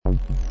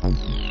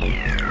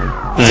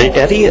The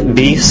Eddie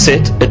B.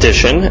 Sit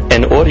edition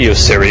and audio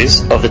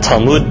series of the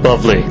Talmud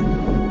Bavli.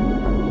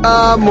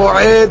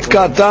 Moed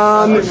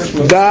Katan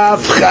Daf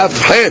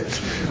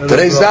Chafchet.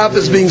 Today's daf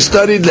is being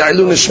studied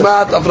Le'ilun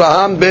Nishmat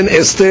Avraham ben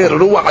Esther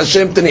Ruach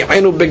Hashem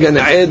Tenichenu Began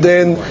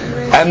Eden.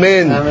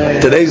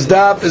 Amen. Today's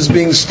daf is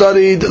being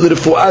studied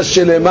L'Refuah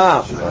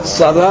Shelema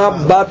Sarah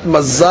Bat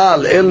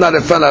Mazal El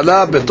Narefan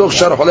Betoch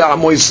Shar Cholei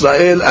Amo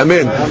Yisrael.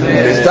 Amen.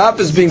 Today's daf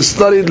is being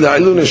studied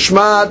Le'ilun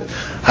Nishmat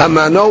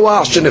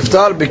Hamanoach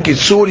Sheniftar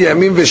B'Kitzur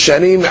Yamin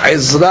V'Shanim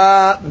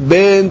Ezra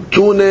ben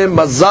Tune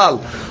Mazal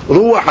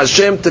Ruach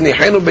Hashem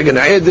Tenichenu Began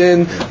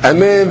Eden.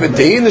 Amen.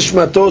 V'tehi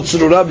Nishmatot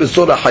Tzrura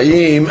B'Sor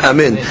HaChayim.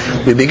 Amen.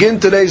 We begin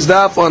today's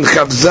daf on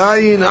Chav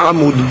Zayin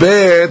Amud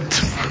Bet,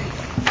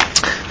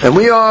 and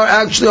we are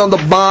actually on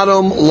the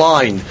bottom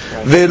line.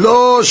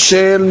 Velo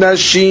shel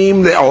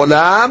nashim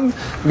le'olam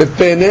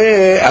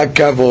mepnei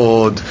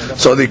hakavod.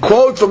 So the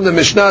quote from the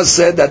Mishnah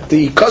said that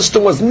the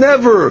custom was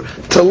never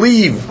to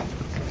leave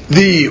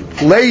the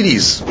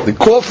ladies, the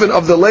coffin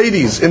of the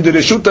ladies, in the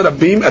Reshut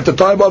Rabim at the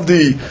time of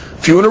the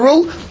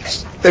funeral.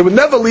 They would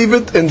never leave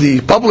it in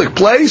the public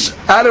place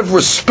out of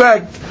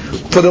respect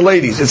for the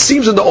ladies. It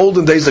seems in the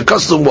olden days the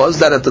custom was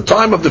that at the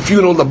time of the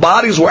funeral the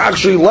bodies were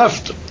actually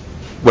left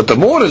with the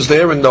mourners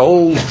there and the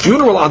whole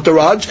funeral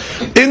entourage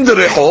in the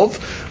Rehov,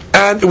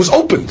 and it was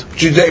opened.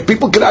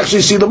 People could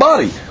actually see the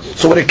body.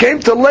 So when it came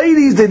to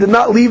ladies, they did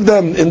not leave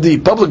them in the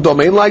public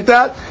domain like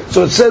that.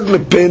 So it says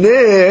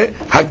Mepnei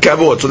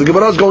hakavod. So the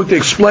Gemara is going to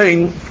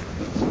explain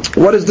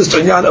what is this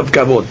inyan of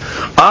kavod.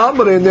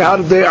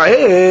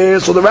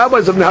 So the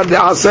rabbis of Nehar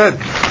De'ah said,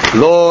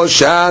 Lo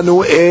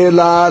shanu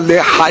ela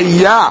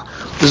lehaya.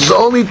 This is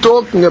only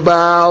talking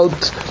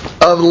about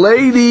a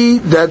lady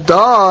that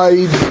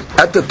died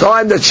at the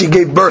time that she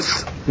gave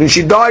birth. And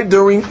she died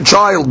during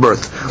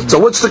childbirth. So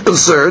what's the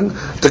concern?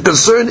 The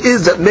concern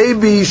is that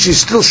maybe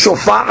she's still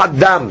shofa'at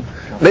dam.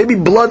 Maybe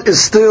blood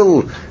is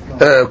still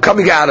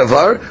coming out of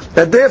her,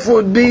 and therefore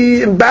it would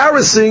be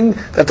embarrassing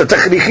that the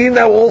technichin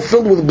now all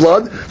filled with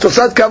blood, so it's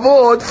not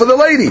kavod for the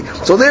lady.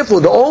 So therefore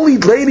the only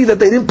lady that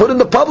they didn't put in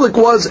the public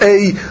was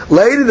a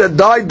lady that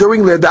died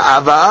during the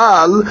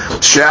aval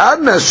she'ad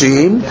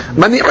nashim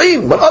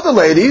mani'im, but other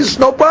ladies,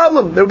 no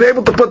problem, they would be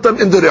able to put them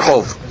in the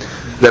rehov.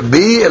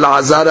 Rabbi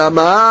Elazar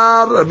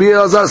Amar, Rabbi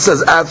Elazar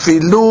says,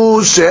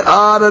 Afilu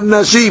she'ar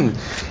nashim,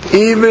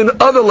 even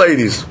other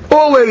ladies,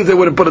 all ladies they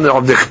wouldn't put in the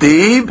rehov.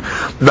 Dichtiv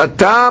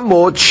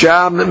vatamot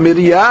sham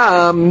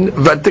Miriam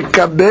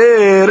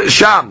vatikaber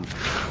sham.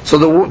 So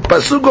the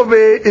pasuk over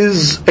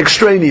is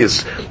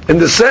extraneous in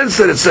the sense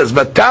that it says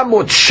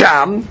vatamot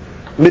sham,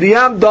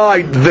 Miriam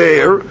died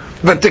there,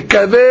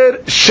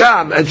 vatikaber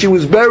sham, and she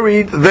was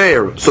buried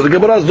there. So the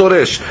Gemara is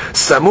doresh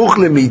samuch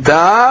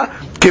lemita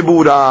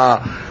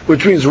kibura,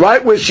 which means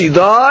right where she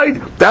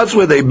died, that's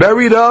where they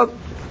buried her,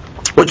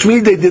 which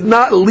means they did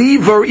not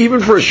leave her even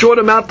for a short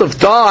amount of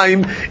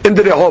time in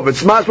the Rehov.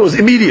 Its mass was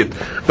immediate.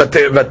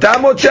 There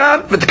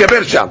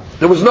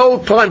was no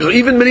time. So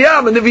even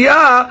Miriam and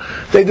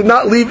Neviah, they did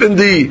not leave in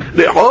the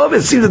Rehov.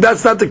 It seems that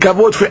that's not the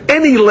kavod for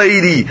any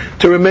lady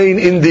to remain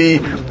in the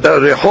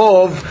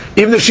Rehov,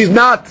 even if she's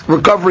not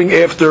recovering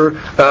after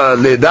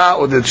Leda,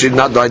 or that she did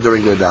not die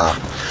during Leda.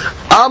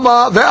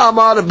 Amar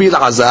Rabbi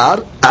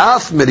Elazar,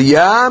 Af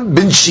Miriam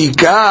bin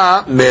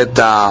Shika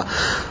meta.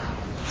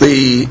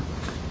 The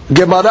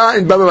Gemara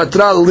in Baba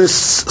Batra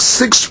lists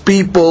 6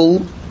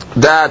 people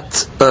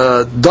that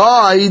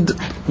died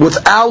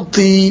without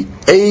the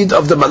aid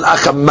of the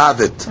Malach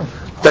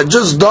HaMavet, that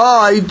just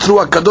died through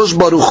HaKadosh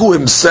Baruch Hu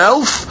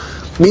himself,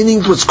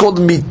 meaning what's called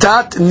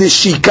Mitat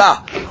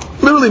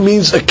Nishika, literally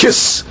means a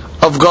kiss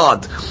of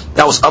God.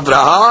 That was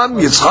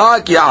Avraham,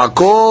 Yitzchak,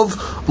 Yaakov,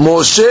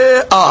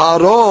 Moshe,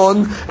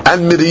 Aharon,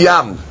 and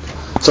Miriam.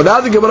 So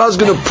now the Gemara is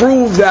going to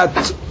prove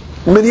that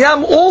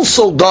Miriam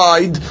also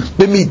died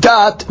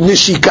b'mitat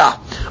nishika,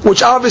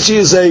 which obviously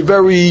is a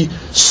very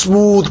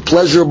smooth,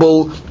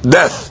 pleasurable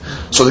death.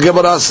 So the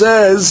Gemara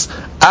says,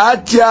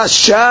 Atya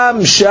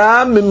sham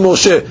sham min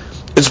Moshe.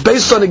 It's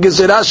based on the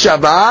Gezerah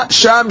Shava,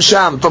 sham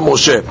sham from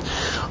Moshe.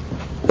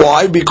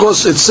 Why?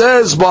 Because it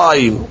says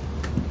by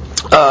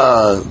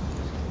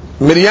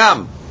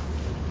Miriam,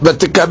 but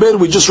the Kabir,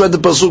 we just read the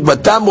pasuk,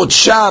 Batamot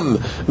Sham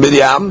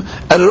Miriam,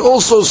 and it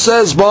also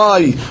says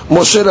by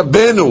Moshe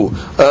Rabbeinu,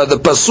 the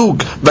pasuk,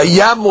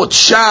 Vayamot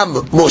Sham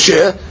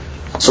Moshe.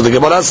 So the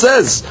Gemara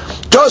says,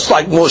 just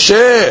like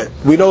Moshe,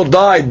 we know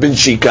died bin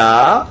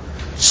Shika,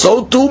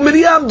 so too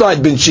Miriam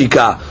died bin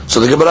Shika. So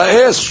the Gemara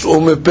asks,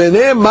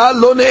 Umepene ma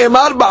lo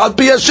ne'emar ba'al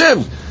pi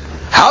Hashem.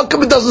 How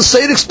come it doesn't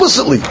say it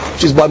explicitly?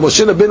 She's by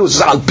Moshe Rabbeinu, which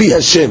says Al pi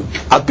Hashem.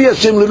 Al pi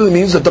Hashem literally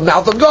means that the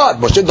mouth of God.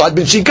 Moshe died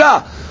bin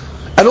Shika.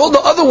 And all the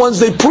other ones,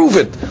 they prove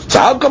it. So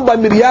how come by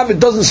Miriam it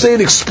doesn't say it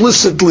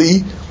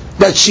explicitly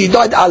that she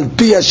died al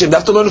pi Hashem? They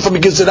have to learn it from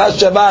Gezerah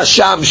Shava,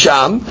 Sham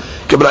Sham.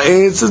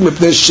 Gemara says,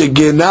 Mipnei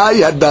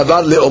shegenai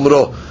hadavar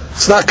leomro.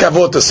 It's not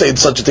kavod to say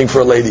such a thing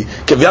for a lady.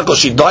 Keviyako,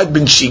 she died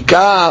bin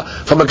shika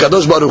from a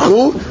kadosh baruch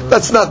Hu.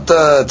 That's not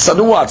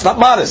tsanua. It's not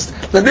modest.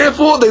 And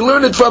therefore, they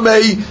learn it from a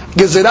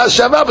gezerah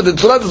shava, but the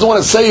Torah doesn't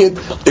want to say it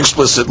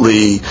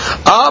explicitly.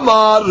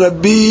 Amar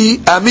Rabbi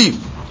Ami.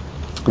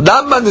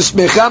 Dama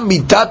nismecha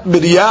mitat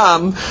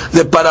Miriam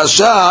the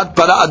parashat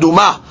para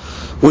aduma,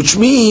 which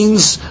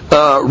means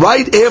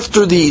right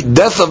after the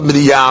death of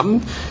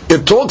Miriam,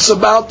 it talks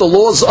about the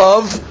laws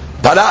of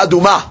para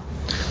aduma.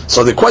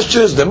 So the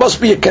question is, there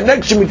must be a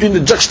connection between the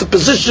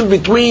juxtaposition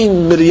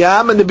between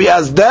Miriam and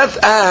Nebiah's death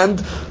and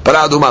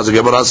para aduma. The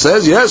Gemara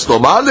says, yes,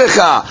 lomar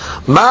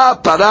lecha ma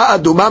para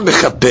aduma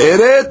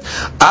mechaperet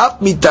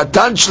ap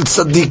mitatan shel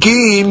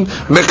tzadikim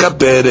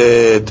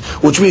mechaperet,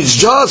 which means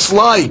just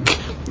like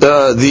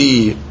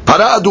the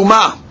para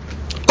aduma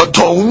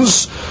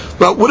atones.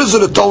 Well, what does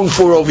it atone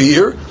for over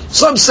here?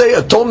 Some say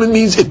atonement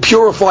means it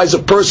purifies a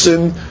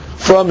person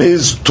from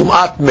his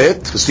tum'at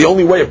met. It's the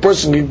only way a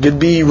person can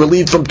be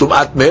relieved from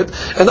tum'at met.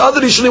 And other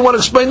Rishonim want to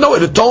explain, no,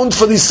 it atoned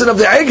for the sin of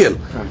the egel.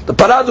 The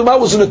para aduma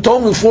was an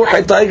atonement for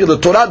chet egel. The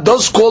Torah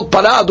does call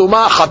para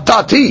aduma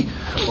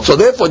chatati. So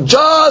therefore,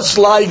 just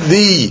like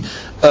the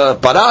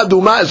para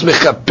aduma is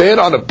mechaper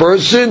on a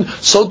person,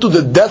 so to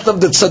the death of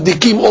the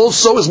tzaddikim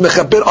also is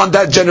mechaper on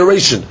that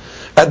generation.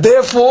 And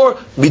therefore,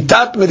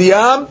 mitat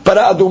Miriam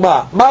para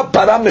aduma, ma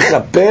para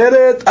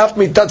mechaperet, af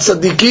mitat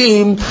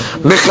tzaddikim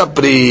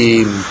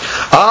mechaprim.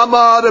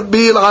 Amar Rabbi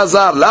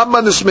Elazar,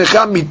 lama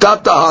nismecha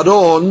mitat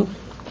Aharon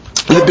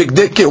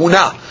lebigdei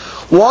kehuna.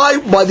 Why,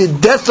 by the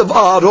death of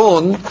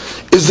Aaron,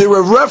 is there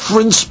a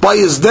reference by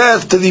his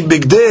death to the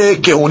bigdei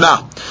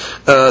kehuna?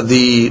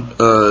 The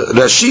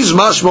Rashi's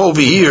mashma over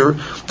here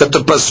that the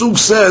pasuk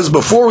says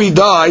before he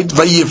died,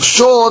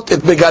 vayifshot et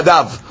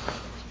begadav,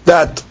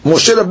 that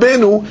Moshe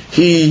Rabbeinu,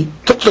 he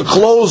took the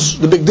clothes,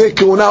 the bigdei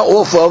kehuna,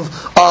 off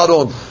of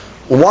Aaron.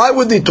 Why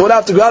would the Torah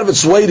have to go out of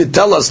its way to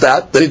tell us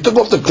that he took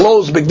off the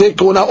clothes, bigdei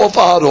kehuna, off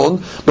Aaron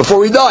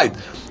before he died?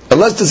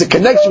 Unless there's a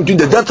connection between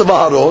the death of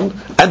Aaron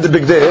and the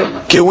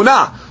bigdei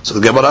kehuna. So the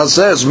Gemara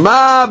says,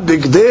 ma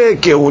bigdei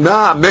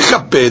kehuna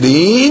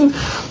mechaperin,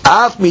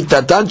 af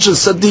mitatan shel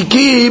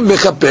tzadikim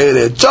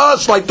mechaperet.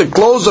 Just like the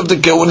clothes of the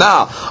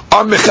kehuna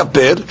are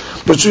mechaper,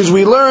 which means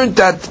we learned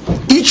that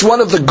each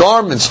one of the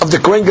garments of the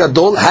Kohen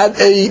Gadol had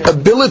a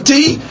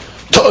ability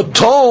to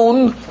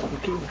atone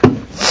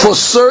for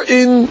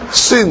certain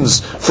sins.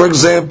 For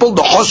example,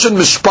 the Hoshen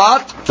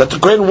Mishpat that the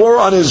Kohen wore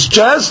on his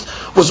chest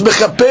was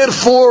mechaper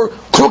for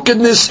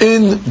crookedness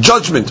in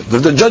judgment. If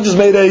the judges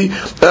made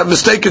a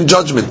mistake in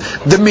judgment.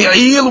 The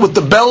Me'il with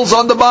the bells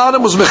on the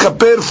bottom was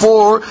mechaper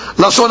for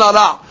Lashon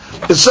Hara,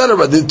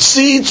 etc. The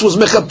tzitz was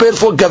mechaper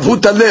for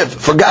Gavhut Alev,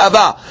 for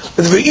Ga'ava.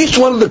 And for each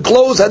one of the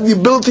clothes had the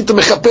ability to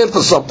mechaper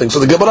for something. So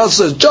the Gemara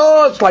says,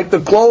 just like the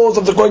clothes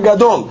of the Kohen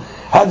Gadol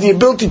had the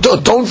ability to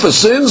atone for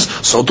sins,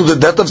 so to the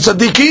death of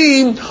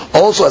tzaddikim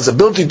also has the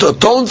ability to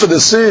atone for the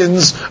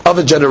sins of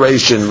a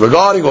generation.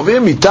 Regarding over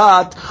here,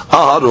 mitat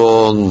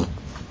Aharon.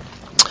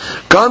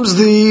 Comes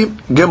the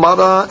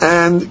Gemara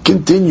and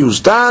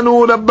continues.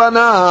 Tanu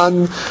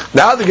Rabbanan.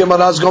 Now the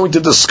Gemara is going to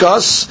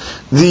discuss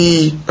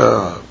the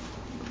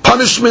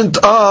punishment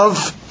of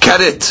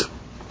karet.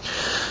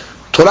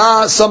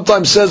 Torah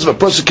sometimes says if a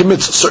person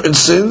commits certain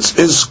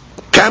sins,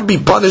 can be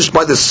punished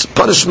by this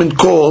punishment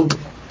called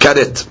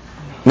karet.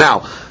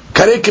 Now,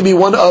 karet can be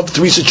one of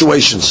three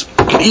situations.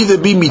 It can either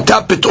be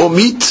mitapet or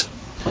mit,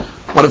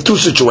 one of two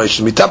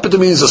situations. Mitapet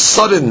means a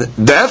sudden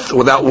death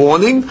without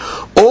warning,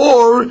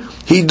 or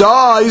he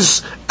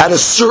dies at a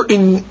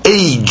certain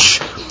age.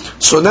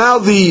 So now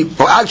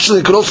actually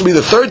it could also be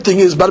the third thing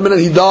is, but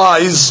he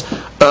dies,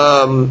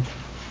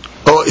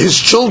 or his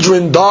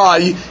children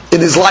die in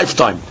his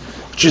lifetime,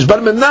 which is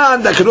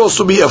barmenan. That could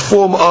also be a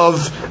form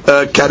of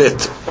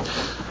karet.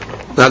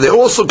 Now there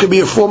also could be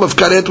a form of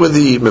karet where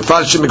the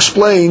Mefarshim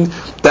explain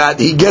that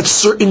he gets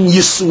certain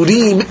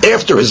yisurim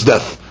after his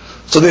death.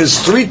 So there's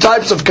three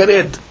types of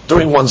karet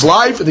during one's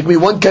life, and there can be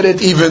one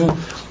karet even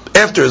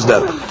after his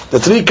death. The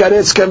three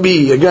karets can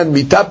be, again,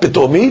 mitapet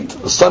or mit,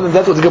 the son and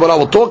death, what the Gemara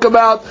will talk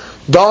about,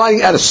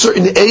 dying at a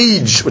certain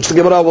age, which the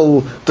Gemara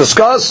will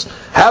discuss,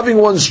 having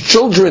one's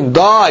children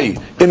die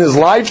in his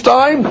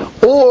lifetime,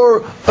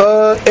 or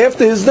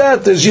after his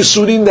death, there's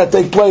yisurim that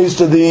take place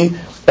to the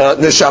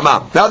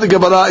neshama. Now the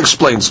Gemara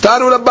explains.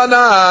 Taru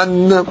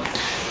Rabbanan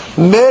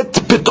met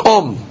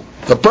pitom.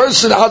 The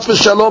person, Chas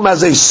v'Shalom,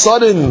 has a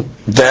sudden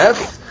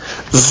death.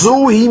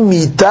 Zuhi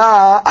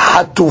mita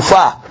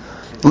hatufa.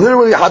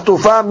 Literally,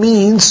 hatufa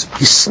means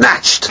he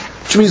snatched,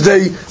 which means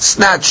they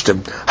snatched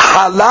him.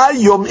 Hala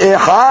yom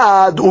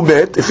ehad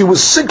umet. If he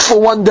was sick for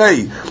one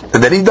day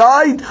and then he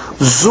died,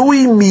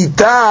 Zuhi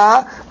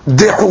mita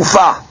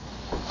dehufa.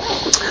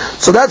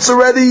 So that's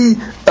already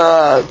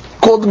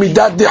called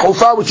midat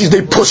dehufa, which is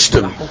they pushed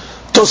him.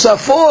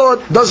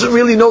 Tosafot doesn't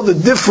really know the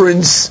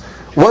difference.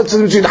 What's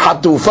the difference between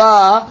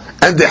hatufa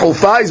and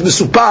dehufa is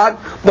misupat,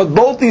 but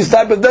both these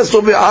type of deaths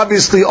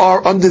obviously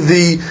are under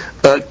the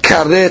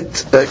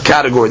karet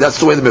category. That's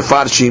the way the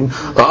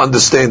mefarshim are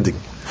understanding.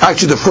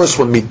 Actually, the first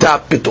one,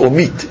 mitapet or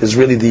mit, is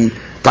really the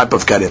type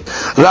of karet.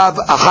 Rav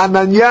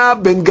Hananya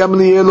ben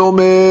Gamliel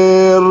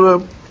Omer.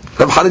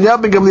 Rav Hananya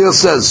ben Gamliel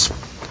says,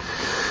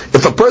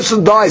 if a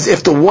person dies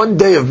after one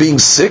day of being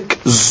sick,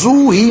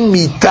 zuhi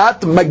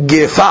mitat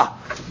magefa.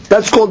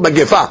 That's called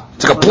magefa.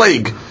 It's like a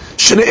plague.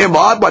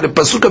 Shne'emar, by the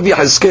pasuk of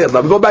Yehezkel.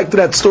 Now we go back to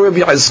that story of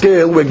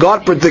Yehezkel where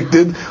God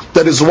predicted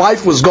that his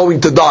wife was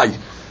going to die.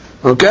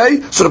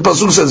 Okay? So the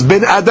pasuk says,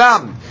 Ben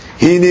Adam,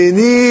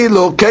 hineni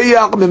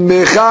lokeach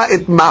mimecha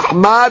et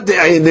mahmad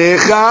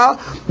einecha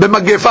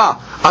b'magefa.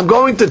 I'm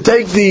going to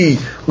take the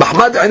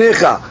mahmad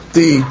einecha,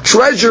 the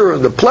treasure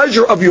and the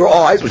pleasure of your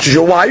eyes, which is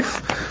your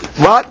wife,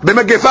 right?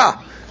 B'magefa.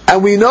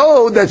 And we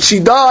know that she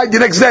died the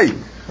next day.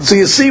 So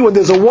you see, when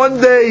there's a 1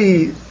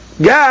 day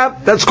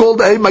gap, that's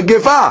called a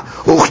magefa.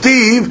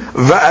 Uchtiv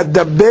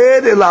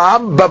va'adaber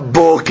elam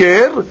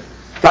baboker.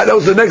 Right, that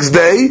was the next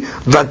day.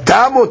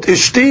 Vatamot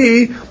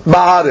ishti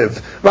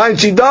ba'arev. Right, and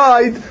she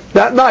died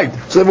that night.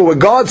 So therefore, when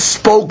God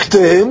spoke to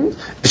him,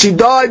 she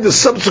died the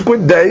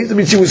subsequent days. I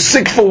mean, she was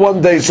sick for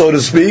 1 day, so to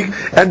speak,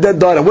 and then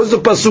died. And what does the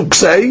pasuk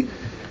say?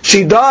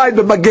 She died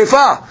by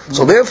magefa.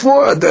 So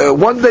therefore, the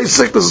 1 day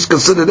sickness is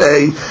considered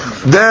a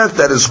death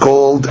that is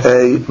called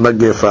a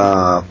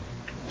magefa.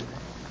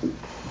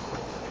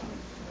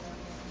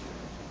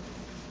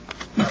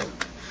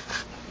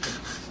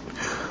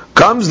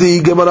 Comes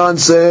the Gemara and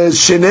says,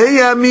 Shnei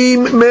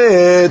yamim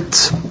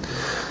met.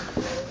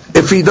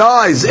 If he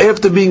dies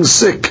after being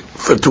sick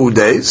for 2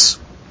 days,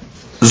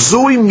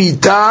 zui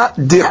mita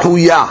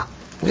dehuya.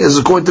 As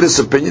according to this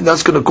opinion,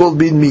 that's going to call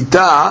be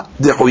mita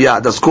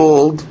dehuya. That's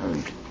called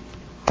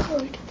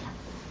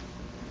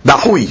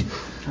dahui.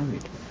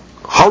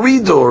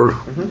 Harid or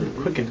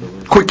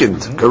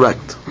quickened.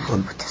 Correct.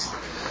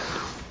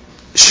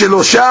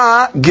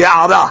 Shilosha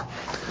ge'ara.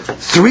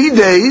 3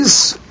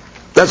 days.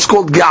 That's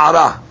called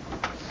ge'ara.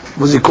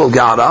 What's it called,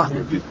 ge'ara?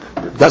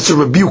 That's a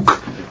rebuke.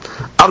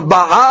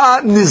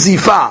 Arba'a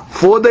nizifa.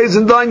 4 days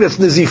in dying, that's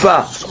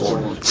nizifa.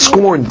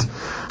 Scorned.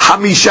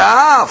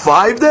 Hamisha,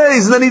 5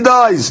 days, and then he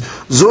dies.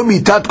 Zo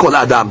mitat kol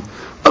adam.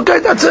 Okay,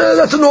 that's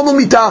a normal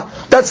mitah.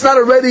 That's not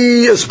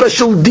already a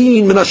special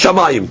deen min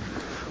hashamayim.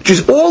 Which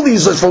is all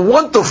these, from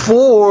 1 to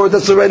 4,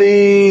 that's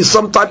already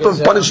some type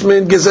of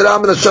punishment. Gezerah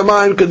min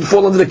hashamayim can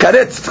fall under the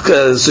karet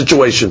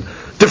situation.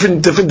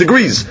 Different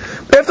degrees.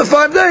 After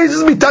 5 days,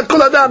 it's mitat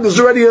kol adam. There's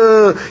already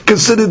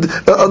considered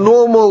a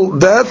normal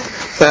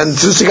death, and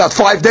since you got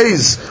 5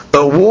 days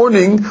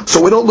warning,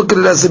 so we don't look at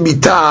it as a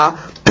mitah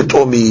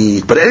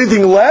pitomit. But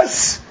anything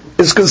less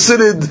is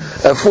considered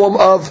a form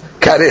of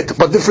karet.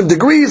 But different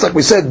degrees, like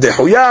we said,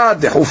 dehuya,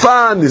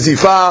 dehufan,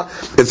 nizifa,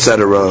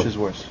 etc. Which is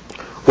worse?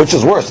 Which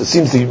is worse? It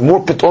seems the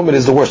more pitomit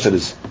is, the worse it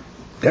is.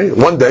 Okay?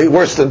 1 day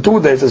worse than 2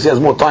 days, as he has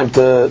more time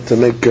to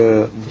make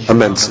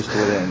amends.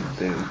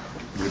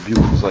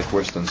 Rebuke is like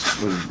worse than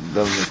doesn't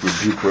make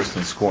rebuke worse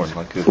than scorn.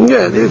 Like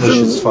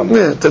it's funny.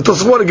 Yeah, the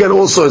Tosafot again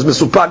also is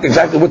misupak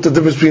exactly what the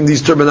difference between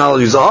these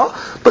terminologies are,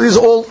 but these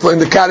are all in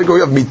the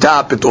category of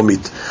mitah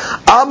pitomit.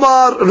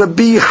 Amar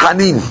Rabbi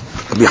Hanin.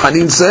 Rabbi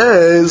Hanin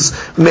says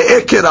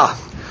me'ekera,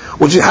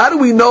 which is, how do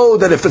we know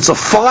that if it's a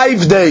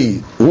 5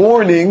 day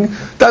warning,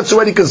 that's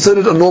already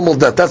considered a normal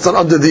death? That's not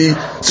under the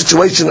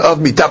situation of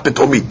mitah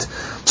pitomit.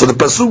 So the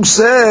pasuk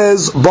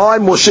says by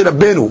Moshe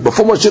Rabbeinu,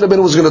 before Moshe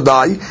Rabbeinu was going to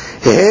die,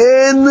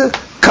 hen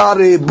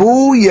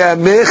karebu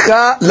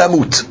yamecha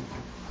lamut.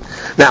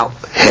 Now,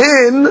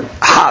 hen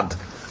had.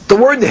 The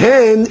word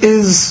hen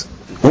is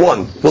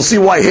 1. We'll see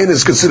why hen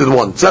is considered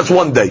 1. So that's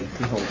 1 day.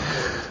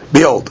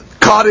 Behold,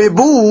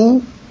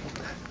 karebu,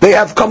 they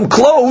have come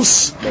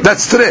close.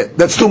 That's 3.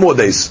 That's 2 more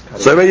days.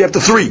 So already you have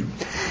to 3.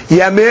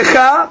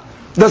 Yamecha,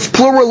 that's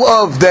plural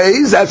of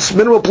days. That's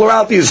minimal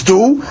plurality is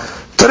 2.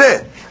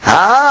 3.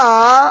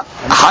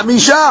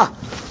 Hamisha.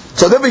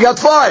 So then we got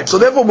 5. So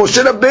therefore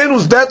Moshe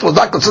Rabbeinu's death was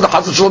not considered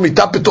Chas Shalom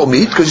mitah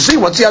pitomit, because you see,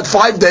 once he had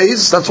 5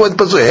 days, that's why the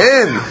pasuk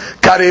hen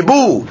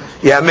karebu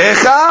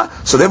yamecha.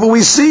 So therefore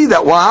we see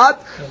that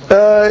what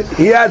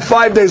he had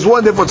 5 days,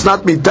 1. Therefore it's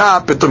not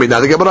mitah pitomit.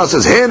 Now the Gemara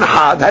says hen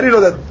had. How do you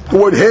know that the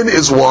word hen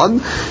is 1?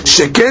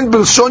 Sheken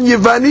b'lashon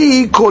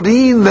Yevani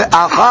korin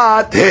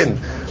le'achat hen,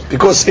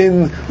 because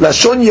in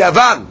Lashon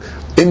Yavan,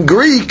 in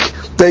Greek,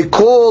 they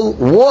call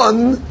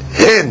 1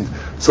 hen.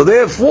 So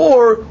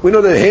therefore, we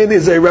know that hen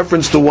is a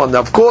reference to 1. Now,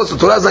 of course, the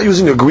Torah is not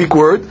using a Greek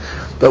word,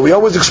 but we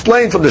always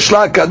explain from the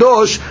Shlag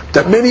Kadosh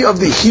that many of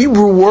the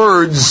Hebrew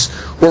words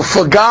were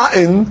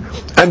forgotten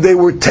and they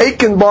were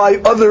taken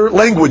by other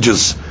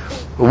languages.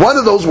 One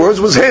of those words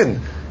was hen.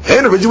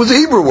 Hen originally was a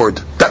Hebrew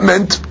word that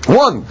meant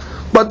 1,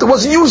 but it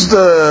wasn't used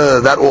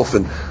that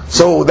often.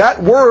 So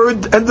that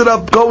word ended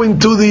up going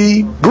to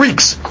the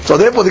Greeks. So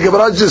therefore the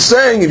Gemara is just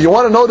saying, if you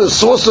want to know the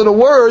source of the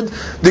word,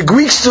 the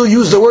Greeks still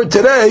use the word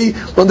today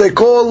when they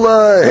call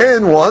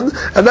hen 1,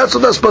 and that's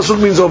what that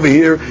pasuk means over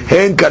here.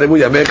 Hen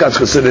karebu yamecha is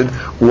considered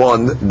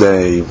 1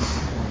 day.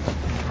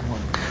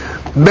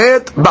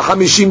 Bet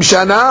b'hamishim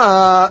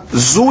shana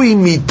zui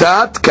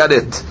mitat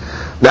karet.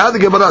 Now the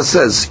Gemara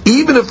says,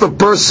 even if a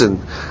person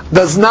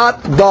does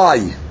not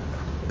die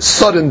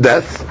sudden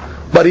death,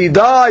 but he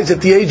dies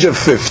at the age of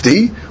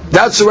 50,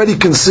 that's already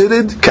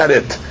considered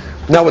karet.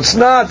 Now it's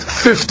not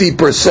 50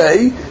 per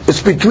se,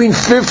 it's between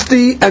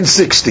 50 and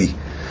 60.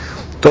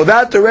 So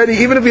that already,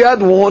 even if he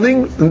had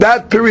warning, in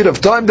that period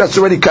of time, that's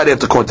already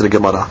karet according to the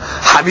Gemara.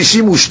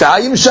 52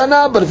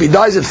 shana, but if he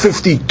dies at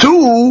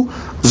 52,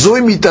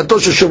 zoi mitato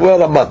shemuel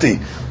ramati.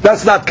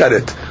 That's not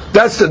karet.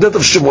 That's the death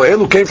of Shemuel,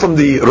 who came from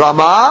the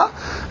Ramah,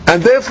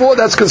 and therefore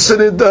that's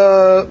considered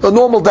a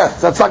normal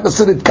death. That's not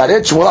considered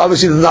karet. Shemuel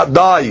obviously did not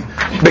die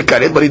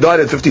bekaret, but he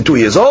died at 52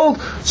 years old.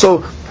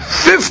 So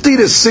 50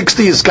 to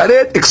 60 is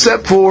karet,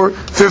 except for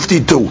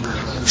 52.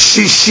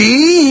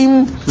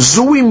 Shishim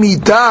zui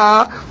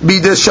mita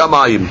bidei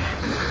shamayim.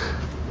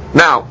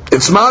 Now,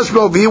 it's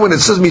mashma over here when it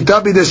says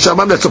mita bidei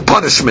shamayim, that's a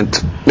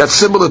punishment. That's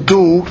similar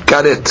to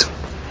karet.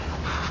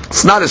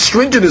 It's not as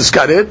stringent as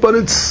karet, but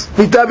it's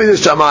mita bidei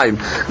shamayim.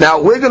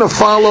 Now, we're going to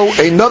follow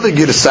another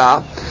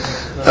girsah.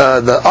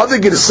 The other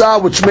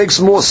girsah, which makes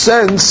more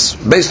sense,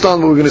 based on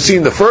what we're going to see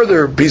in the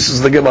further pieces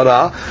of the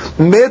Gemara,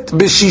 met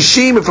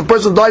b'shishim, if a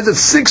person dies at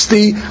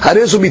 60,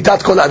 harezu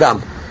mitat kol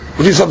adam.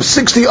 Which is from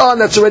 60 on,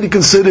 that's already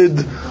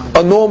considered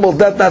a normal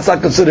death, that's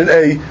not considered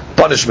a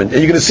punishment.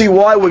 And you're going to see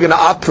why we're going to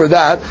opt for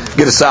that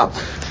girsah.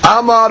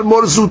 Amar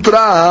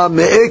morzutra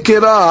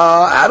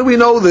me'ekera, how do we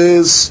know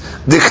this?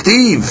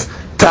 Dichtiv,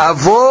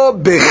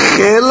 tavo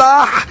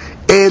bechelach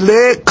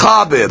ele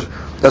kaber.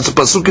 That's a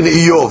pasuk in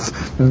Iyov.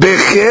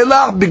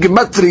 Bechelach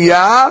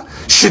b'gematria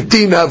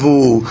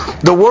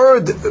shetinavu. The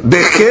word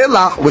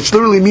bechelach, which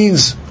literally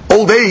means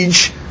old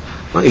age,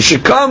 it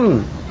should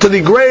come to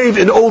the grave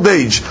in old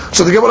age.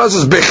 So the Gemara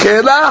says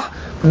bechelach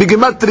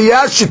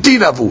b'gematria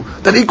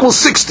shetinavu. That equals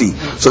 60.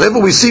 So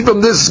therefore we see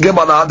from this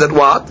Gemara that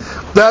what?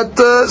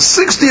 That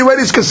 60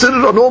 already is considered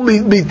a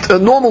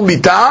normal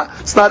mitah.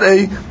 It's not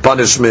a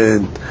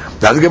punishment.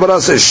 Now the Gemara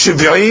says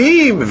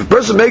shiv'im. If a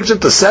person makes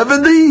it to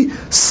 70,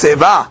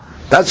 seva.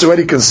 That's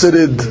already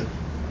considered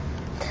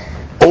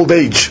old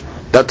age.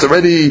 That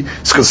already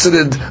is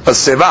considered a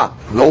seva,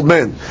 an old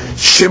man.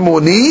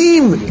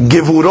 Shemonim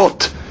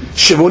gevurot.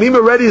 Shemonim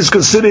already is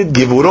considered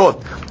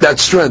gevurot.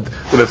 That's strength.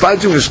 But if I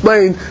to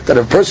explain that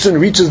a person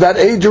reaches that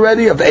age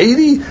already of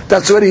 80,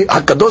 that's already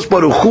Hakadosh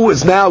Baruch Hu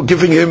is now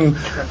giving him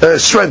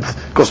strength.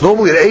 Because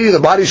normally at 80 the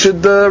body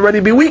should already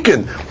be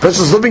weakened. A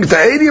person's living to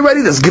 80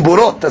 already, that's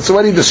gevurot. That's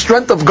already the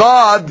strength of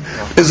God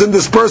is in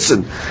this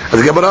person. And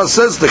the Gemara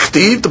says, the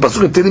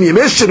pasuk Tinim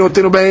Yemesh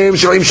Notenu Beim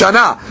Shivim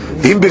Shana.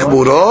 Im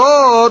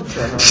Bechburot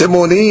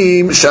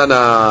Shemonim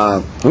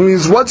Shana. It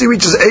means once he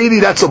reaches 80,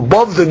 that's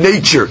above the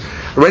nature.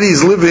 Already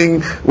he's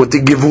living with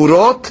the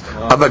gevurot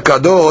of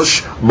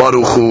HaKadosh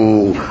Baruch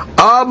Hu.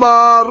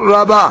 Amar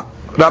Rabbah.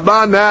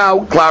 Rabbah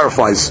now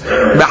clarifies.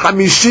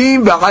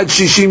 Mehamishim v'ad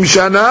shishim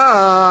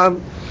shana.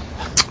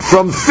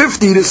 From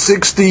 50 to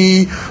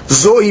 60,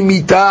 zohi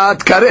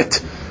mitat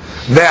karet.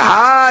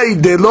 V'hai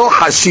delo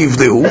hashiv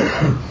dehu.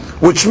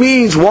 Which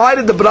means, why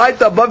did the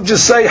Braita above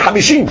just say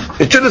hamishim?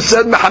 It should have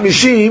said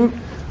mehamishim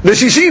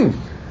v'shishim.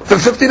 From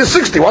 50 to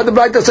 60. Why did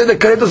the Braita say that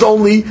karet is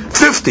only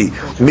 50?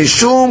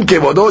 Mishum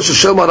kevodo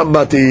sheshemar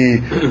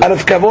ramati. Out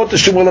of kavod to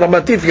Shemuel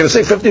ramati, if you're going to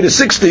say 50 to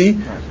 60,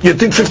 you'd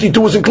think 52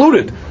 was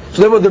included.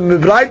 So therefore the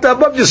Braita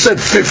above just said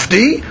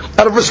 50,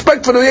 out of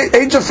respect for the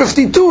age of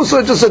 52, so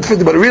it just said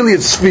 50, but really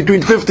it's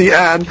between 50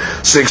 and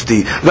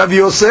 60. Rabbi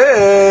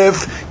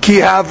Yosef, ki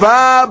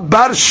hava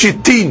bar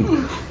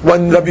shitin.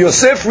 When Rabbi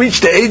Yosef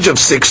reached the age of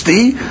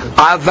 60,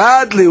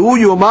 avad lehu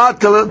yoma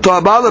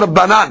to'abal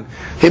rabbanan.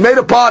 He made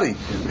a party.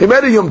 He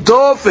made a Yom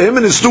Tov for him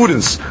and his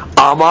students.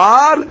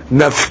 Amar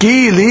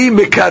nafki li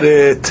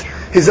mekaret.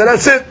 He said,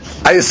 that's it.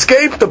 I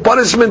escaped the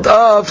punishment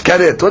of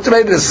karet. What's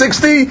made it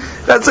 60?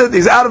 That's it.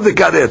 He's out of the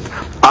karet.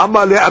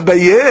 Amar le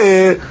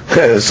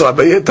Abaye. So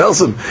Abaye tells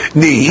him,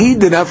 Nihi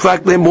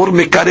dinafak le mor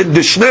mekaret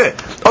dishne.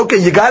 Okay,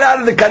 you got out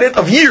of the karet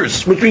of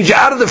years, which means you're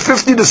out of the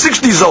 50 to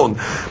 60 zone.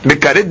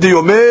 Mekaret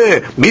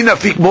diyomeh,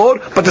 minafik mor,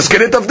 but it's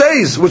karet of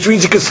days, which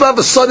means you can still have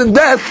a sudden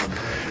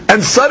death.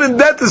 And sudden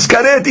death is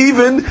karet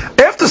even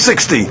after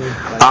 60.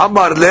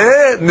 Amar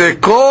le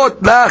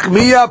nekot lach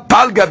miya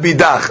palga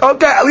bidach.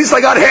 Okay, at least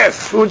I got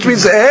half, which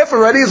means half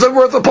already is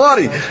worth a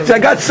party. So I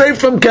got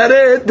saved from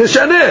karet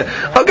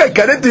deshaneh. Okay,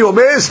 karet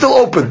diyomeh is still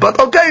open, but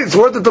okay, it's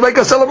worth it to make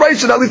a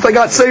celebration. At least I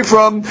got saved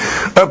from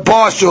a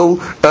partial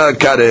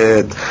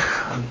karet.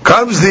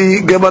 Comes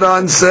the Gemara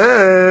and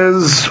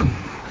says,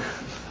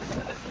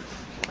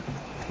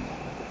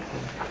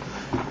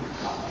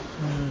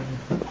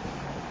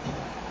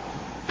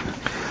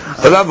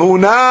 Rav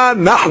Huna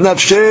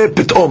nachnavshe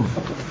pitom.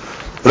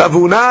 Rav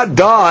Huna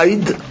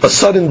died a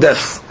sudden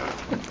death.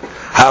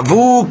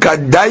 Havu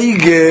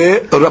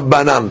kadaige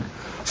rabbanan.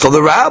 So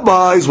the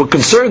rabbis were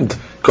concerned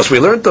because we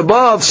learned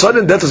above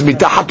sudden death is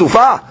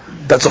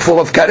mitahatufa. That's a form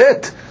of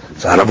karet.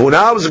 So Rav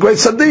Huna was a great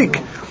tzaddik.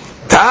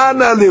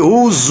 Tana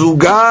lehu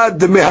zugad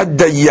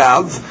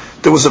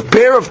mehaddayav. There was a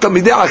pair of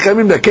Talmidei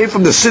Chachamim that came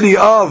from the city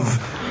of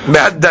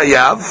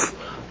Mehaddayav.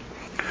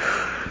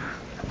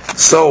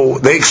 So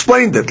they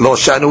explained it. Lo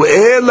shanu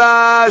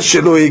ela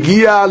shelo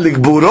higia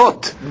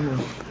ligburot.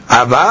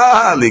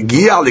 Ava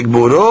higia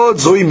ligburot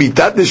zoi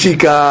mitat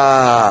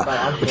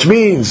neshika. Which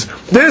means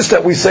this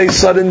that we say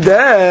sudden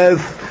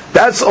death,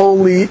 that's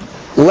only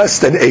less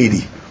than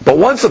 80. But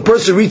once a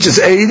person reaches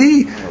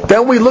 80,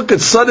 then we look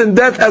at sudden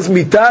death as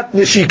mitat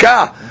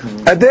neshika.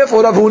 And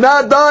therefore Rav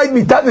Huna died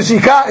mitat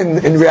neshika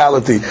in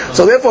reality.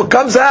 So therefore it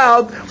comes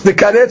out, the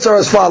karets are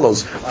as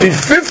follows. Be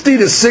 50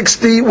 to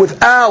 60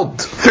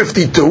 without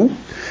 52.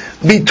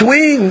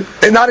 Between,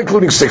 and not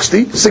including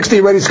 60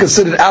 already is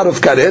considered out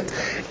of karet.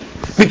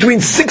 Between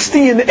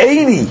 60 and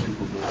 80,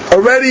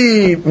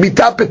 already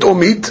mitapet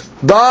omit,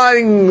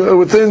 dying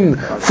within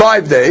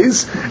 5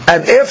 days,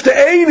 and after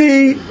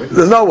 80,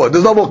 there's no more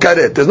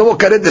karet. There's no more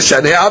karet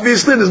deshaneh.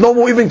 Obviously, there's no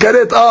more even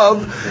karet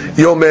of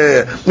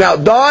Yomi. Now,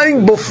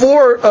 dying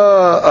before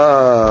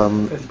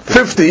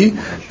 50,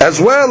 as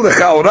well, the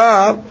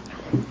chaura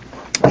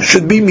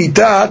should be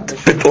mitat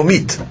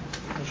petomit.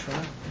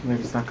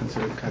 Maybe it's not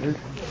considered karet.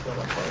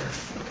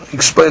 He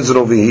explains it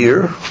over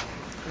here.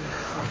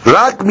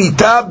 רק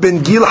מיטה בין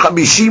גיל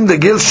 50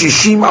 לגיל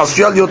 60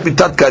 עשויה להיות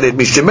מיטת כרת.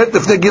 מי שמת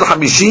לפני גיל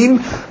 50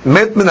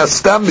 מת מן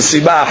הסתם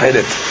מסיבה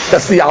אחרת.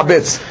 That's the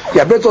יעבץ.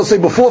 יעבץ will say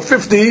before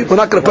 50 we're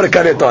not going to put a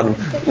כרת on him.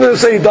 We're going to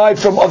say he died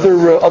from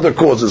other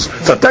causes.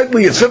 So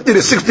technically it's 50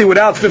 to 60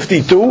 without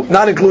 52,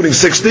 not including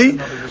 60.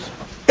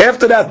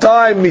 After that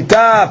time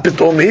מיטה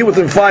פתאומי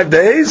within 5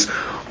 days.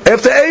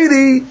 After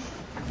 80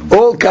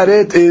 all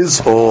karet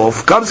is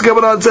off. Comes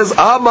Gemara and says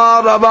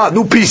Amar Rava,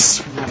 new piece.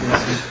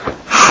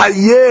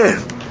 Hayeh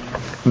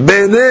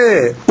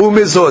bene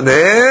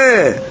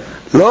umizone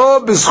lo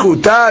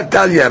b'zchuta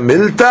talya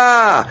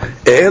milta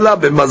ela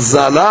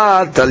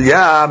b'mazala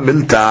talya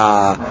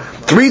milta.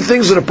 3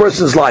 things in a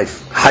person's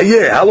life.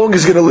 Hayeh, how long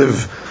he's going to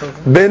live.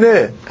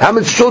 Bene, how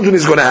much children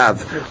he's going to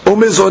have.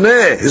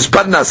 Umizone, his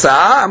parnasa,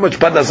 how much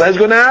parnasa he's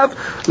going to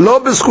have. Lo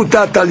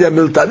b'zchuta talya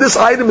milta. This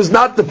item is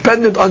not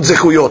dependent on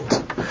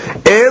zechuyot.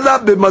 Ela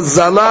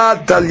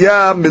b'mazala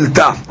talya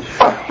milta,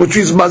 which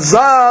means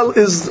mazal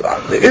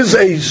is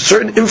a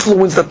certain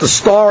influence that the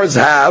stars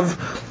have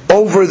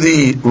over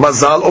the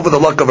mazal, over the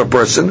luck of a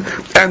person,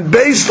 and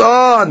based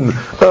on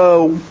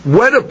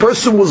when a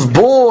person was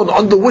born,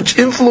 under which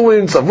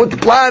influence, of which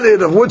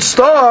planet, of which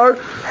star,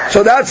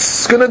 so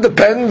that's going to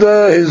depend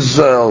his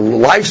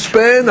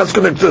lifespan, that's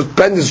going to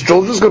depend his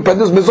children, it's going to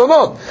depend his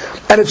mizonot,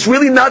 and it's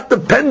really not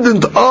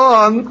dependent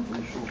on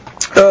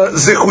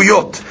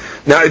zechuyot.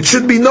 Now it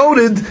should be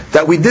noted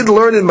that we did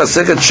learn in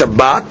Masechet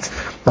Shabbat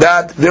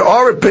that there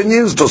are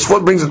opinions,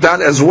 Tosfot brings it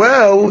down as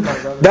well,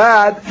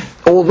 that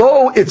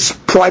although it's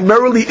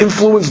primarily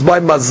influenced by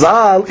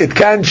mazal, it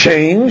can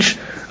change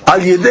al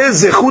yedei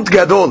zechut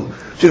gadol.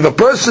 So if a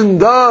person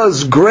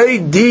does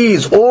great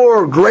deeds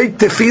or great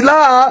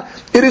tefillah,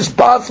 it is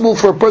possible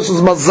for a person's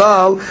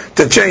mazal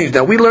to change.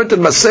 Now we learned in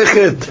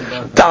Masechet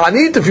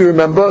Ta'anit, if you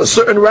remember, a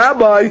certain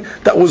rabbi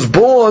that was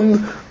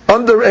born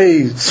under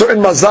a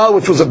certain mazal,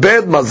 which was a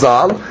bad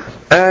mazal,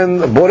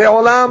 and Borei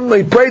Olam,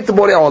 he prayed to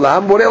Borei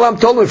Olam. Borei Olam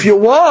told him, if you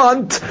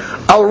want,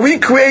 I'll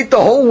recreate the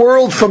whole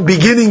world from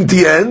beginning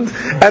to end,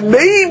 and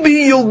maybe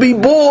you'll be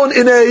born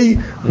in a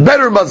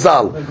better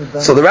mazal.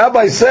 So the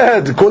rabbi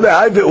said,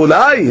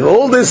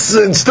 all this,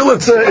 and still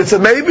it's a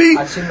maybe,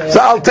 so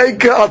I'll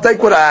take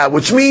what I have.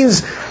 Which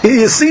means,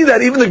 you see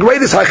that even the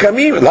greatest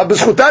Hakamim,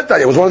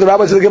 he was one of the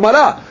rabbis of the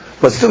Gemara,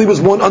 but still he was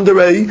born under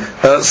a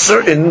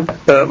certain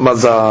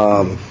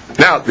mazal.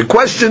 Now, the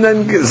question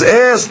then is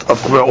asked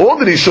of all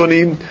the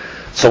Rishonim,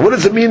 so what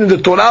does it mean in the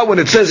Torah when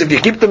it says if you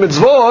keep the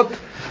mitzvot,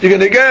 you're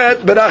going to get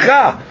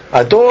beracha?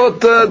 I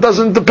thought it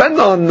doesn't depend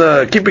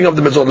on keeping of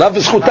the mitzvot.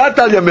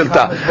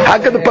 How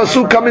can the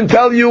pasuk come and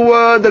tell you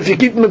that if you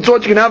keep the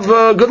mitzvot, you can have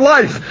a good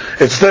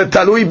life? It's the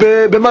talui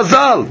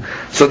b'mazal.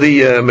 So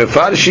the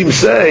mefarshim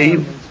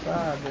say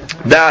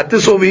that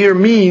this over here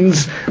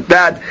means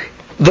that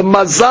the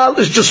mazal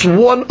is just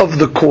one of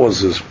the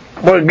causes.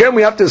 But again,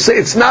 we have to say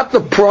it's not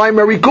the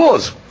primary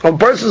cause. A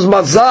person's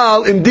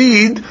mazal,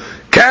 indeed,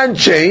 can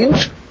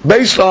change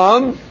based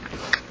on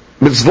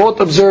mitzvot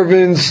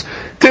observance,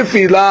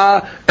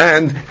 tefillah,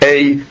 and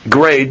a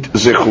great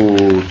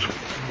zichut.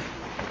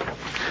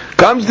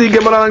 Comes the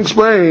Gemara and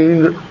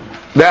explain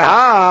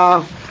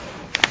Leha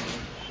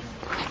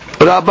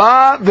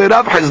Rabba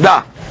v'Rav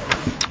Chizda.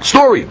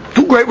 Story,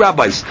 2 great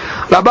rabbis,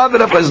 Rabba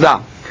v'Rav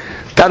Chizda.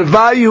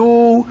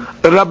 Tarvayu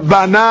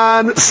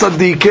Rabbanan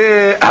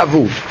Sadike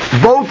Havu.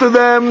 Both of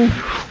them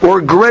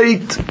were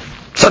great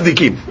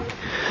Sadiqim.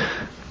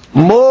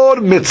 Mor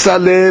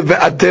Mitzale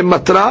ve'atem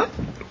matra,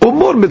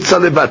 umor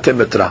Mitzale ve'atem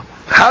matra.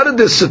 How did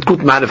this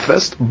Sidkut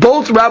manifest?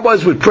 Both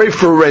rabbis would pray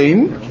for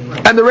rain,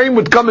 and the rain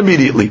would come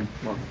immediately.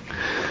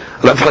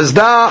 Rav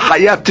Chizda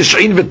Hayat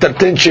Tish'in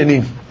v'tarten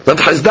shenin. Rav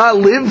Chizda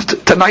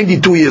lived to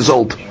 92 years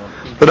old.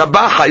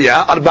 Rabba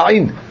Haya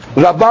Arba'in.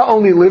 Rabba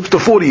only lived to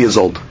 40 years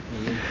old.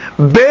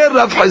 Ber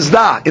Rav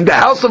Chizda, in the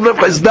house of Rav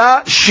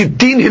Chizda,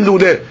 Shittin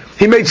Hiludeh.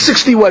 He made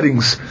 60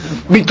 weddings.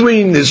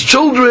 Between his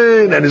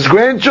children and his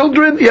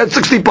grandchildren, he had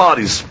 60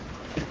 parties.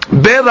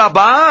 Ber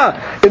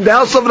Rabba, in the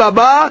house of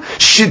Rabba,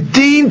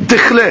 Shittin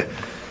Tichle.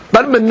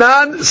 Bar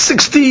Menan,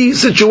 60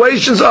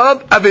 situations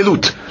of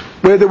Avelut,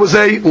 where there was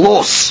a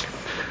loss.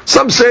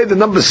 Some say the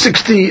number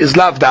 60 is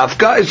Lav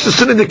Davka. It's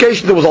just an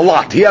indication there was a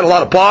lot. He had a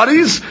lot of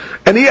parties,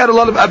 and he had a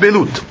lot of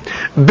Avelut.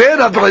 Ben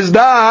Rav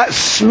Hizda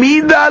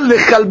smida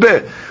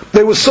lechalbe.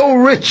 They were so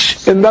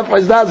rich in Rav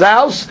Hizda's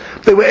house,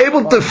 they were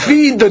able to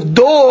feed the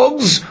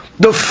dogs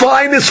the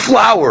finest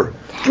flour.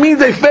 Which means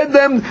they fed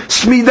them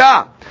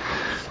smida.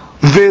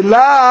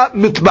 Vela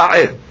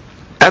mitba'eh.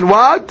 And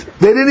what?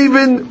 They didn't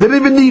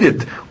even need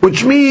it.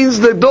 Which means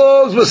the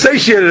dogs were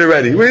satiated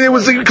already. I mean, it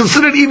was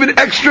considered even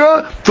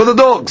extra for the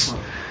dogs.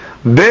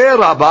 Be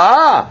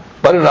Rabbah.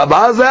 But in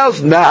Rabbah's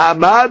house,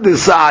 Nahamad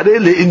Sa'are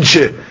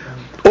le'inche.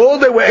 All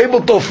they were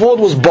able to afford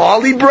was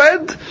barley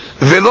bread,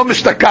 velo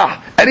mishtakah.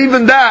 And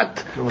even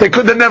that, they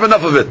couldn't have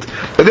enough of it.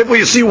 And therefore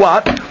you see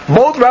what?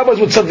 Both rabbis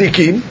were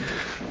tzaddikim,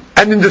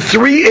 and in the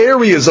three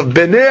areas of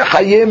Beneh,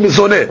 Hayeh,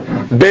 Mizoneh.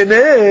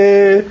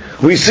 Beneh,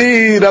 we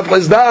see Rav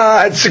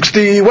Hizda had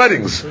 60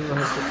 weddings,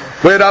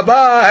 where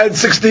Rabbah had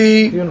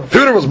 60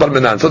 funerals, Bar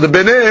Minan. So the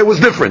Beneh was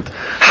different.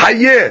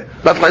 Hayeh,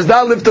 Rav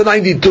Hizda lived to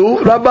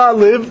 92, Rabbah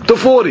lived to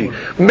 40.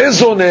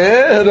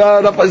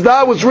 Mizoneh, Rav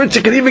Hizda was rich,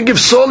 he could even give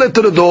soleh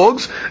to the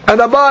dogs, and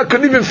Rabbah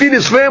couldn't even feed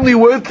his family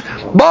with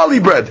barley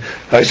bread.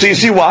 So you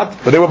see what?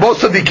 But they were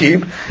both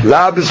tzaddikim.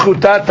 La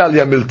b'zchutat al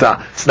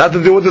yamilta. It's not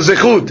to do with the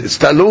zechut. It's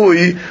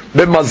talui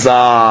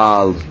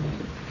b'mazal.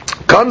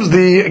 Comes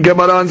the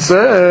Gemara and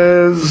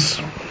says,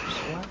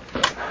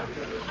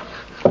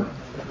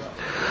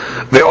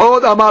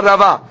 Ve'od amar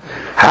Rava,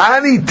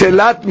 Hani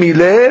telat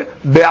mileh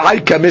be'ay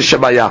kameh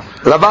shabaya.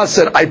 Rava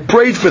said, I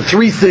prayed for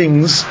three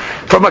things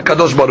from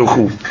HaKadosh Baruch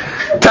Hu.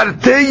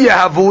 Tartei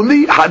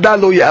yehavuli, hada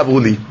lo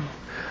yehavuli.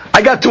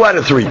 I got 2 out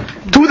of 3.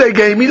 2 they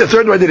gave me, the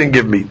third one they didn't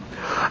give me.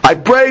 I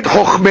prayed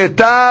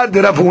chochmeta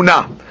de Rav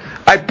Huna.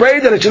 I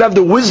prayed that I should have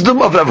the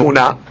wisdom of Rav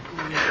Huna.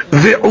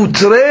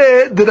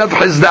 Ve'utre de Rav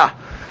Hizda.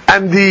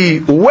 And the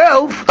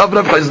wealth of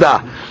Rav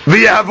Hizda.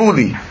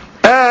 Ve'yahavuli.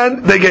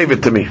 And they gave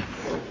it to me.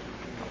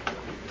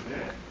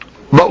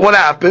 But what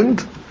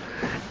happened?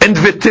 And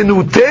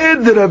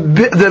v'tenute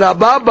de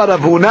Rabba bar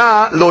Rav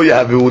Huna lo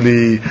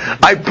yahavuli.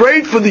 I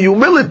prayed for the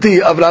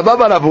humility of Rabba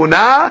bar Rav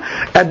Huna,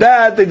 and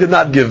that they did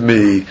not give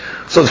me.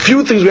 So a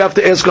few things we have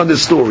to ask on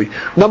this story.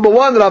 Number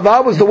one,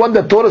 Rabba was the one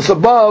that taught us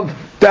above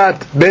that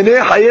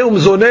Beneh Hayeh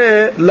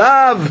Umzoneh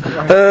lav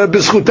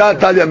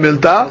b'schutat al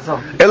yamilta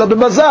ela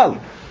b'mazal.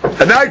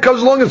 And now he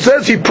comes along and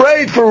says he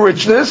prayed for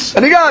richness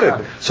and he got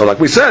it. So like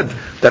we said,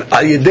 that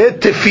ayideh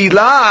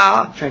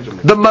tefillah,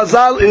 the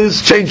mazal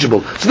is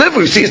changeable. So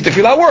therefore you see his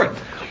tefillah worked.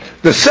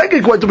 The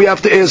second question we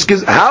have to ask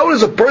is, how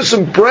does a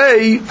person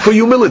pray for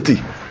humility?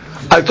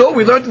 I thought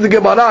we learned in the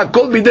Gemara,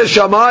 kol bidei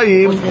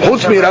shamayim,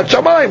 chutz mirat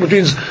shamayim, which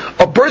means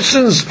a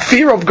person's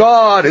fear of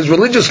God, his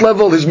religious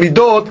level, his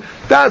midot,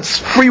 that's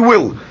free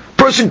will.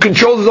 Person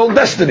controls his own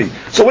destiny.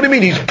 So what do you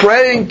mean? He's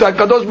praying to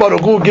HaKadosh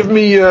Baruch Hu, give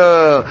me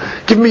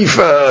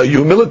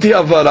humility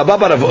of Rabbah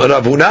bar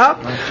Rav Huna.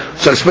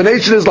 So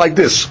explanation is like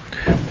this: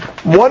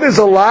 one is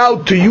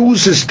allowed to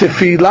use his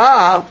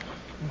tefillah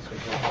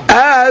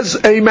as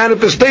a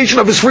manifestation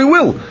of his free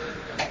will.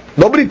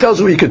 Nobody tells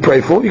you what you can pray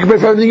for. You can pray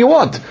for anything you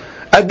want.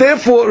 And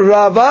therefore,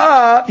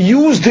 Rava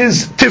used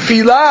his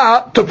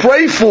tefillah to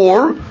pray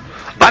for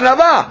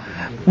Anava,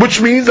 which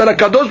means that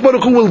HaKadosh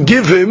Baruch Hu will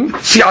give him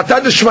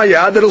siyata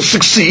d'shmaya, that he'll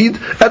succeed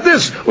at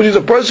this, which is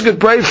a person can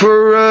pray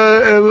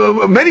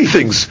for many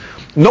things.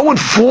 No one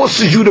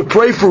forces you to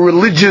pray for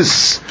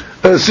religious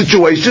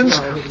situations.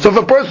 So if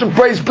a person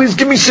prays, please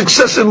give me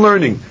success in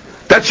learning,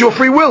 that's your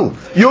free will.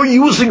 You're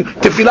using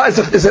tefillah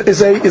is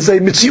a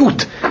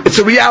mitziut. It's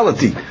a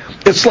reality.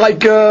 It's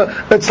like a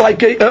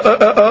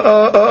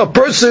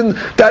person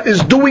that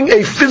is doing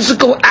a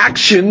physical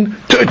action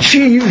to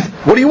achieve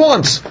what he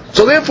wants.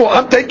 So therefore,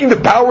 I'm taking the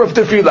power of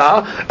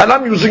tefillah and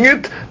I'm using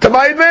it to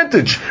my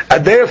advantage.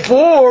 And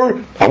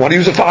therefore, I want to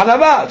use it for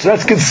hanava. So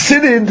that's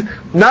considered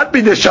not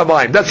bidei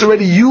shamayim. That's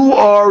already, you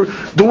are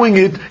doing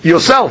it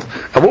yourself.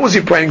 And what was he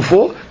praying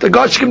for? That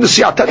God should give him the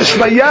siyata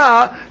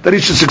d'shmaya, that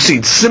he should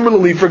succeed.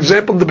 Similarly, for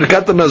example, in the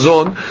Birkat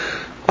HaMazon,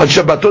 on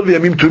Shabbatot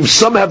v'Yamim Tovim,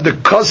 some have the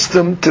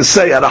custom to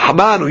say,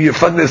 Arahmanu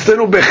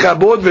yifanesenu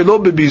bechabod velo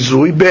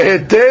bebizui,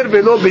 beheter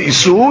velo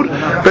beisur,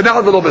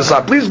 benachad velo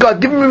besar. Please God,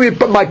 give me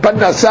my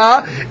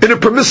parnasah in a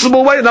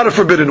permissible way, not a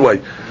forbidden way.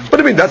 What do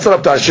you mean? That's not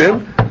up to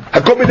Hashem.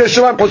 If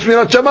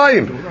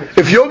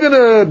you're going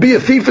to be a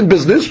thief in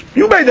business,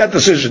 you made that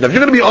decision. If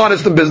you're going to be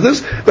honest in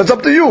business, that's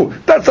up to you.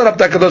 That's not up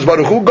to HaKadosh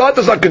Baruch Hu. God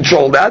does not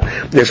control that.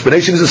 The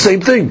explanation is the same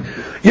thing.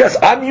 Yes,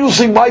 I'm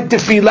using my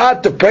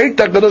tefillah to pray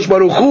to HaKadosh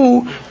Baruch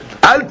Hu.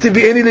 God,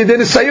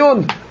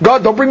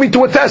 don't bring me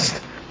to a test.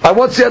 I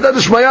want siyata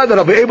d'shmaya, that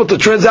I'll be able to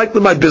transact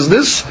in my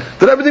business,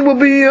 that everything will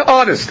be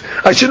honest.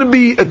 I shouldn't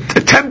be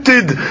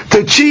tempted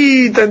to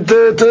cheat and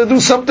to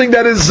do something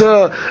that is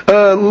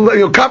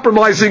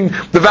compromising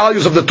the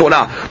values of the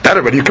Torah. That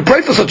already, you can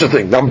pray for such a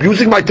thing. Now, I'm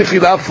using my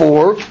tefillah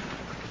for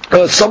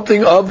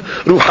something of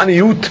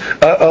ruhaniyut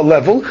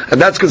level, and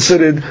that's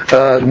considered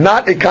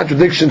not a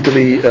contradiction to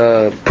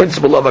the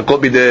principle of hakol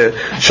bidei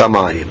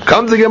shamayim.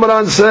 Comes the Gemara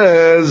and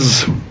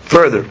says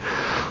further,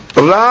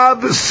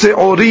 Rav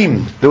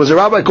Se'orim, there was a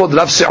rabbi called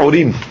Rav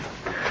Se'orim,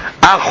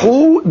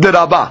 Achu de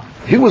Rabbah,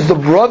 he was the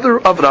brother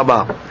of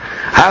Rabbah.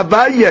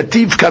 Haba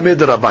yativ kameh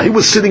de Rabbah, he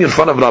was sitting in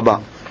front of Rabbah.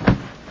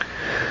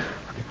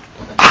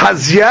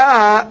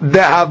 Chazya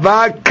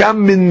dehava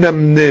kam min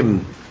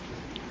namnim.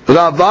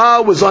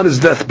 Rava was on his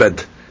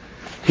deathbed.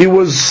 He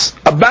was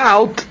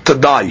about to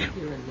die.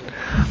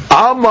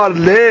 Amar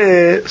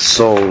le,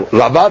 so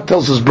Rava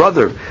tells his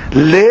brother,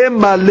 le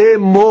male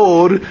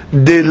mor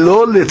de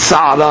lo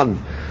letza'aran.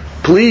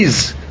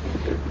 Please,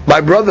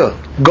 my brother,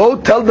 go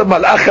tell the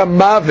malach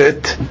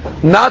mavet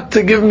not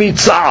to give me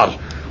tsar.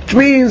 Which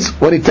means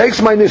when he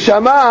takes my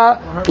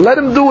neshama, let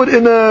him do it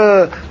in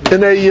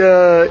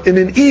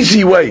an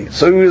easy way.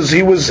 So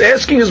he was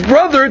asking his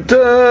brother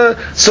to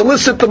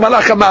solicit the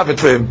malach mavet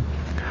for him.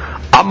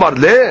 Amar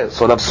le,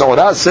 so Rav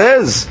Saura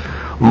says,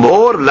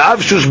 Mor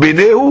lav shush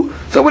binehu.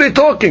 So what are you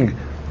talking?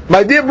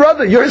 My dear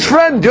brother, you're his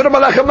friend. You're the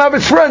malach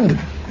mavet's friend.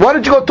 Why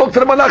don't you go talk to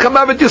the malach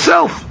mavet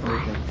yourself?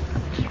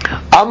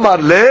 Amar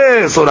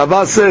le, so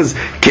Rava says,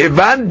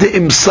 Kevan de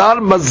imsar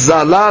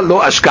mazala lo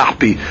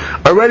ashkahpi.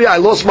 Already I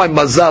lost my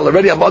mazal.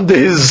 Already I'm under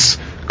his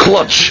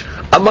clutch.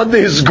 I'm under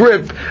his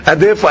grip, and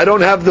therefore I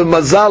don't have the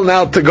mazal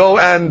now to go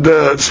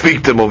and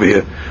speak to him over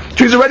here.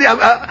 He's already.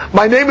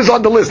 My name is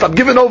on the list. I'm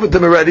given over to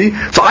him already,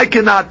 so I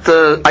cannot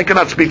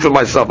speak for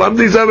myself. I'm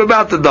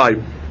about to die.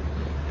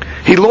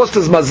 He lost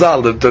his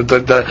mazal.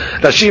 The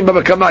Rashim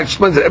Baba Kama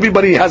explains that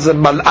everybody has a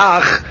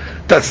malach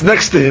that's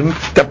next to him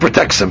that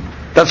protects him.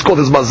 That's called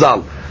his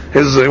mazal.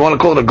 You want to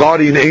call it a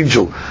guardian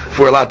angel, if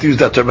we're allowed to use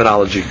that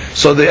terminology.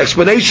 So the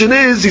explanation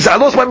is, he said, I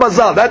lost my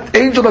mazal. That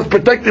angel that's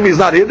protecting me is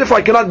not here, therefore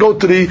I cannot go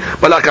to the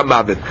malach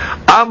mavet.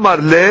 Amar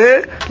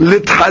le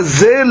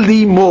lithazel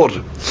li mor.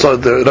 So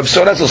the Rav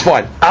Soras is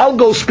fine. I'll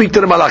go speak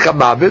to the malach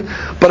mavet,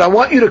 but I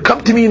want you to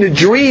come to me in a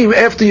dream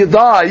after you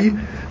die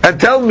and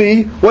tell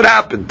me what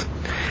happened.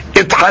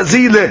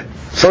 Ithazile.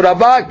 So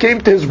Rabba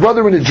came to his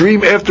brother in a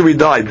dream after he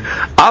died.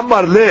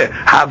 Amar le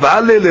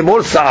havale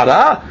lemor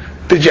sa'ara.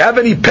 Did you have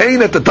any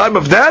pain at the time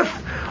of death?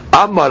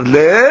 Amar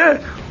le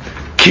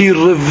ki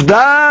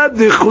rivda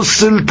de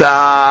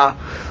chusilta.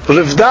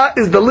 Rivda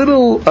is the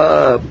little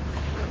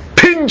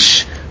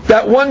pinch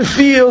that one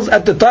feels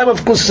at the time of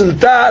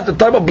chusilta, at the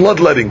time of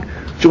bloodletting.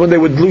 So when they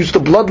would lose the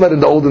bloodlet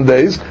in the olden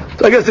days,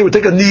 I guess they would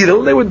take a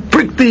needle, they would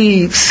prick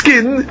the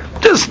skin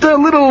just a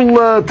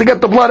little to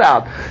get the blood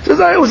out. So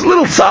it was a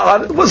little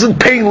tzar, it wasn't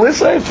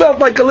painless. I felt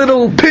like a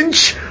little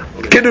pinch.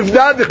 Like the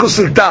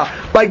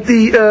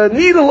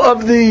needle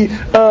of the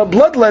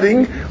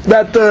bloodletting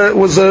that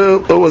was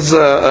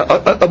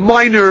a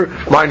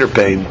minor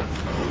pain.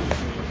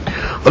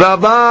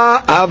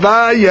 Rava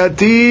Ava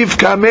Yativ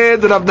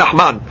Kamed Rav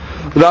Nachman.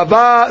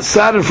 Rava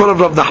sat in front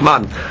of Rav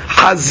Nachman.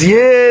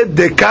 Hazye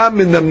dekam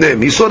min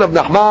namnem. He saw Rav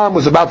Nachman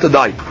was about to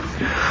die.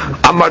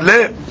 Amar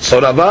le. So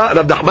Rav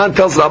Nachman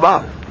tells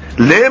Rava,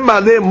 le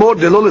male mor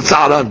de lo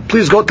letza'aran.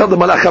 Please go tell the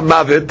malach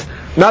mavet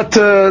not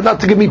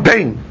to give me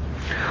pain.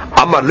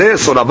 Amar le,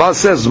 so Rava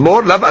says,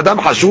 Mor lav adam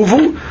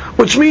hashuvu,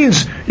 which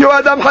means you're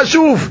Adam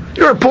Hashuv,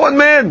 you're an important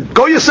man.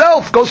 Go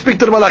yourself, go speak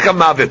to the malach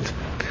mavet.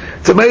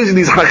 It's amazing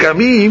these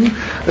hakamim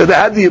they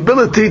had the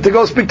ability to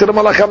go speak to the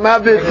malach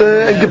mavet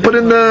and to put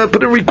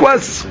in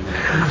requests.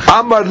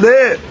 Amar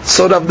le,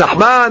 so Rav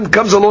Nachman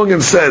comes along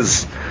and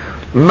says,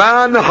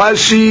 Man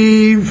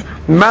hashiv,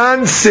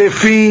 man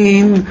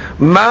sefin,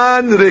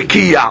 man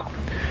rekiya.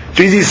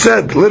 He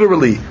said,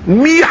 literally,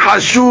 Mi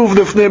hashuv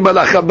lifnei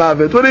malach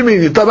mavet. What do you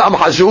mean? You tell me I'm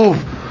hashuv?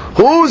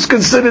 Who's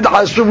considered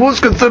hashuv?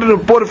 Who's considered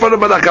important for the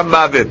malach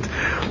mavet?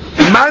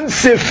 Man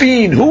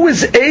sefin. Who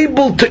is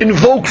able to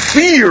invoke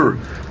fear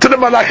to the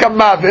malach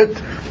mavet,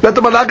 that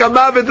the malach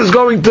mavet is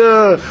going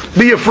to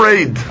be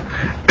afraid?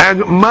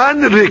 And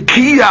man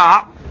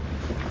rekiya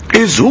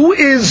is who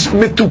is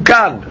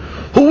mitukan,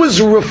 who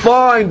is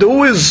refined,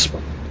 who is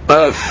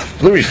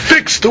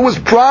fixed, who is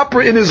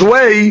proper in his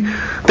way,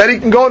 that he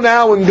can go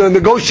now and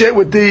negotiate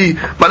with the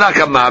malach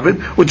mavet.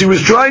 What he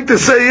was trying to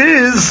say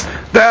is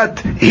that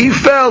he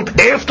felt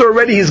after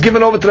already he's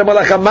given over to the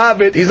malach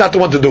mavet, he's not the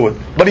one to do it.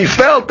 But he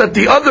felt that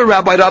the other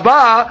rabbi,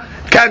 Rava,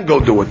 can go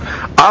do it.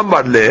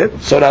 Amar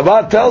le, so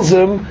Rava tells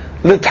him,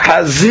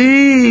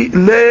 Lithazi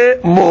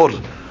le mor.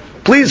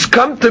 Please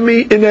come to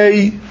me in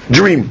a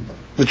dream.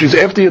 Which is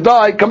after you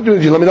die, come to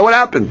me, let me know what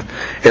happened.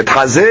 Et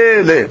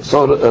hazele.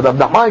 So Rav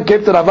Nachman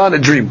came to Rava in a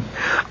dream.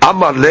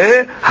 Amar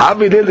le,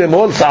 havile le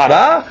mol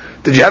sara.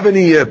 Did you have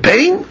any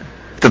pain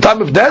at the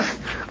time of death?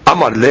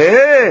 Amar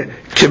le,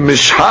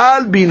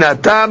 kimishhal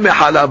binata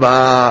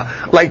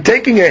mehalaba. Like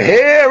taking a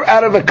hair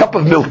out of a cup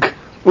of milk,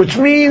 which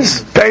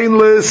means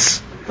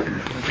painless.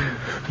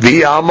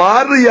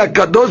 V'amar ya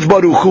kadosh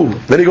baruch hu.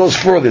 Then he goes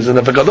further, and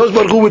if a kadosh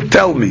baruch hu would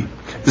tell me,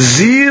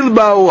 Zil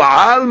ba'u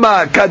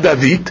alma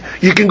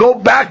kadavit, you can go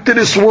back to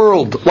this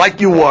world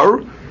like you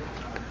were,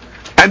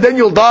 and then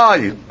you'll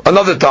die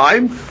another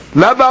time.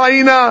 La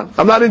ba'ina,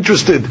 I'm not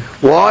interested.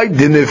 Why?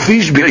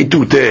 Dinefish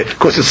bi'itute,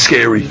 because it's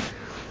scary.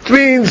 It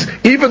means,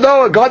 even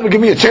though God will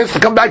give me a chance to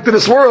come back to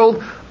this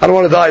world, I don't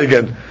want to die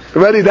again.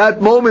 Already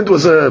that moment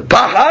was a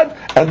pahad,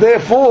 and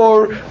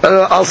therefore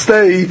I'll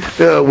stay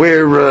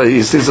where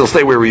he says. I'll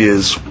stay where he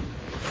is.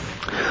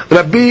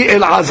 Rabbi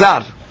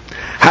Elazar.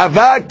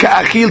 Hava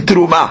ka'achil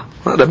teruma.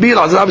 Rabbi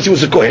Elazar obviously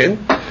was a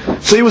kohen,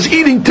 so he was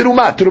eating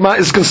teruma. Teruma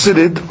is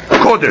considered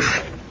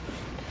kodesh.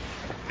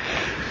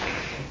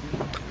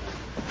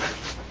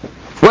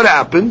 what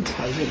happened?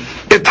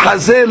 It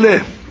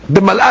hazele.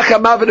 The Malach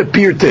HaMavet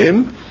appeared to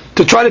him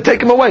to try to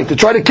take him away, to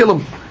try to kill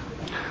him.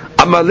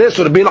 Amaleh,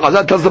 so Rabbi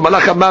Elazar tells the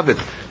Malach HaMavet,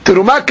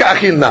 Terumah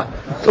ka'achilna.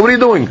 So what are you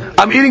doing?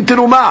 I'm eating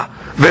terumah.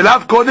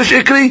 Velav kodesh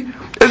ikri?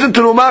 Isn't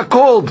terumah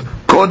called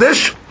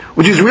kodesh?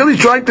 What he's really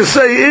trying to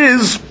say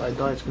is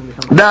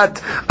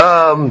that,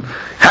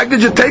 how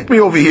could you take me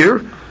over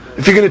here?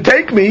 If you're going to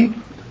take me,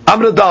 I'm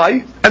going to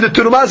die, and the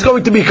terumah is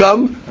going to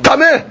become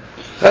tameh.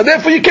 And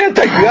therefore you can't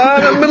take me.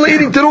 I'm in the middle of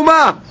eating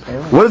terumah.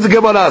 What does the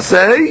Gemara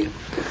say?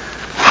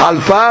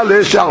 Halfa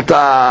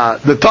le'shalta.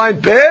 The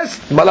time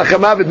passed, Malach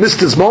HaMavet missed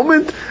his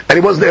moment, and he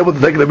wasn't able to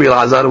take Rabbi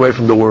Elazar away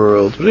from the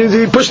world.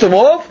 He pushed him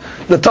off,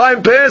 the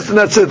time passed, and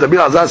that's it. Rabbi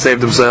Elazar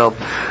saved himself.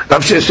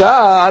 Rav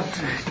Sheshat,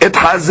 et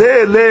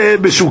hazeh le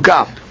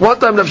b'shuka. One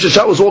time Rav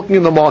Sheshat was walking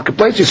in the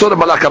marketplace, he saw the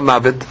Malach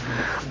HaMavet.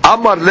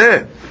 Amar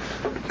le.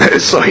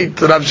 So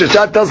Rav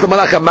Sheshat tells the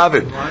Malach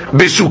HaMavet,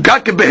 b'shuka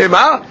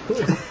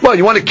kebehema? Well,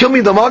 you want to kill me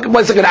in the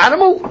marketplace like an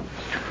animal?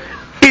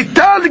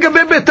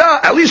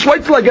 At least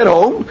wait till I get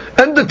home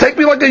and take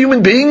me like a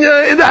human being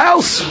in the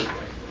house.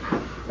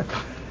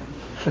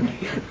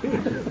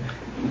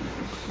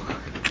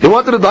 He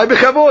wanted to die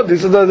b'chavod. He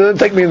said, "Don't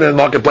take me in the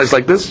marketplace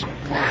like this."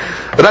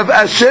 Rav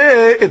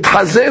Asher it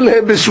hazel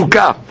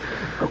b'shuka.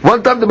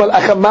 One time the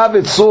Malach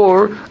HaMavet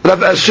saw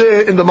Rav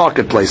Asher in the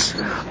marketplace.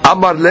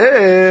 Amar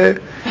le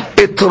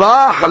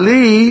itrach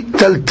li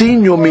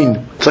taltin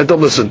yomin. So I told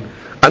him, listen,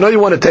 I know you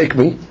want to take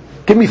me.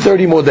 Give me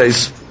 30 more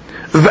days.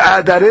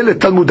 I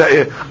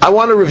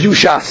want to review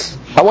Shas.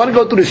 I want to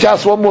go through the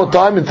Shas one more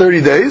time in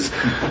 30 days.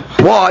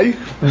 Why?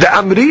 The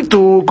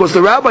Amritu, because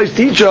the rabbis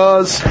teach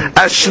us,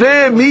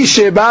 Ashrei mi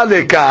sheba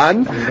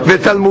lekan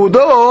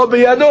v'talmudo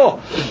b'yado.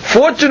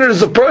 Fortunate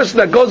is a person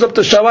that goes up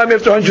to Shamayim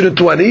after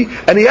 120,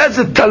 and he has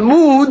a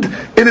Talmud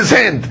in his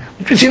hand,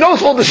 which he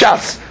knows all the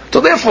Shas. So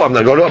therefore, I'm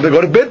going to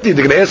go to bed. They're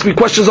going to ask me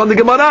questions on the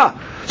Gemara.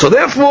 So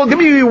therefore, give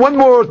me one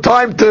more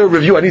time to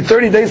review. I need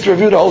 30 days to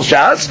review the whole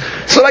Shas,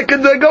 so I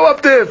can go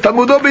up there.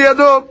 Talmudo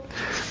b'yado.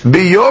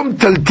 Biyom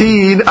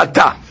taltin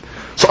ata.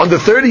 So on the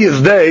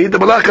 30th day, the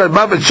Malach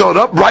HaMavet showed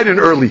up bright and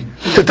early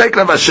to take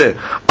Rav Asher.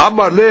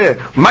 Amar le,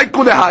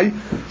 maiku lehai.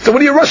 So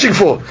what are you rushing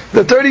for?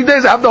 The 30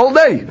 days, I have the whole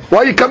day. Why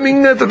are you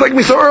coming to take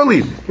me so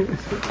early?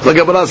 The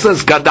Gemara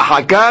says,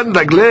 Kadahakan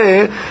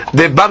ragle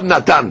de bar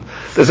Natan.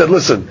 They said,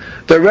 listen,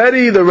 the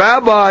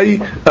rabbi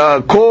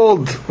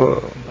called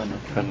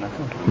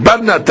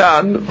Bar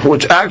Natan,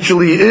 which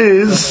actually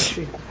is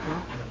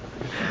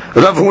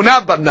Rav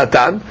Huna Bar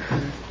Natan.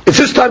 It's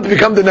his time to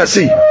become the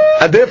Nasi,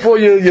 and therefore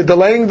you're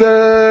delaying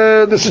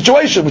the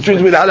situation, which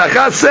means the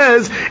halakha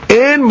says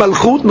in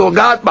malchut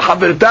nogat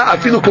b'chaverta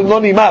afilu kol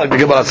non ima, like the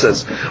Gemara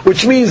says,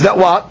 which means that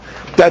what?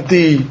 That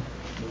the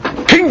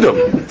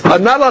kingdom are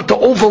not allowed to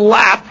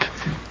overlap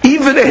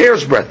even a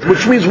hair's breadth,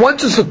 which means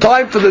once it's the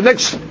time for the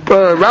next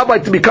rabbi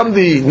to become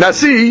the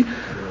Nasi,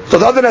 so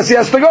the other Nasi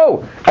has to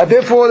go, and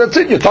therefore that's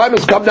it. Your time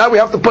has come now. We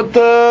have to put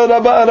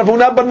Rav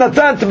Huna bar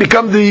Natan to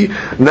become the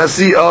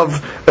Nasi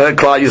of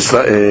Klal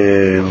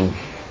Yisrael.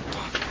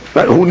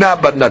 Huna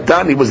bar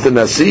Natan, he was the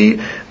Nasi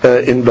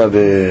in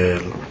Babel.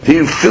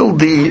 He filled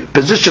the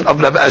position of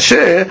Rav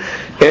Asher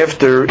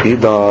after he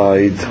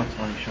died.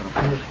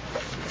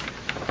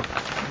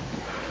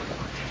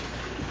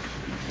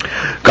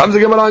 Comes the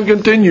Gemara and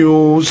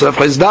continues.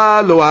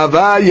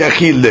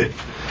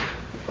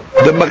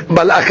 The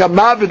Malach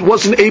HaMavet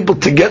wasn't able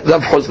to get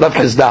Rav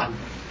Hizdah.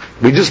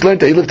 We just learned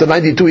that he lived to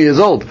 92 years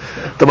old.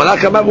 The Malach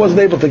HaMavet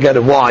wasn't able to get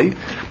him. Why?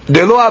 He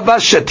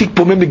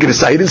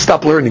didn't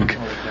stop learning.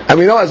 And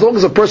we know as long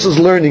as a person is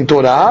learning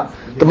Torah,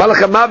 the Malach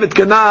HaMavet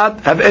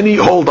cannot have any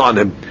hold on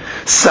him.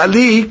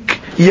 Salik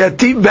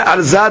yatim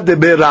be'arzad de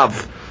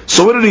be'rav.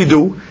 So what did he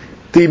do?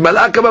 The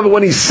Malach HaMavet,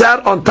 when he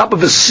sat on top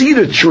of a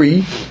cedar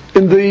tree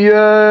in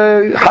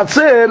the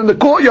Hatzer, in the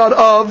courtyard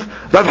of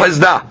Rav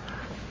Hizdah,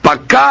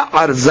 Paka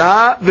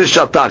arza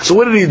v'shatak. So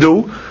what did he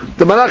do?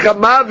 The Malach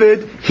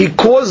HaMavet, he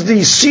caused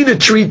the cedar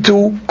tree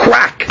to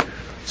crack.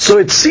 So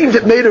it seemed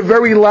it made a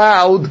very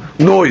loud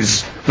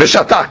noise.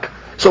 V'shatak.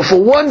 So for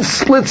one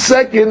split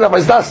second, Rav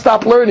Hizdah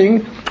stopped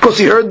learning because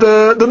he heard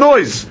the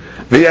noise.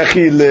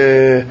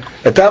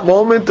 At that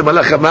moment, the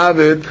Malach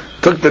HaMavet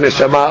took the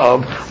neshama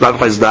of Rav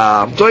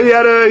Hizdah. So he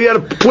had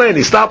a plan.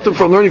 He stopped him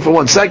from learning for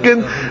 1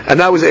 second, and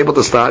now he was able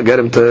to get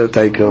him to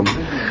take him.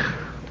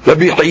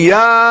 Rabbi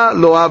Hiya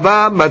lo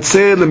hava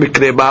matzeh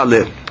lemikre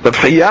ba'aleh. Rabbi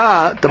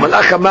Hiya, the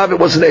Malach HaMavet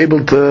wasn't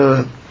able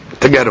to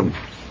get him.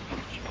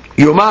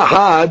 Yoma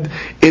had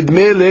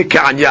idme le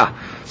ka'anya.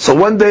 So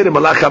one day the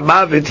Malach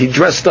HaMavet, he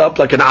dressed up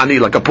like an ani,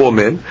 like a poor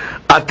man.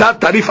 Atat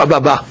tarif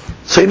ababa.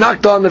 So he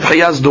knocked on Rabbi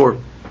Hiya's door.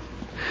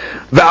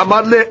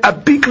 Ve'amar le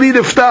apikli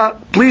rifta.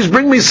 Please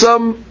bring me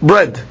some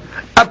bread.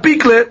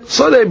 Apikle.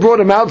 So they brought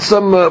him out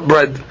some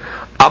bread.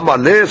 Amar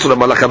le. So the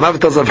Malach HaMavet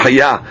tells Rabbi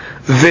Hiya,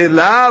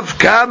 Ve'lav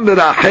kam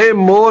rachem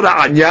mor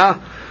anya,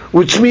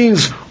 which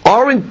means,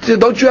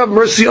 don't you have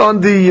mercy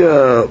on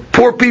the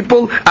poor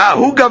people?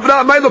 Ahu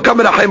gavra amaylo kam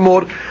rachem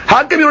mor.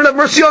 How come you don't have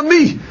mercy on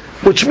me?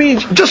 Which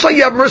means, just like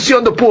you have mercy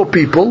on the poor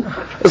people,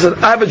 listen,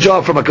 I have a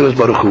job from HaKadosh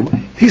Baruch Hu.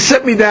 he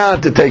sent me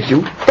down to take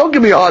you. Don't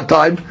give me a hard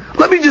time.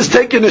 Let me just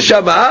take your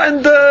neshama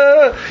and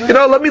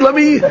let me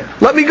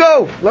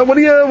go. What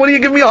do you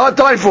give me a hard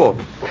time for?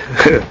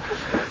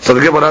 So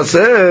the Gemara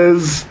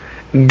says,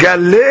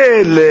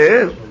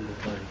 Galele.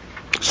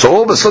 So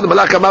all of a sudden,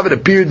 Malach HaMavet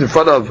appeared in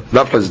front of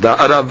Rav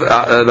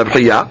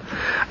Chiya.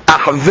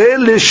 Ahve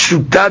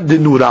leshuta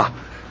denura.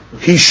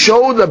 He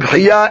showed Rav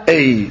Chiya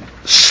a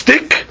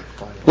stick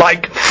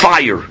like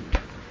fire.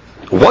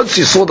 Once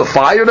he saw the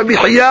fire, Rabbi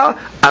Chiya,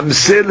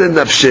 amsel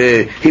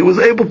nafshe. He was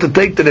able to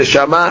take the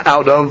neshama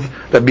out of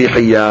Rabbi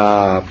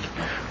Chiya.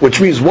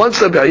 Which means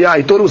once Rabbi Chiya,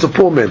 he thought it was a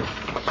poor man.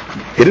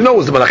 He didn't know it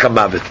was the Malach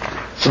HaMavet.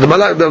 So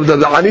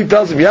the Ani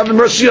tells him, you have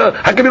mercy, how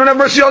come you don't have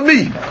mercy on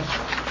me?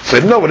 So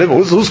he didn't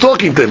know, who's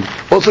talking to him?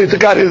 Also he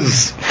took out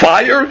his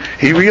fire,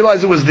 he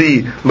realized it was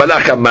the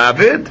Malach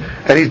HaMavet,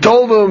 and he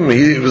told him,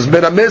 he was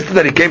meramis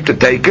that he came to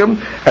take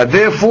him, and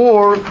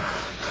therefore,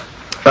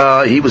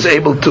 he was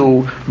able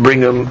to bring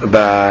him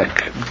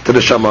back to the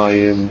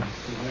Shamayim.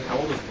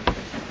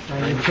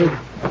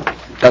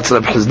 That's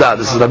Rabbi Chizda,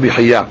 this is Rabbi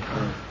Chiya.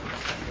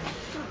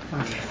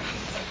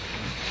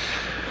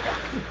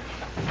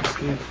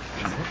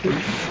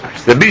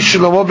 Rabbi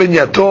Shlomo ben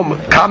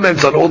Yatom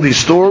comments on all these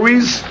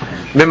stories.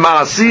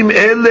 ממעשים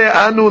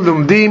אלה אנו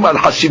לומדים על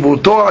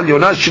חשיבותו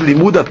העליונה של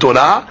לימוד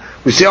התורה.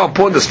 We see how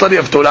important the study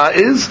of Torah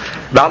is.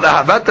 ועל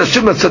אהבת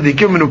השם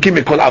לצדיקים ומנוקים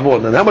מכל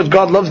עוון. And how much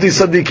God loves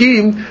these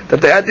tzadikim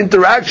that they had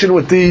interaction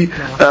with the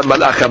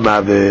Malach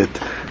HaMavet.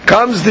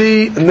 Comes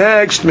the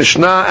next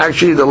Mishnah,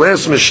 actually the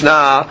last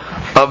Mishnah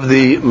of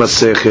the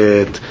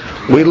Masechet.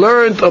 We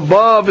learned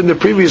above in the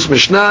previous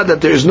Mishnah that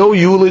there is no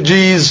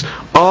eulogies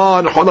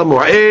on Chol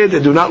HaMoed.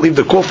 They do not leave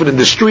the coffin in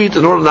the street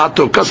in order not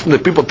to accustom the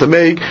people to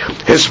make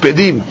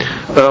hespedim.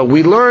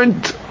 We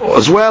learned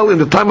as well in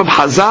the time of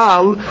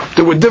Hazal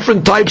there were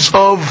different types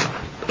of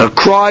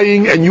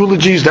crying and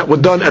eulogies that were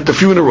done at the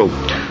funeral.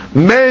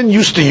 Men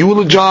used to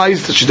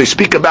eulogize, they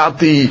speak about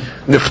the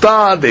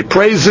niftar, they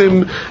praise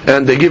him,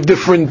 and they give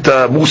different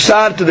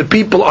musar to the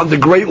people on the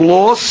great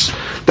loss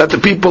that the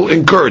people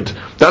incurred.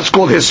 That's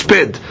called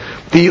hesped.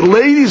 The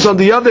ladies, on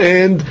the other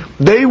hand,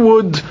 they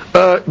would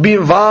be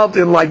involved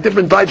in like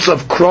different types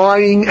of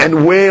crying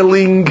and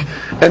wailing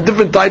and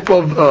different type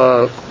of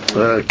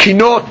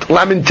kinot,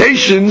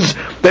 lamentations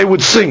they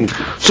would sing.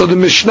 So the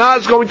Mishnah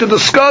is going to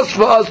discuss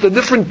for us the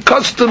different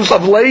customs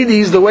of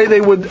ladies, the way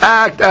they would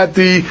act at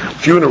the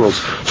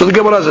funerals. So the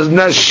Gemara says,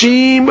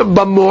 Nashim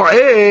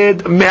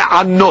b'moed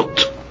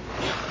me'anot.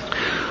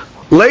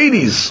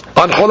 Ladies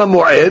on Chol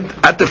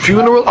HaMoed at the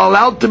funeral are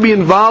allowed to be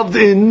involved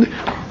in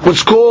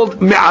what's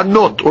called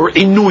me'anot or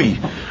inui,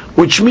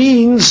 which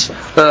means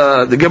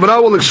the Gemara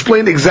will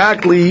explain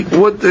exactly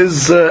what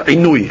is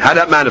inui, how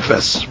that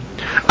manifests.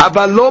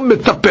 Avalom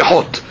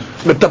metapehot.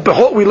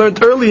 Metapehot, we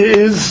learned earlier,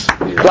 is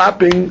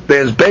clapping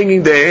their hands,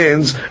 banging their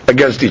hands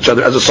against each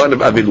other as a sign of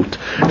avilut.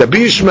 Rabbi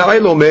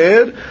Yishmael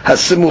Omer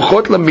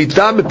hasimuchot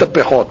lamita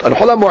metapehot. On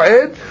Chol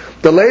HaMoed,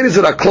 the ladies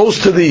that are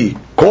close to the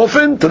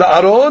coffin, to the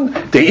aron,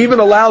 they're even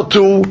allowed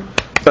to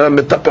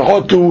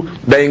metapehot, to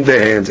bang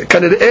their hands.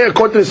 According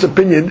to this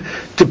opinion,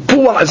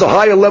 tipuah is a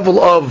higher level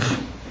of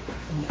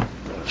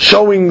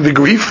showing the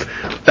grief,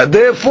 and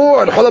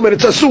therefore,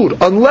 it's asur,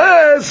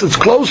 unless it's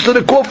close to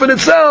the coffin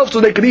itself, so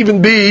they can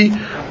even be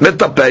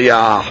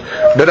metapeyah.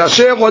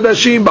 Berasheh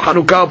chodashim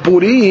b'Chanukah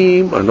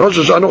Purim, Rosh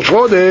Hashanah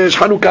Chodesh,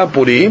 Chanukah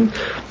Purim,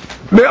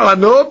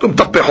 me'anot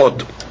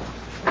u'metapehot.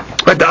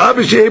 But they're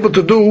obviously able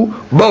to do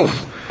both.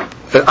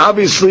 And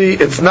obviously,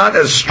 it's not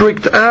as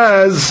strict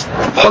as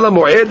Chol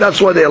HaMoed,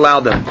 that's why they allow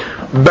them.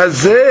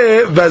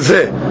 Bazeh,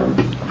 vazeh.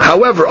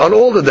 However, on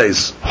all the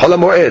days, Chol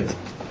HaMoed,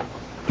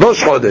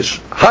 Rosh Chodesh,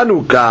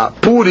 Chanukah,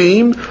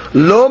 Purim,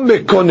 lo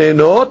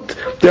mekonenot,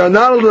 they are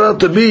not allowed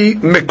to be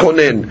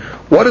mekonen.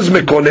 What is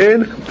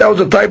mekonen? That was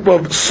a type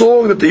of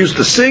song that they used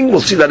to sing.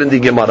 We'll see that in the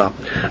Gemara.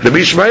 Rabbi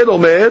Yishmael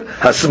Omer,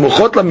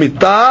 hasimuchot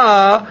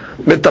lamita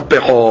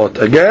metapehot.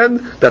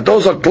 Again, that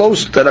those are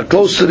close to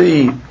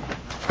the,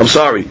 I'm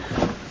sorry.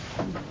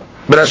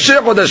 Berasheh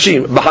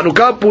chodashim,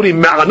 b'Chanukah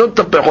Purim, me'anot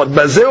tapehot,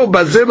 bazeh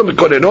u'bazeh lo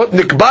mekonenot,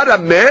 nikbar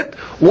hamet,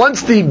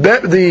 once the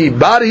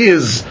body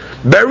is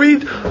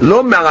buried,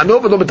 lo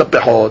me'anot v'lo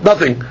metapehot.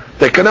 Nothing.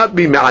 They cannot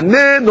be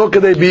me'aneh, nor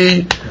can they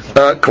be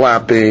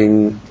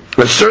clapping.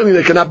 And certainly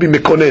they cannot be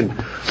mekonen.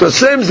 So the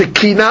same as the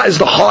kina is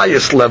the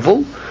highest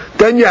level,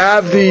 then you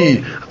have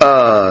the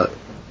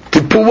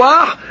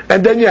tipuah,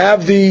 and then you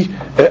have the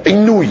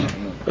inui.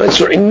 Right?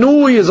 So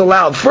inui is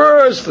allowed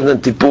first, and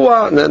then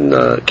tipuah, and then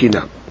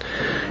kina.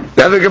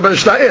 Now the Gemara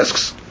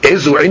asks,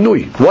 Ezu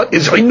inui? What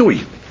is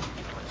inui?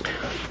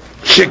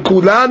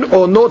 Shekulan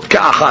onot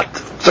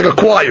ka'achat. It's like a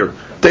choir.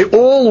 They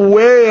all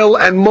wail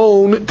and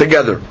moan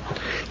together.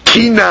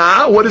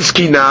 Kina, what is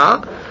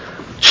kina?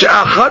 One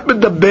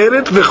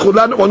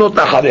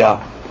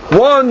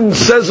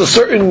says a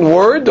certain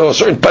word, or a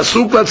certain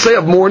pasuk, let's say,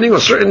 of mourning, or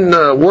certain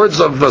words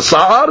of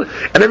sa'ar,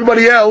 and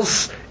everybody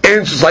else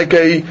answers, like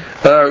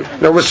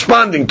they're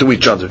responding to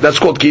each other. That's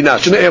called kina.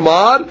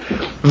 Shne'emar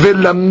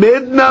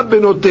v'lamedna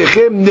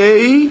benotechem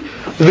nei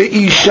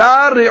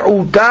ve'isha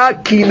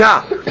re'uta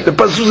kina. The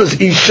pasuk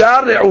says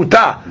isha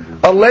re'uta,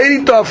 a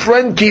lady to a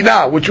friend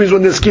kina, which means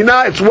when there's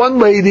kina, it's one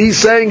lady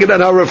saying it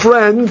and her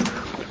friend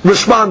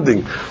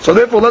responding. So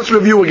therefore, let's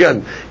review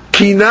again.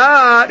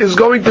 Kina is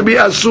going to be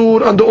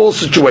asur under all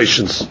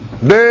situations.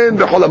 Ben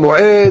b'chol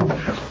Moed,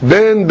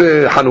 ben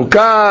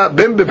b'Hanukah,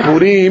 ben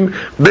b'Purim,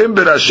 ben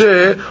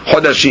b'Rasheh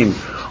Chodashim.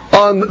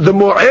 On the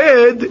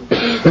Moed,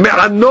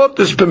 me'anot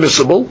is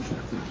permissible,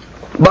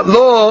 but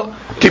lo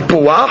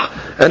tipuach.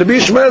 And Rabbi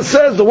Yishmael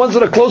says the ones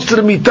that are close to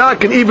the mitah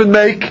can even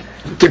make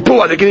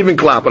tipuach, they can even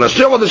clap. On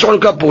Rasheh Chodesh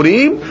Hanukah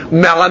Purim,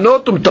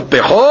 me'anot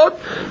umtapechot,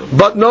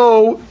 but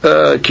no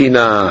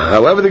kina.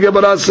 However, the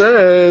Gemara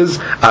says,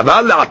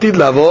 "Aval la'atid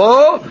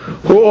lavo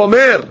hu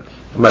omer."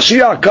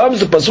 Mashiach comes.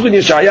 The pasuk in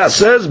Yeshaya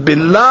says,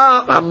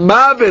 "Billah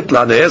hamavet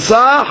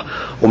lanesach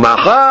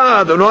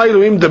u'machad Adonai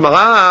Elohim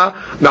demara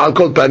me'al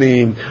kol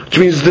panim," which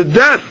means the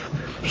death,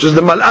 which is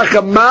the malach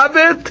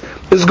hamavet,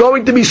 is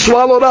going to be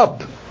swallowed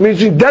up. It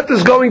means death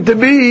is going to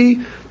be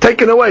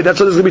taken away. That's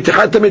what there's going to be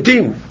tichat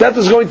hametim. Death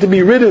is going to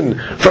be ridden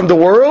from the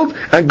world,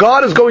 and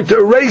God is going to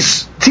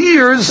erase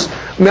tears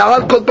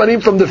me'al kol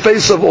panim from the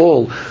face of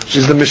all.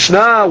 She's the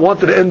Mishnah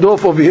wanted to end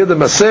off over here the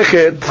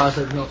Masechet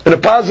in a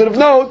positive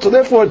note, so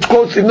therefore it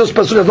quotes in this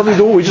pasuk has nothing to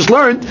do with what we just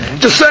learned.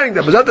 Just saying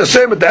that, but that's the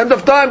same at the end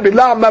of time.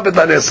 Billah mavet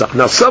lanesach.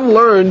 Now some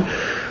learn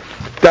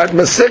that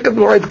Masechet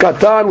Moed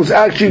Katan was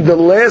actually the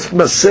last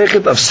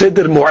Masechet of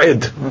Seder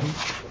Moed.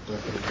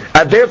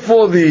 And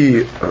therefore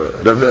the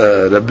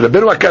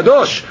Rabbeinu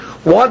HaKadosh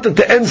wanted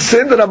to end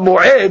Seder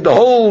Moed, the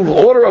whole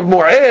order of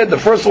Moed, the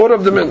first order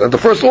of the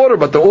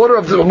order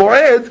of the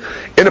Moed,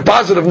 in a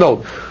positive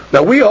note.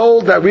 Now we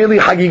hold that really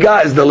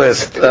Hagigah is the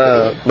last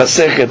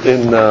Masechet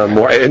in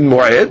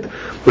Moed,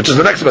 which is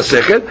the next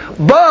Masechet.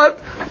 But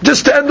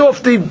just to end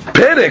off the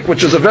Perek,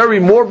 which is a very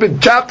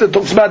morbid chapter,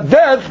 talks about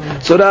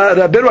death. So that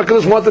Rabbeinu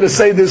HaKadosh wanted to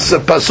say this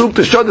pasuk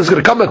to show there's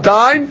going to come a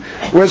time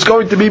where it's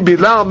going to be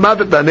Bilah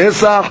Mavet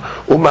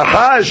Lanesach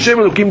Umaha Hashem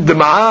Elokim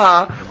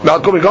Dema'ah.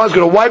 God is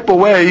going to wipe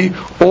away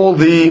all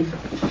the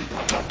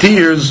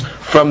tears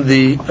from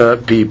the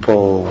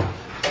people.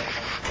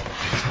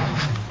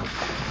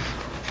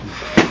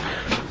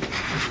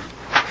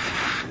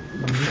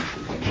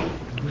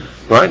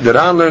 Right? The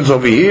Ran learns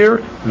over here,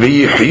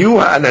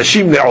 V'yichyu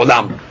ha'anashim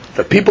le'olam.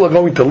 The people are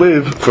going to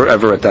live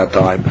forever at that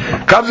time.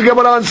 Comes the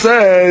Gemara and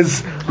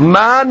says,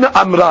 Man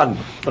Amran.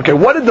 Okay,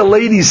 what did the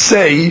ladies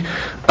say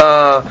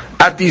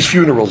at these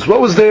funerals?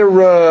 What was their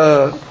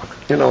words,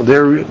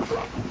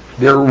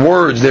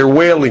 their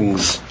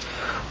wailings?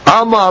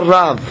 Amar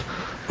Rav,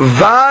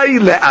 Vai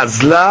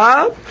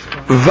le'azla,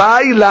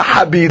 Vai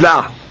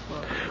lahabila,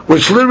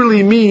 which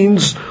literally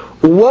means,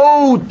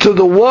 woe to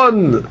the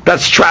one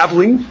that's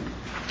traveling,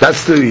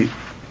 that's the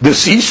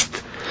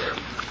deceased.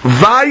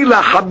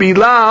 Vaila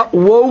habila,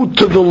 woe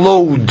to the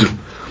load,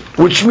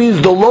 which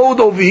means the load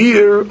over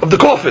here of the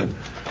coffin.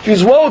 Which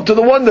means woe to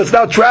the one that's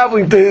now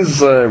traveling to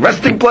his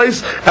resting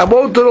place, and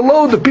woe to the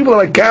load, the people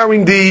that are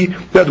carrying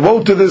that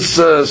woe to this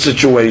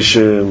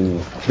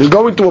situation. He's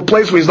going to a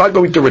place where he's not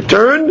going to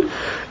return,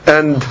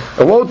 and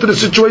woe to the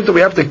situation that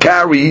we have to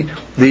carry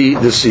the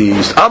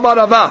deceased. Amar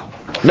Rava.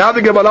 Now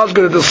the Gemara is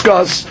going to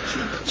discuss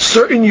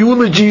certain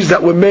eulogies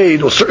that were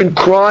made, or certain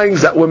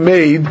cryings that were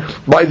made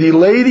by the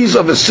ladies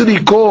of a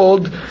city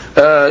called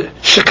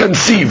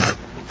Shekansiv.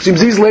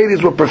 Seems these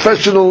ladies were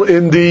professional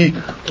in the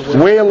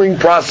wailing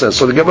process.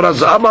 So the Gemara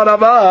says, Amar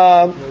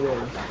Rava,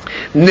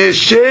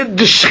 Neshed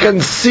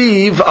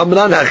Shekansiv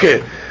Amran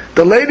Hake.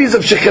 The ladies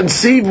of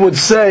Shekansiv would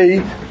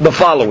say the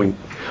following: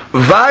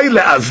 Vai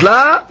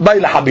le'azla, vai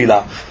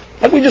le'habila.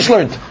 Like we just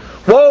learned.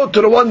 Woe to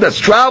the one that's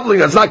traveling,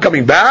 that's not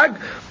coming back.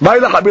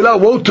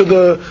 Woe to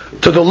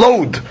the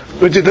load,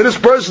 which is to this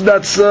person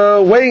that's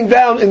weighing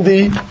down in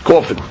the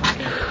coffin.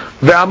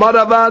 They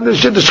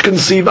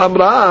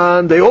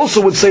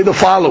also would say the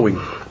following: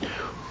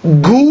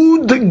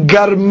 Gud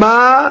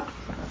garma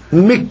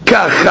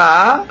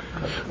mikacha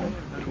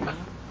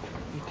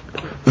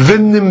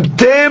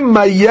v'nimte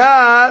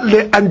maya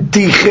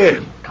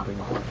le'antiche,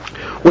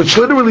 which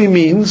literally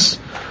means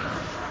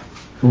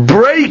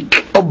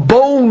break a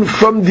bone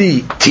from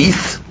the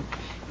teeth.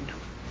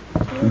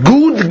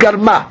 Gud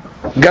garma.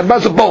 Garma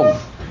is a bone.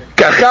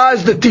 Kacha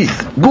is the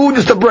teeth. Gud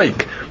is the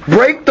break.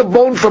 Break the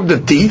bone from the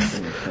teeth.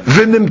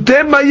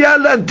 V'nimte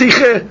mayal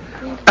antiche,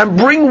 and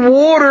bring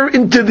water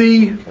into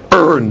the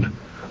urn.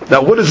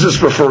 Now, what is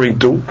this referring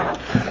to?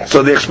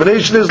 So the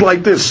explanation is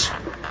like this: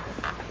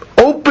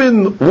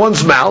 open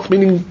one's mouth,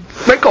 meaning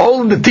make a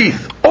hole in the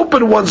teeth.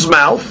 Open one's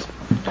mouth,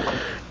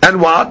 and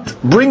what?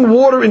 Bring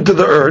water into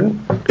the urn.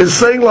 Is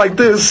saying like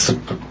this,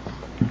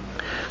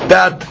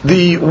 that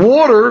the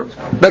water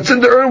that's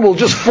in the urn will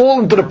just fall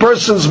into the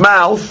person's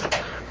mouth,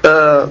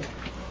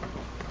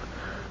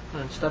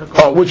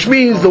 which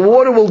means the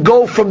water will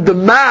go from the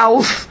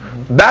mouth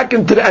back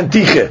into the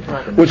antiche,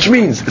 which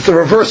means it's a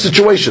reverse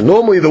situation.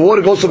 Normally the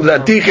water goes from the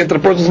antiche into the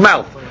person's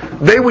mouth.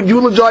 They would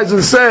eulogize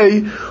and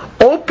say,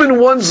 open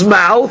one's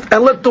mouth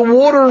and let the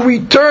water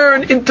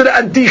return into the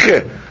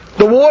antiche.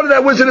 The water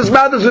that was in his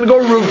mouth is going to go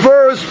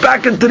reverse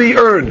back into the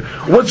urn.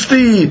 What's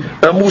the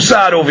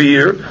musar over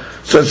here?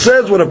 So it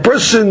says when a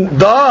person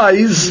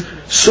dies,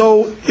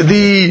 so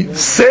the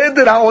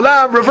seder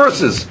ha'olam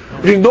reverses.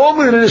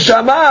 Normally the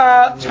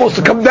neshama is supposed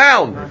to come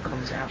down.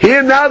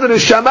 Here now the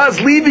neshama is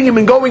leaving him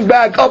and going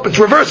back up, it's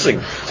reversing.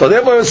 So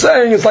therefore we're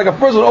saying it's like a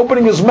person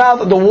opening his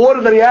mouth and the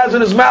water that he has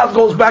in his mouth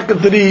goes back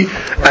into the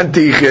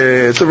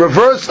antiche. It's the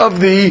reverse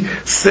of the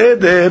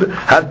seder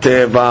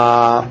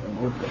hateva.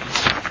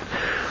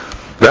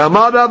 The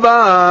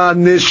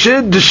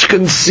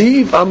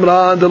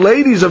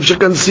ladies of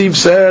Shekansiv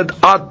said,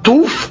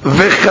 Atuf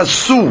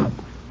vechasu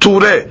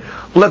ture.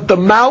 Let the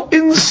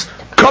mountains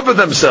cover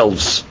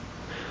themselves.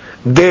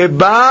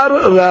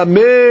 Debar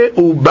rame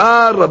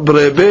ubar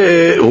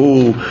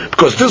brebehu.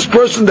 Because this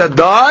person that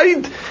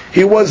died,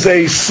 he was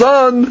a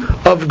son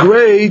of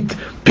great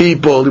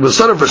people. He was a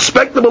son of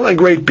respectable and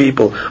great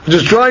people. I'm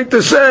just trying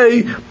to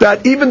say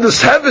that even the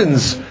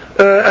heavens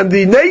and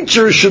the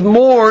nature should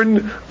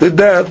mourn the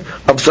death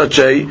of such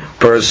a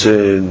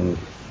person.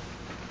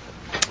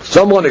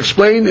 Someone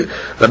explained,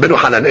 Rabbeinu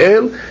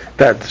Hananel,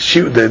 that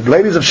the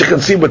ladies of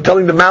Shekansim were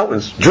telling the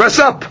mountains, dress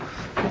up,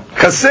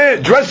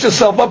 chaseh, dress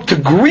yourself up to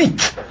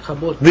greet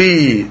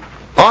the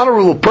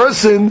honorable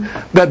person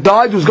that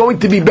died who's going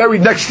to be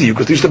buried next to you,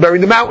 because they used to bury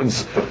in the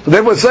mountains. So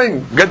they were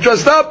saying, get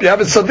dressed up, you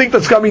have a tzaddik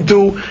that's coming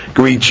to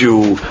greet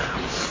you.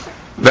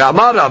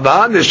 Ve'amar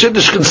Rabba, Neshid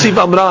Shekansim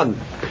Amran,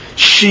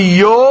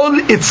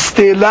 Shiol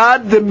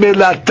itztelad de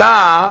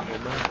melata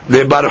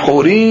de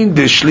barchorin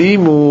de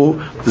shlimu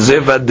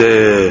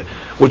zevade,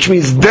 which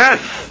means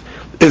death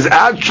is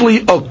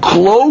actually a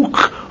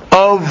cloak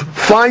of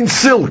fine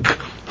silk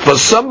for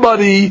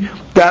somebody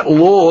that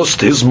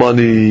lost his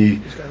money.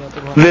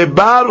 Le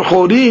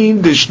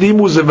barchorin de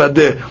shlimu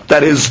zevade,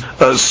 that his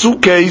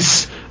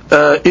suitcase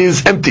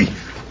is empty.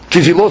 Which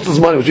means he lost his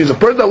money. Which means a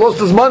person that lost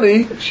his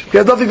money, he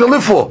has nothing to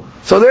live for.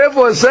 So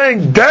therefore it's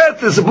saying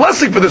death is a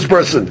blessing for this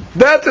person.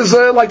 Death is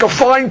like a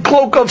fine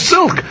cloak of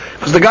silk,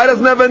 because the guy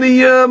doesn't have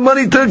any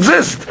money to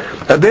exist.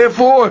 And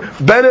therefore,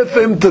 better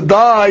for him to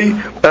die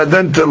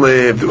than to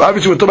live.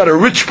 Obviously we're talking about a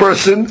rich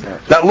person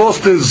that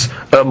lost his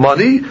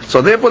money.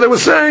 So therefore they were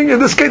saying, in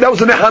this case, that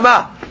was a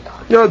nehama.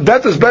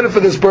 Death is better for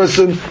this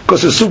person,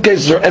 because his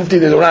suitcases are empty,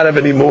 they do not have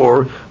any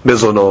more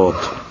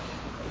mizonot.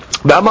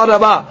 The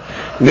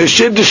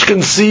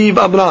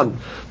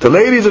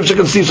ladies of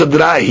Shekansiv said,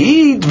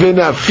 Rahid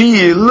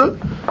v'nafil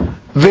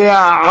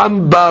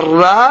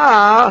ve'ambara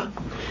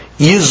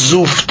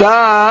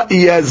yizufta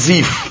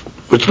yazif,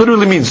 which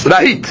literally means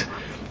Rahid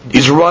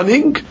is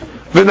running,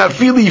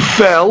 v'nafil he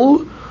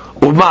fell,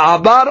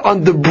 u'ma'abar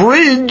on the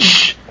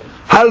bridge,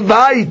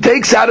 halva he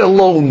takes out a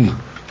loan.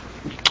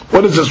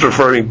 What is this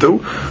referring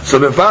to? So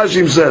the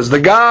Fashim says,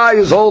 the guy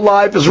his whole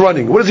life is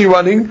running. What is he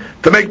running?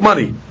 To make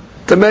money,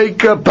 to make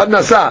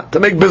parnasa, to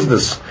make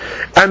business.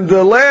 And at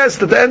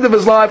the end of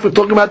his life, we're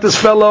talking about this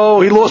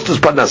fellow, he lost his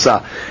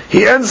parnasa.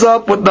 He ends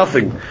up with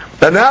nothing.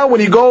 And now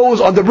when he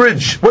goes on the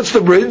bridge, what's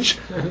the bridge?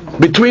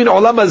 Between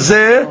Olam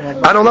Hazeh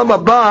and Olam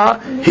Haba,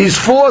 he's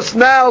forced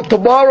now to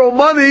borrow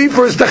money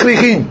for his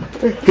technichim.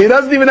 He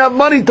doesn't even have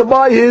money to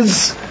buy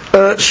his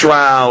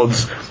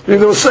shrouds. They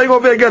were saying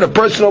over here again, a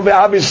person over here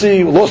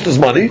obviously lost his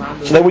money,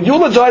 so they would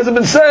eulogize him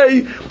and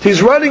say,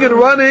 he's running and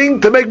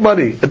running to make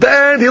money. At the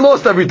end, he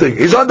lost everything.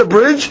 He's on the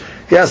bridge,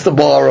 he has to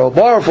borrow.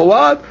 Borrow for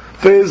what?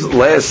 For his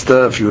last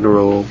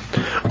funeral.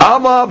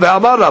 Ama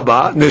ve'amar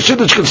Rabba,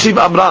 neshidich consiv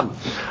amram,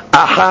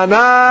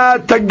 ahana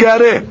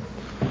tagareh,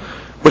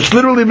 which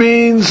literally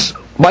means,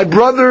 my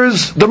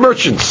brothers, the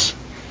merchants.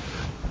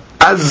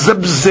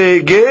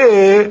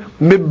 Azabzege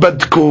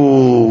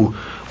mibadku,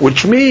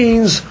 which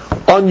means,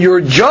 on your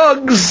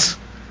jugs,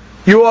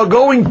 you are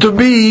going to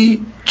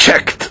be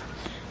checked.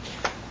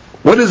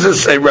 What is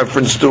this a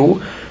reference to?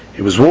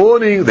 He was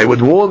warning, they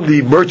would warn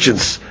the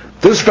merchants,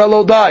 this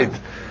fellow died,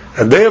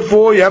 and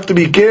therefore you have to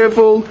be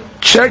careful,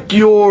 check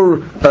your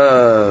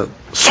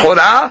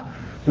schora,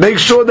 make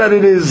sure that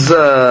it is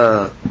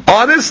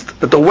honest,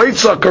 that the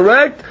weights are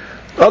correct,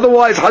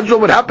 otherwise hajjah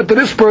would happen to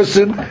this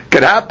person,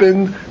 can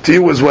happen to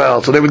you as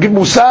well. So they would give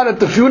musar at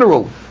the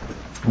funeral.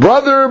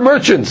 Brother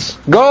merchants,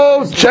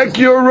 go check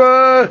your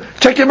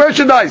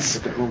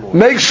merchandise.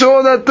 Make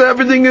sure that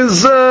everything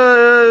is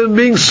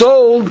being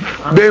sold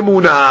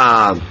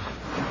be'emunah.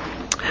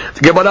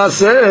 The Gemara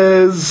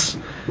says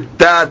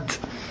that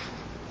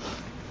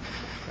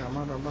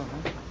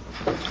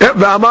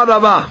Ve'amar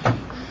Rabba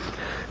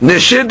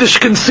Neshid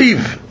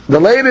Shkansiv,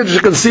 the lady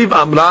Shkansiv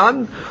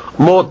Amran,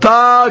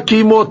 Mota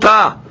ki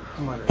mota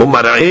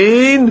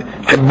Umar'in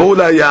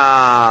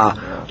Hibbulaya,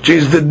 which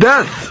is the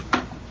death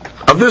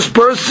of this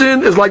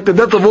person is like the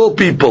death of all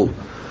people.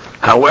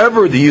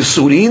 However, the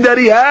Yisurin that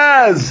he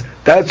has,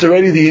 that's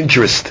already the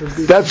interest.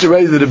 That's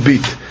already the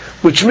beat.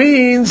 Which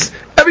means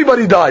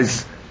everybody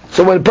dies.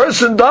 So when a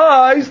person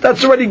dies,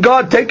 that's already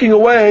God taking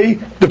away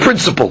the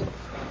principle.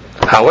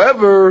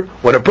 However,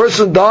 when a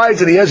person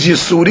dies and he has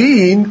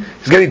Yisurin,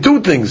 he's getting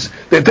two things.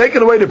 They're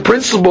taking away the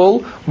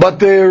principal, but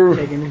they're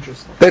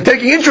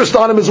taking interest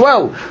on him as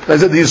well. I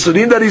said the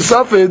Yisurin that he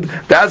suffered,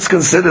 that's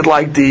considered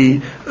like the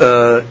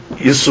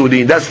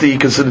Yisurin. That's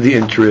considered the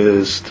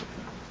interest.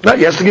 Now,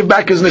 he has to give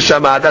back his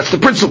neshama. That's the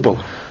principal.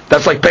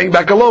 That's like paying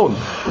back a loan.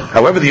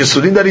 However, the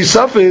Yisurin that he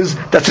suffers,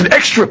 that's an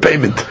extra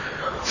payment.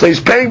 So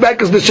he's paying back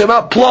his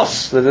neshama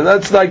plus.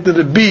 That's like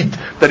the beat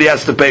that he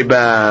has to pay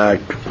back.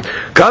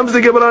 Comes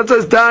the Gemara and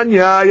says,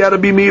 Tanya, Ya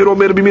Rabbi Meir,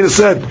 Rabbi Meir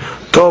said,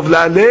 Tov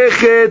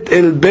lalechet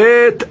el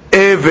bet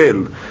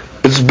evel.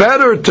 It's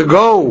better to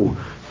go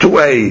to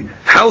a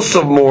house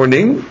of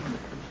mourning.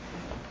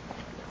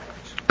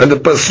 And the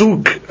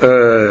pasuk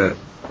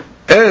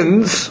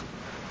ends,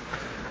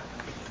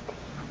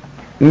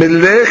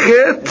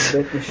 Melechet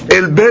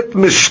el bet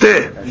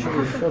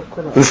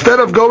mishteh. Instead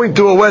of going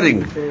to a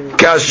wedding,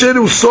 kasher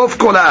usof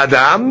kol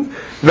adam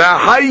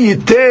v'achai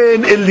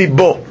yiten el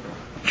libo,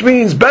 which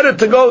means better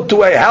to go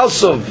to a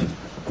house of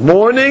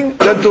mourning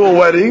than to a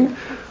wedding,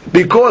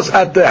 because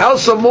at the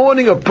house of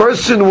mourning a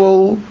person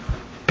will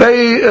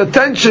pay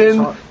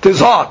attention to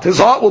his heart. His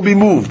heart will be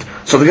moved.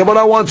 So the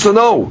Gemara wants to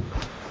know,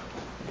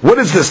 what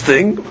is this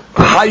thing?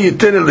 Achai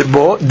yiten el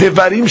libo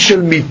devarim shel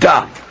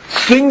mita.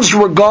 Things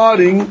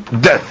regarding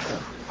death.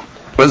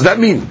 What does that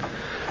mean?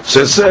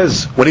 So it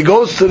says, when he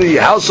goes to the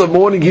house of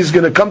mourning, he's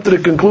going to come to the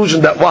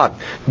conclusion that what?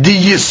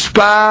 Di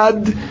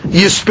yispad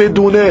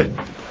yispedune.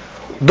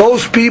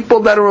 Those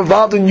people that are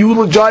involved in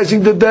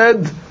eulogizing the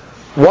dead,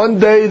 one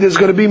day there's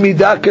going to be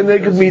midah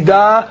keneged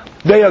midah,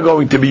 they are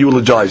going to be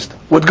eulogized.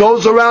 What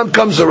goes around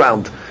comes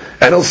around.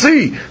 And he'll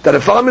see that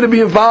if I'm going to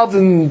be involved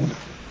in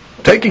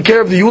taking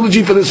care of the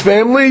eulogy for this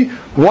family,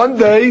 one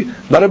day,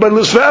 not everybody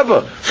lives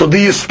forever. So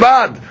the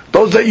yispad,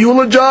 those that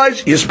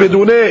eulogize,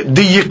 yispeduneh.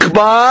 The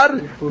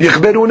yikbar,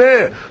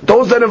 yichberuneh.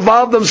 Those that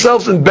involve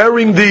themselves in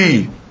burying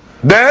the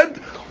dead,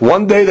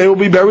 one day they will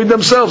be buried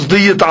themselves. The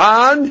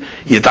yit'an,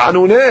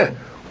 yit'anuneh.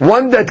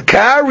 One that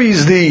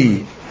carries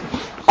the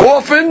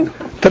coffin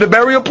to the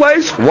burial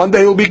place, one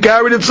day it will be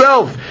carried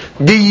itself.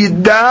 The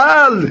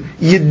yidal,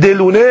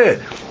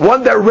 yiddeluneh.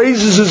 One that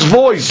raises his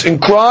voice in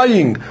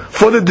crying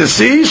for the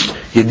deceased,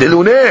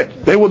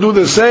 yiddeluneh. They will do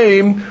the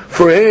same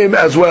for him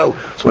as well.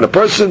 So when a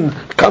person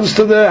comes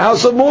to the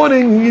house of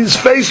mourning, he's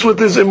faced with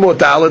his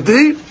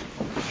immortality,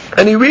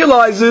 and he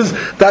realizes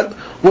that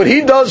what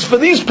he does for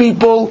these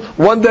people,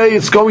 one day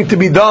it's going to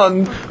be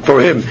done for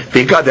him.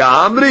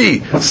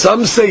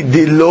 Some say,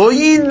 Dilo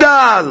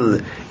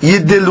yidal,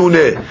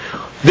 yiddeluneh.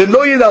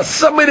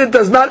 Somebody that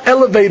does not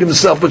elevate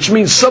himself, which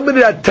means somebody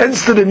that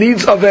tends to the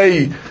needs of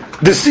a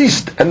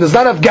deceased and does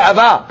not have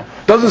ga'ava,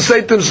 doesn't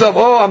say to himself,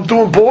 oh, I'm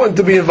too important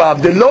to be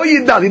involved. He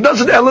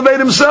doesn't elevate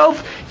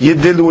himself. They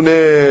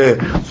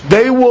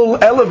will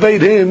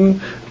elevate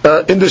him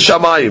in the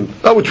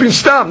shamayim. Which means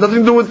stam,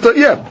 nothing to do with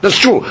that's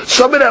true.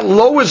 Somebody that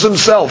lowers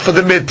himself for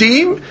the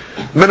metim,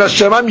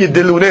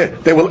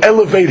 they will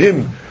elevate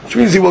him, which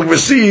means he will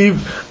receive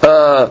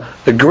a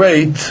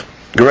great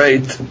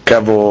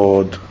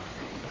kavod.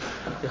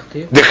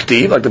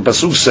 Dichtiv, like the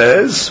pasuk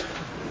says,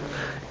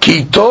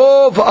 Ki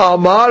tov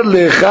amar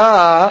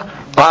lecha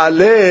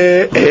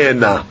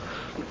alehena.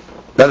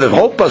 Now the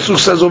whole pasuk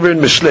says over in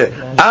Mishleh,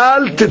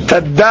 Al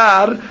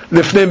titadar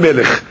lifnei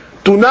melech.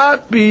 Do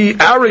not be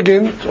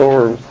arrogant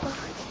or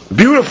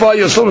beautify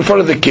yourself in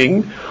front of the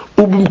king.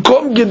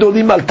 Ubimkom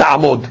gedolim al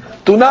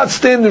ta'amod. Do not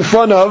stand in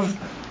front of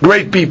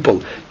great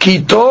people. Ki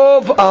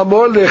tov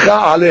amar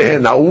lecha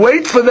alehena.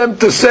 Wait for them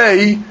to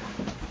say,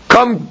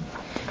 come,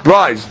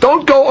 rise.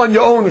 Don't go on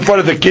your own in front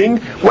of the king.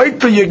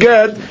 Wait till you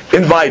get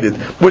invited.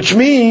 Which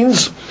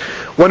means,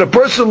 when a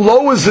person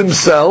lowers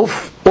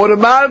himself,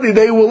 automatically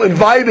they will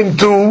invite him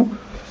to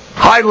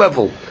high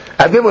level.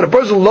 And then when a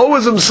person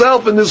lowers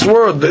himself in this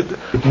world, he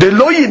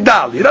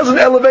doesn't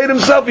elevate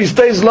himself, he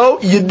stays low,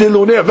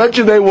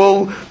 eventually they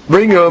will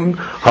bring him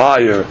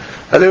higher.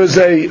 And there was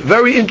a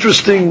very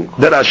interesting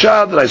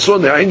derasha that I saw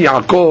in the Ein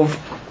Yaakov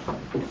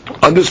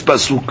on this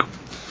pasuk.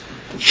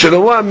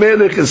 Shlomo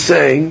Melech is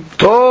saying,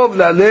 Tov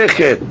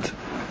lalechet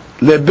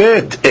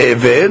lebet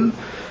evel,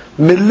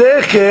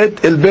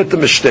 melechet el bet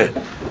mishteh.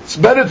 It's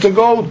better to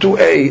go to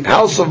a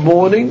house of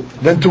mourning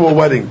than to a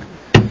wedding.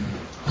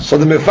 So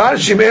the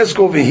Mefarshim ask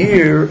over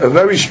here a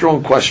very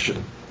strong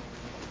question.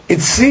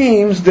 It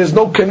seems there's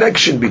no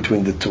connection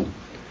between the two.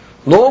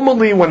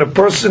 Normally when a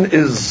person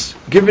is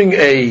giving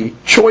a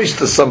choice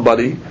to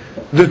somebody,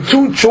 the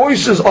two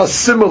choices are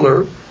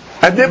similar,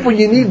 and therefore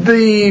you need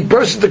the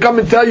person to come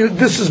and tell you,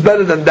 this is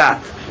better than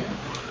that.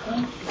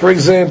 For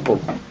example,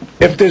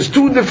 if there's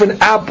two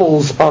different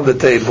apples on the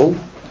table,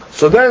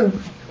 so then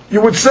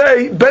you would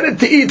say, better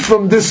to eat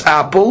from this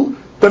apple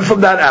than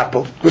from that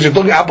apple, because you're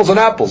talking apples and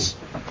apples.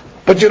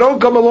 But you don't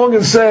come along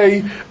and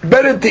say,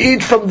 better to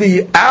eat from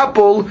the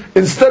apple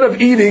instead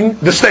of eating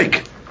the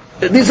steak.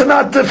 These are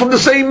not from the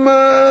same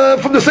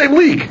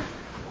league.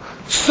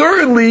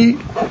 Certainly,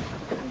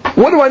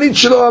 what do I need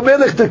Shlomo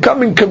HaMelech to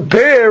come and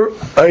compare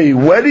a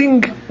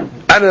wedding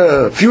and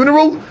a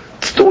funeral?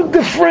 It's two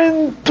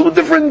different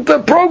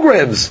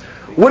programs.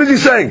 What is he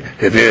saying?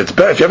 If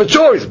you have a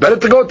choice, better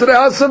to go to the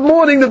house of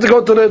mourning than to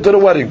go to the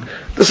wedding.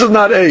 This is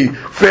not a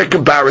fair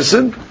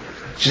comparison.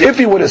 If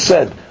he would have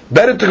said,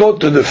 better to go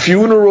to the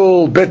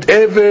funeral, bet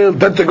evil,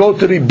 than to go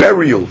to the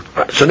burial.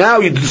 So now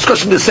you're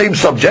discussing the same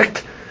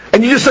subject,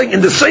 and you're just saying,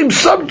 in the same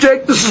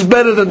subject, this is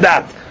better than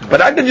that.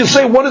 But I can just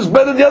say one is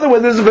better than the other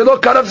one. There's a velo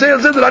karav seyel,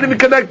 they're not even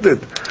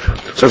connected.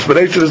 So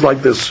explanation is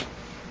like this.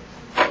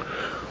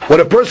 When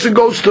a person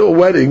goes to a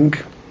wedding,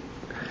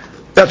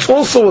 that's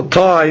also a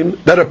time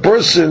that a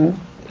person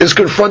is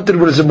confronted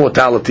with his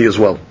immortality as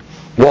well.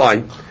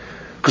 Why?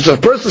 Because if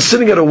a person is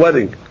sitting at a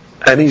wedding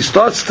and he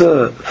starts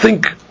to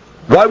think,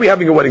 why are we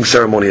having a wedding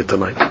ceremony here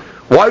tonight?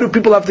 Why do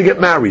people have to get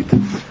married?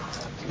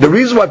 The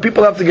reason why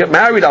people have to get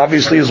married,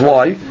 obviously, is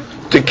why?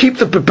 To keep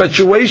the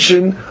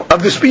perpetuation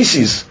of the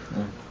species.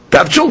 To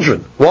have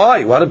children.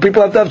 Why? Why do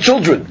people have to have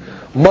children?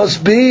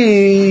 Must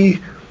be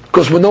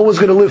because no one's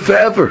going to live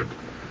forever.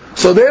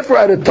 So therefore,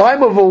 at a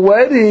time of a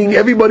wedding,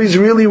 everybody's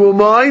really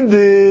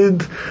reminded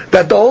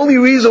that the only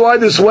reason why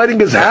this wedding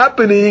is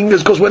happening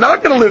is because we're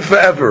not going to live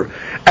forever.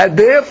 And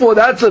therefore,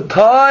 that's a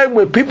time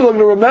where people are going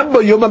to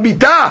remember Yom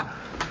HaMitah.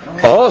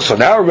 Oh, so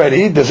now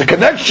already there's a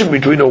connection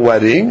between a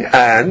wedding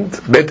and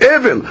Bet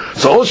Evil.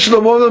 So Osh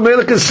Shlomo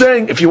Melech is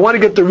saying, if you want to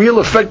get the real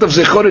effect of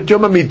Zechoret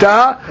Yom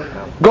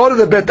HaMitah, go to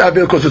the Bet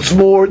Evil because it's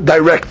more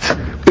direct.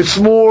 It's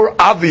more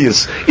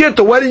obvious. Yeah, at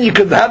the wedding you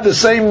could have the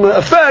same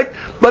effect,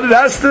 but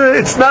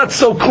it's not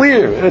so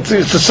clear. It's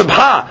a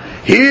simcha.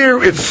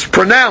 Here it's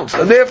pronounced,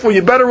 and therefore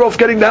you're better off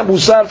getting that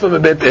musar from the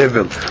Bet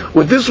Evil.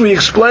 With this we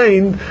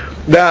explained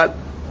that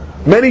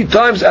many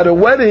times at a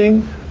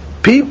wedding,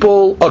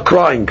 people are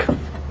crying.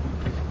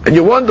 And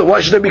you wonder,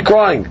 why should they be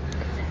crying?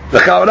 The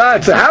Chaura,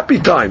 it's a happy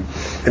time.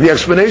 And the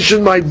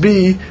explanation might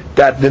be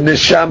that the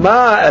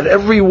neshama at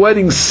every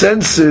wedding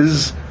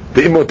senses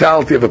the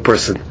immortality of a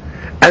person.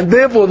 And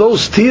therefore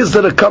those tears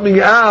that are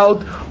coming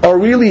out are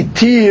really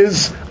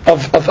tears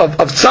of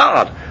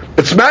tzar.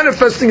 It's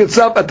manifesting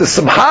itself at the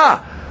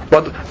simcha.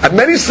 But at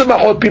many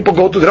simchot people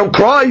go to, they don't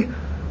cry.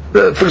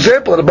 For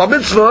example, at a bar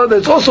mitzvah,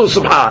 there's also a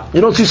simcha.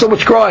 You don't see so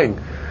much crying.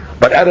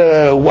 But at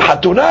a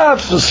hatunah,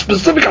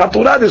 specific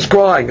hatunah, there's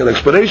crying. And the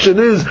explanation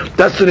is,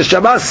 that's the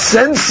neshama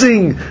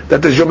sensing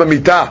that there's Yom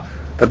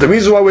HaMitah. That the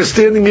reason why we're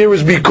standing here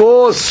is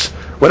because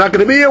we're not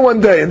going to be here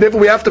one day, and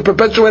therefore we have to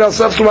perpetuate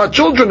ourselves to our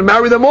children and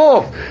marry them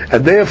off.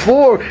 And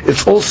therefore,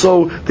 it's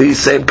also the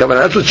same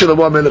covenant. That's what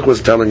Shlomo Melech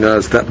was telling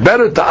us, that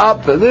better to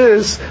opt for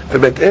this, for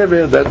Bet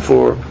Eved, than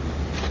for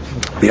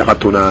the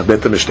hatunah,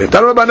 Bet HaMishneh.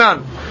 Tanu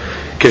Banan.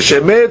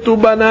 כשמתו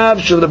בניו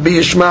של רבי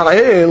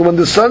ישמעאל, when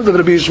the sons of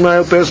Rabbi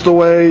Ishmael passed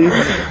away,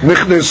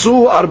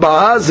 נכנסו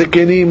 4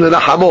 זקנים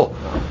לנחמו.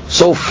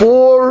 So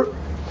 4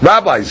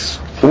 rabbis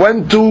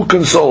went to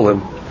console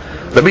him.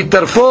 רבי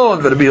טרפון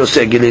ורבי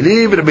יוסי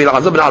גלילי ורבי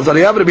אלעזר בן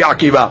עזריה ורבי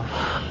עקיבא.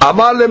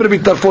 אמר להם רבי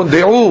טרפון,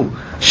 דעו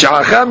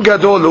שהחכם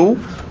גדול הוא,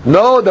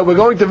 know that we're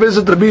going to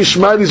visit Rabbi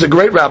Ishmael, he's a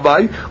great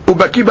rabbi,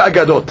 ובקיא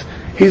באגדות.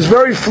 He's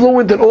very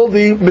fluent in all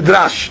the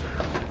midrash.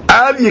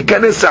 אל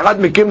ייכנס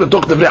אחד מכם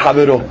לתוך דברי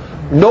חברו.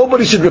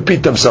 Nobody should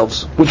repeat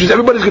themselves, which means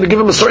everybody's going to give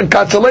him a certain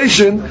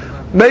consolation.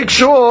 Make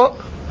sure,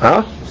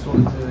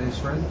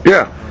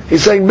 yeah,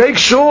 he's saying make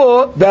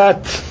sure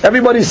that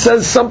everybody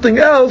says something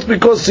else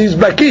because he's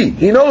baki.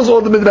 He knows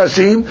all the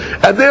midrashim,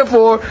 and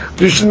therefore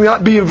you should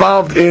not be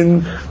involved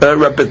in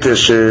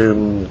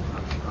repetition.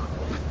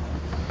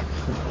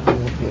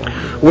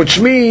 Which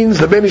means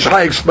the Ben Ish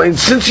Chai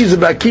explains, since he's a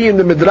baki in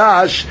the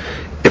midrash,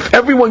 if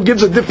everyone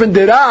gives a different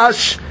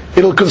dirash,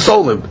 it'll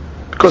console him.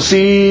 Because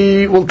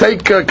he will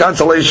take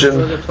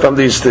consolation from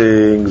these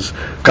things.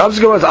 Comes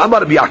to goes,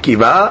 Amar Rabbi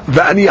Akiva,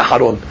 V'ani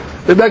Aharon.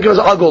 Rabbi Akiva goes,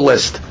 I'll go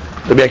last.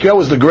 Rabbi Akiva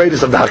was the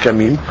greatest of the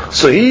Hakamim.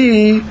 So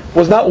he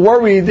was not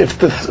worried if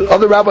the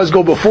other rabbis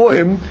go before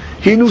him.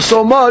 He knew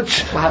so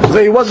much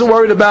that he wasn't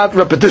worried about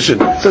repetition.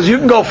 He says, you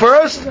can go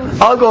first,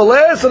 I'll go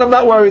last, and I'm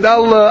not worried.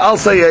 I'll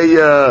say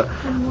a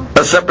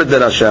separate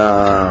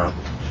derasha.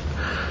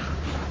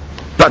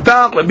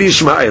 Patach Rabbi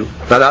Ishmael.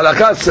 Now the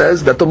halakha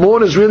says that the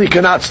mourners really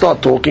cannot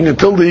start talking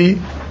until the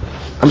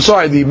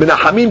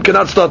Menachamim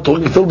cannot start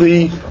talking until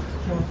the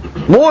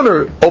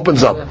mourner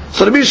opens up.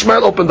 So Rabbi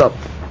Ishmael opened up.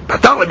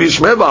 Patach Rabbi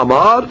Ishmael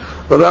Amar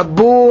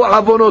Rabbu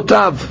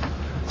Avonotav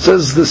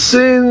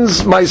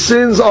says my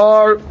sins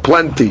are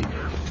plenty.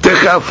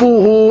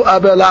 Techafuhu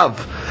Abelav,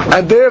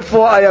 and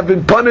therefore I have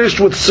been punished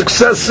with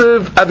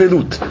successive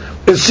avilut.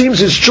 It seems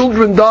his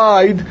children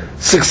died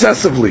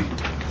successively.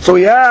 So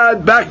he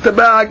had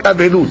back-to-back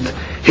avilut.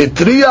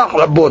 Hitriyach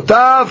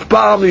rabotav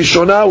pa'am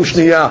rishona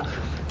u'shniya.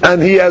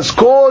 And he has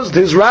caused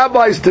his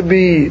rabbis to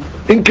be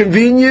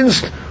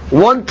inconvenienced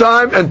 1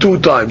 time and 2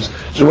 times.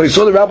 So when he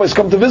saw the rabbis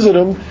come to visit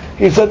him,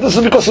 he said, this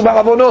is because of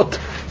avonot.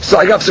 So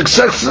I got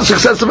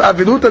successive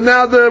avilut, and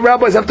now the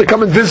rabbis have to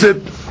come and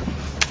visit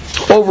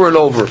over and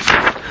over.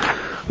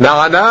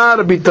 Na'ana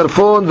Rabbi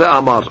Tarfon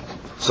ve'amar.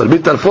 So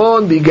Rabbi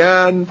Tarfon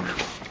began,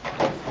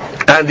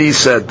 and he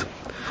said,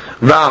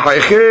 this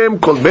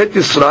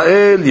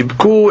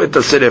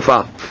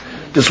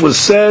was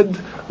said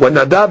when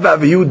Nadav and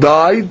Avihu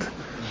died.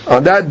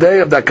 on that day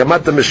of the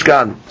Akamat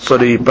Mishkan. So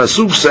the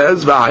Pasuk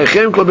says,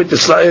 "Va'achechem kol beit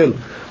Yisrael,"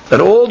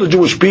 that all the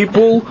Jewish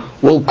people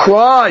will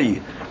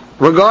cry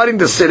regarding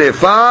the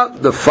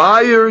Serefah, the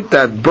fire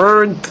that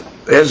burnt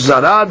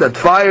Ezara, that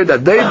fire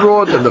that they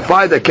brought, and the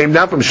fire that came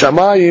down from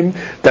Shamayim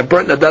that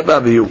burnt Nadav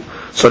Avihu.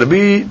 So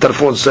Rabbi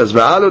Tarfon says,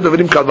 "Va'alu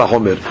devarim kal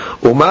v'chomer,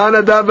 u'ma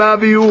Nadav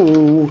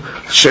Avihu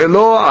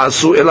shelo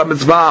asu ela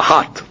mitzvah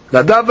achat."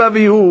 Nadav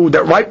Avihu,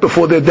 that right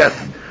before their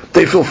death,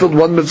 they fulfilled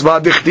one mitzvah.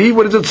 Dichtiv,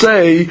 what does it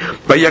say?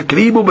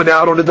 Vayakribu b'nei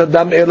Aaron et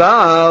adam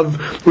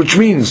elav, which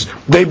means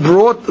they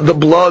brought the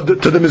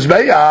blood to the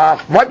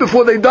Mizbeach. Right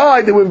before they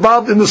died, they were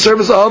involved in the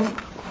service of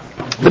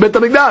the Beit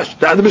HaMikdash,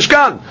 the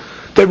Mishkan.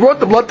 They brought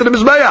the blood to the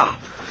Mizbeach.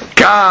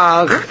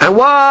 Kach, and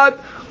what?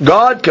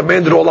 God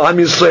commanded all Am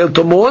Yisrael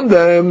to mourn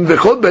them.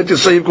 V'chol Beit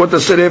Yisrael kol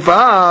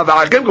t'serefah,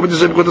 v'akem kol Beit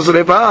Yisrael kol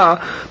t'serefah,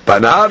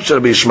 panav shel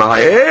Rabbi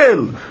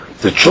Yishmael.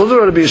 The children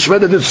of Rabbi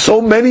Yishmael did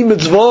so many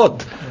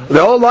mitzvot.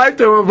 Their whole life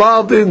they were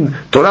involved in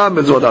Torah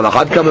mitzvot,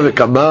 alachat kama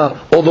v'kama,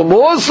 all the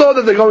more so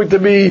that they're going to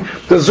be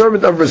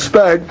deserving of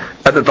respect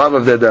at the time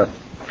of their death.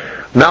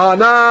 Now,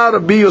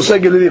 Rabbi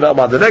Yosef Gilili,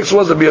 the next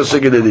was Rabbi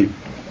Yosef Gilili.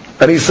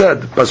 And he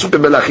said, Pasuk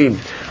Melachim,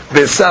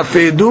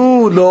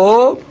 V'safedu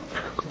lo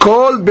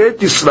kol Beit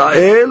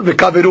Yisrael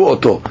v'kaveru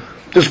oto.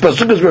 This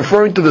Pasuk is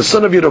referring to the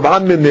son of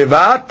Yerovam min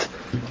Nevat,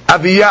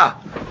 Aviyah.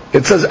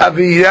 It says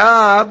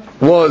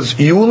Aviyah was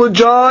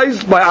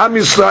eulogized by Am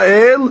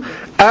Yisrael,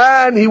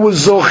 and he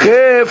was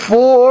zocheh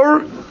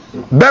for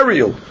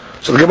burial.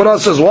 So the Gemara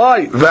says,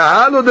 why?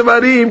 V'halo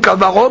devarim kal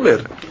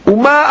v'chomer.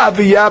 Uma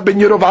Aviyah ben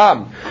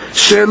Yerovam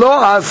shelo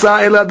asa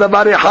ela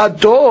davar echad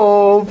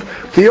tov.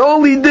 He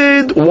only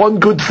did one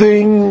good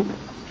thing.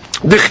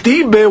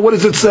 Dichtibe, what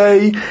does it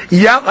say?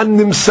 Ya'an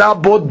nimsa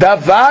bo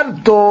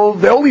davar tov.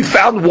 They only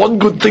found one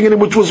good thing in him,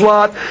 which was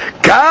what?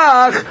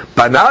 Kach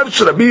panav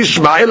shel Rabbi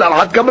Yishmael al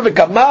had kama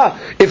v'kama.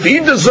 If he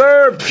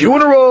deserved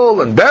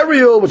funeral and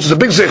burial, which is a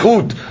big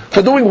zechut,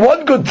 for doing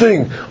one good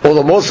thing, or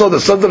the more so the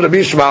sons of Rabbi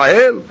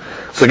Yishmael.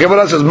 So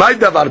Gemara says, "My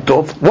davar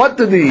tov." What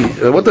did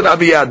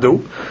Abiyah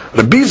do?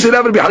 Rabbi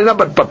Zirav Rabbi Hanina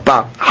bar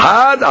Papa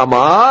had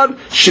amar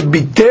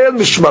shebitel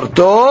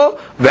mishmarto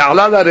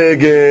ve'ala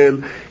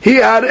laregel. He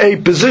had a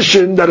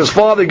position that his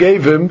father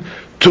gave him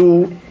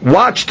to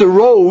watch the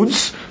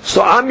roads,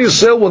 so Am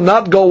Yisrael will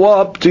not go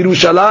up to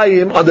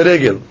Yerushalayim on the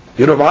regel.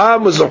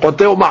 Yerovam was a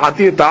choteh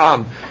u'mahati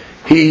ta'am.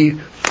 He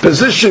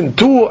positioned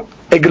two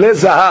eglei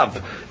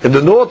zahav in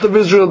the north of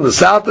Israel, in the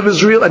south of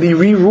Israel, and he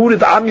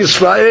rerouted Am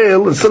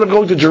Yisrael instead of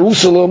going to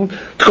Jerusalem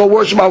to go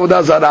worship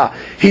Avodah Zarah.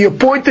 He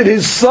appointed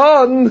his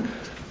son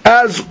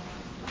as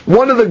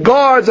one of the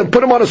guards and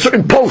put him on a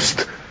certain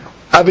post.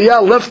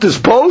 Aviyah left his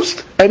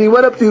post and he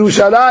went up to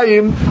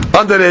Yerushalayim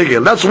on the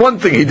regel. That's one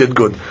thing he did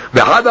good.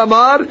 V'had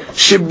amar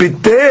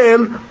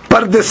shebitel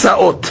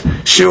pardesaot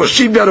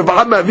sheoshiv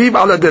Yerovam aviv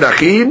ala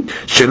derachim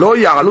shelo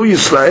ya'alu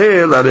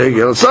Yisrael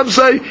haregel. Some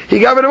say he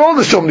got rid of all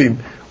the shomnim.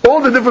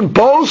 All the different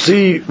posts,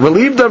 he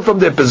relieved them from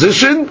their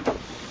position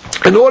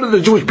in order the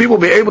Jewish people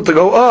be able to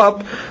go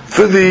up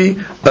for the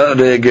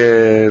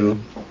regel.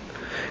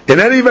 In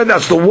any event,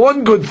 that's the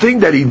one good thing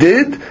that he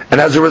did, and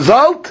as a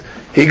result,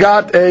 he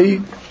got a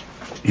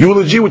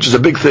eulogy, which is a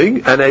big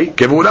thing, and a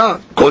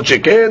kevuna, kol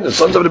sheken, the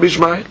sons of Rabbi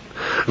Yishmael.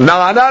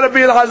 Na'ana Rabbi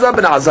Elazar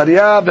ben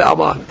Azariah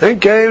ve'amar. Then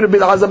came Rabbi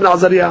Elazar ben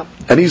Azariah,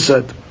 and he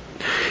said,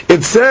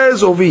 it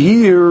says over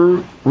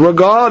here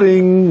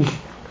regarding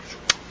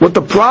what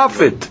the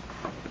prophet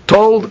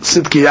told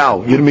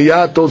Sidkiyahu,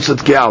 Yirmiyah told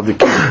Sidkiyahu, the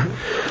king,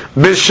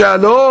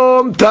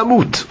 B'shalom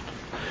tamut,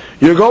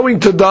 you're going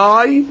to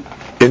die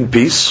in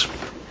peace,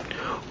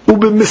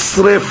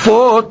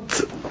 u'b'misrefot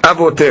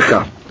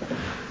avotecha.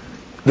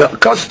 The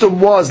custom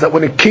was that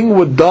when a king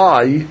would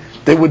die,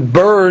 they would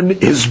burn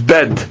his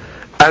bed,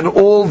 and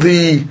all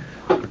the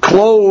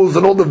clothes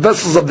and all the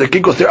vessels of the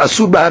king, because they're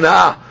asur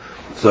b'hana'ah.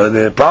 So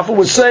the prophet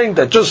was saying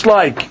that just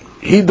like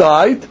he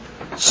died,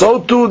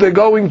 so too they're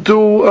going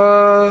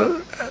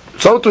to,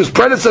 so to his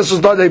predecessors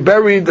died, they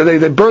buried,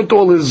 they burnt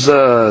all his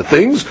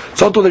things,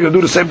 so too they're going to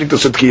do the same thing to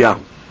Sidkiyahu.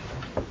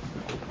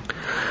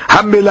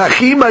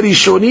 HaMelachim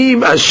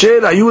HaRishonim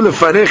Asher Hayu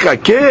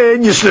Lefanecha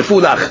Ken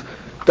Yisrefu Lach.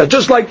 That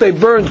just like they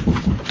burnt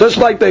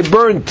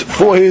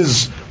for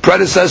his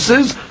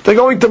predecessors, they're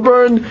going to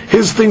burn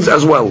his things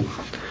as well.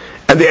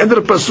 And the end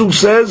of the pasuk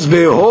says,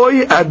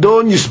 "Vehoy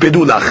Adon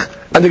Yispedu Lach,"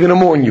 and they're going to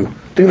mourn you.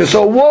 They're going to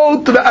say,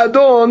 "Woe to the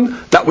Adon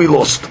that we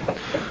lost."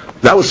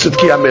 That was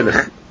Sidkiyahu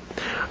Melech.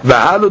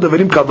 V'halu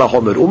devarim kal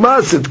v'chomer.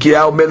 Uma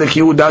Sidkiyahu Melech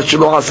Yehuda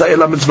shelo asa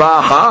ela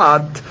mitzvah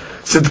achat.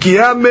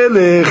 Sidkiyahu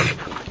Melech,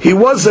 he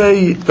was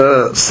a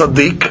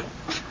tzaddik.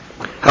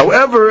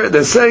 However,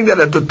 they're saying that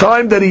at the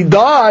time that he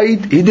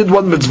died, he did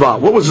one mitzvah.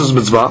 What was his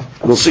mitzvah?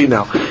 We'll see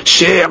now.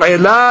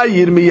 She'ela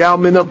Yirmiyahu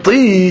min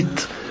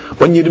atit.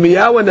 When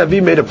Yirmiyahu and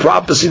Navi made a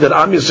prophecy that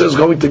Am Yisrael is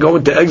going to go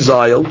into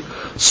exile,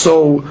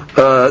 so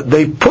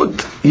they put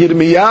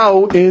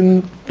Yirmiyahu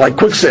in like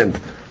quicksand.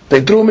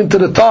 They threw him into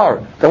the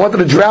tar. They wanted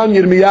to drown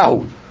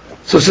Yirmiyahu.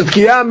 So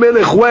Sidkiyahu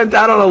Melech went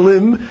out on a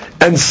limb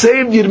and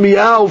saved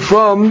Yirmiyahu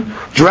from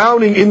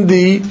drowning in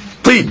the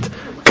tit.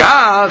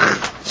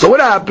 Kach So what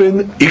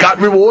happened? He got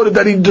rewarded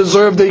that he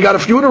deserved that he got a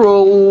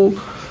funeral.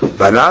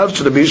 All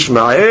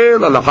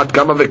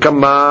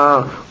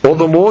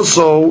the more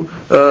so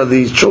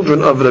the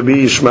children of Rabbi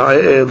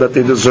Ishmael that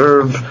they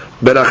deserve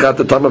berachah at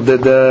the time of their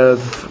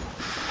death.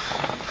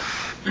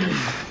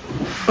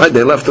 Right,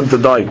 they left him to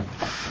die.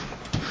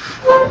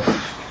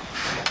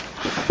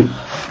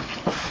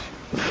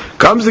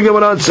 Comes the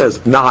Gemara and says,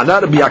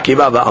 Na'ana Rabbi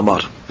Akiva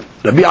va'amar.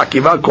 Rabbi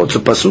Akiva quotes a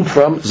pasuk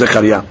from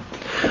Zechariah.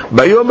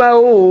 ביום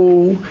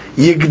ההוא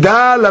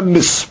יגדל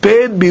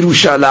המספד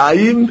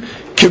בירושלים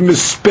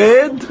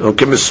כמספד או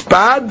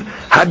כמספד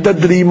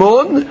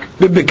הדדרימון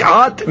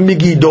בבקעת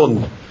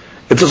מגידון.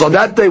 It says on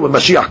that day when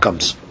Mashiach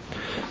comes,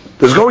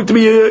 there's going to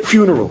be a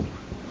funeral,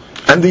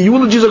 and the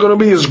eulogies are going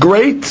to be as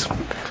great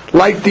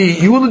like the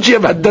eulogy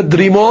of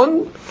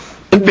Hadadrimon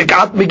in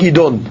Bik'at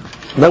Megidon.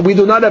 Now we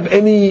do not have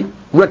any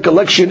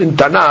recollection in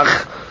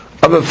Tanakh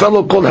of a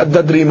fellow called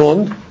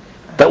Hadadrimon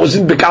that was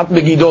in Bik'at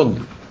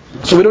Megidon.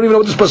 So we don't even know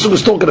what this pasuk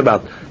is talking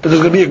about. That there's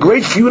going to be a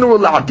great funeral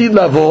la'atid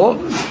lavo,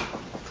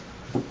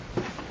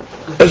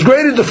 as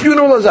great as the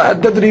funeral as a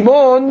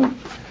Hadadrimon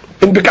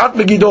in Bik'at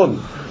Megidon.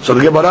 So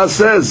the Gemara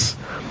says,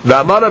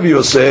 V'amar Rav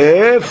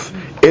Yosef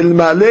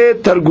ilmale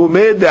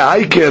targumei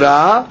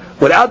de'haikera,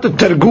 without the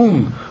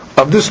targum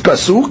of this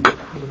pasuk,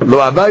 lo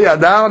hava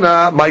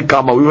yada'na mai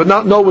kama, we would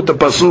not know what the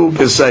pasuk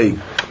is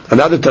saying.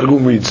 Another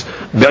targum reads,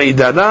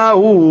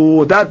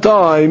 Ve'idanahu, at that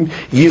time,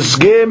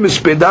 Yizge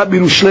mispeda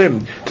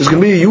b'Yerushalem. There's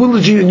going to be a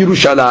eulogy in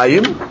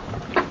Yerushalayim,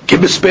 ki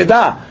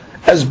mispeda,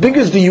 as big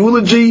as the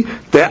eulogy,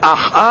 the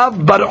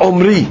Achav bar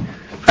Omri,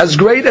 as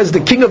great as the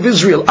king of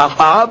Israel,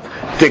 Achav,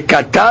 the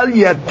Katal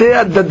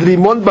Yatea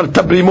Dadrimon bar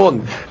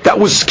Tabrimon, that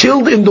was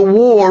killed in the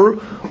war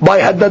by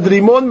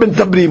Hadadrimon ben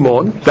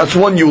Tabrimon. That's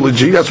one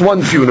eulogy, that's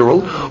one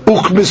funeral.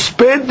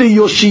 Uchmisped the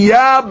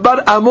Yoshia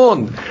bar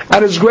Amon,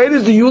 and as great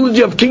as the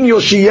eulogy of King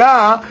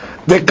Yoshia,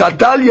 the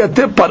Katal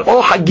Yate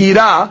Paro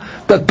Hagira,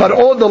 that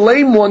Paro the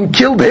lame one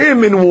killed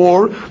him in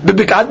war, the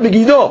Bik'at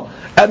Megiddo.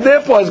 And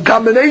therefore, as a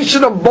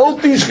combination of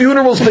both these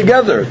funerals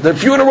together, the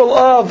funeral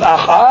of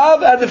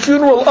Achav and the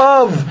funeral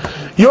of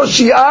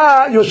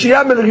Yoshia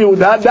ben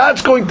Yehuda,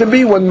 that's going to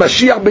be when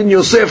Mashiach ben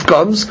Yosef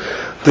comes.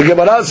 The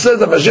Gemara says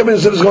that Mashiach ben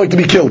Yosef is going to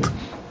be killed.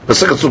 The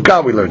Second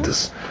Sukkah we learned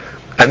this.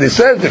 And it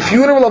says the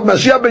funeral of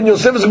Mashiach ben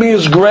Yosef is being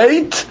as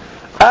great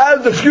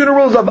as the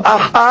funerals of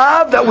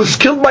Achav that was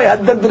killed by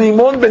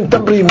Hadadrimon ben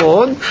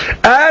Tabrimon,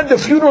 and the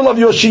funeral of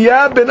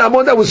Yoshia ben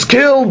Amon that was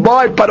killed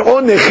by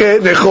Paro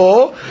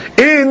Necho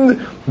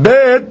in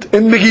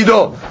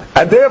Megiddo.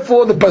 And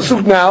therefore the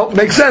pasuk now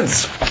makes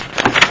sense.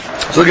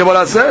 So the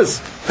Gemara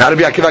says,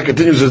 Rabbi Akiva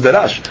continues his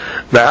derash,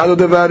 V'hadu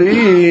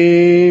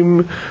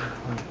devarim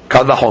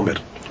kal v'chomer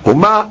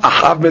Uma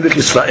Achav melech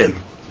Yisrael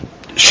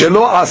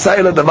shelo asa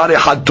ela davar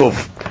echad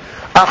tov.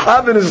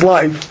 Achav in his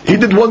life, he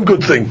did one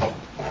good thing.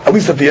 At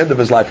least at the end of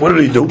his life, what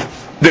did he do?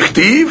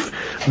 Dichtiv,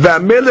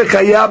 v'amelech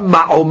haya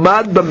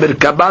ma'omad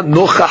b'merkaba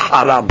nochach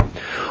Aram.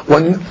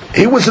 When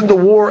he was in the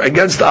war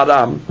against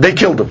Aram, they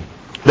killed him.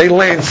 They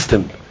lanced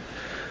him.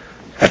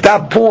 At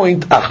that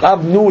point,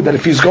 Achav knew that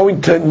if he's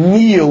going to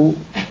kneel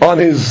on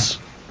his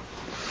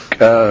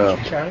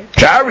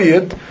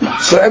chariot,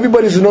 so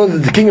everybody's going to know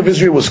that the king of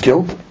Israel was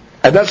killed,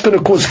 and that's going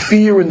to cause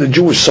fear in the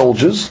Jewish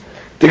soldiers.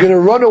 They're going to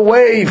run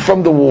away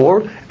from the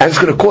war, and it's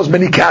going to cause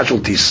many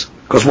casualties.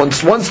 Because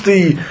once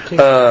the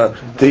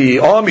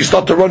army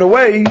start to run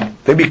away,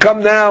 they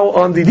become now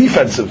on the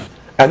defensive,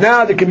 and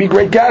now there can be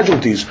great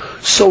casualties.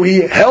 So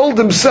he held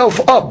himself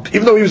up,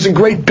 even though he was in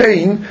great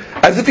pain,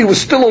 as if he was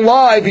still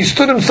alive. He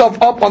stood himself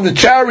up on the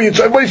chariot,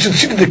 so everybody should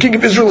see that the king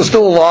of Israel is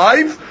still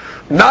alive,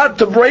 not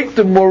to break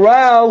the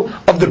morale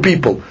of the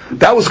people.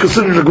 That was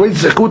considered a great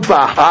zekut for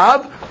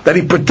Ahav, that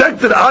he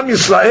protected Am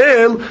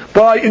Yisrael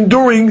by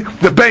enduring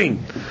the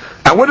pain.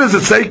 And what does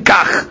it say?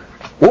 Kach.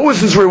 What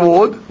was his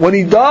reward? When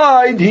he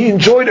died, he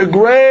enjoyed a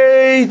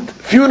great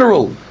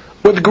funeral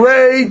with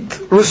great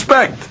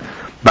respect.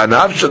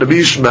 Banav shel Rabbi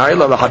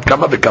Ishmael al achat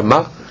kama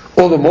v'kama.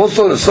 All the more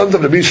so the sons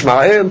of Rabbi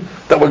Ishmael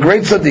that were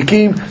great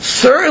tzaddikim,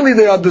 certainly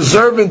they are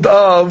deserving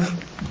of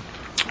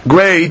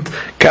great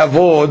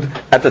kavod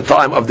at the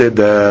time of their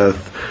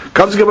death.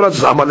 Comes the Gemara and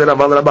says,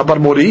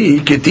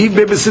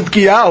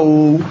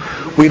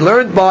 we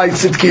learned by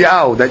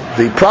Tzidkiyahu that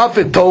the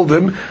prophet told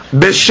him,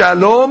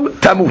 Beshalom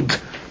tamut,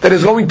 that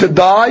is going to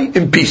die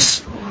in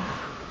peace.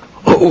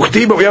 But we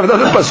have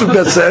another pasuk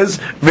that says,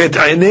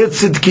 V'et'anei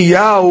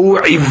Tzidkiyahu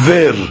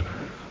iver.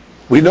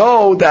 We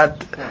know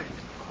that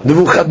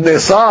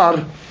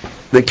Nebuchadnezzar,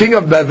 the king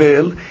of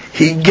Babel,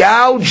 he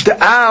gouged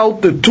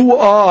out the two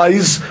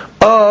eyes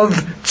of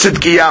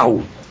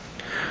Tzidkiyahu.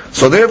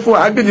 So therefore,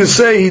 how can you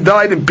say he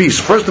died in peace?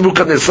 First,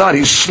 Nebuchadnezzar,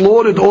 he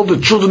slaughtered all the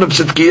children of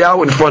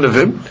Tzidkiyahu in front of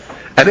him,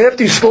 and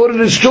after he slaughtered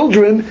his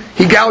children,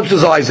 he gouged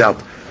his eyes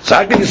out. So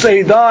how can you say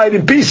he died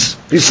in peace?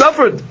 He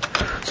suffered.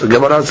 So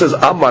Gemara says,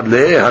 Amar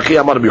le, Haki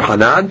Amar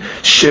Yuhanan,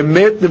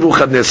 Shemet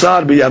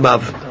Nebuchadnezzar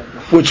b'yamav,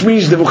 which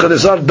means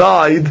Nebuchadnezzar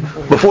died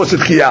before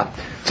Tzidkiyahu.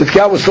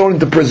 Tzidkiyahu was thrown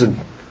into prison.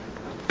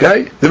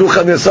 Okay?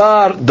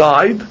 Nebuchadnezzar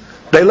died.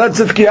 They let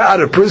Tzidkiyahu out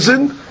of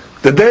prison,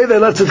 The day they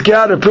let Tzidkiah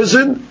out of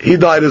prison, he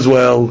died as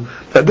well.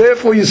 And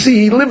therefore, you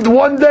see, he lived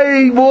one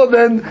day more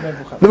than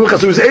Nebuchadnezzar. So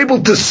he was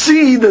able to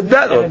see the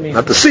death,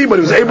 not to see, but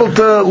he was able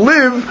to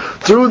live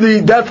through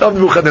the death of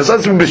Nebuchadnezzar.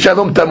 That's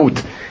B'Shalom Tamut.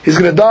 He's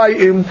going to die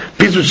in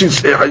peace, which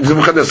means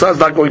Nebuchadnezzar is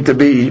not going to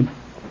be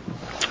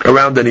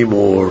around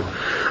anymore.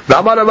 It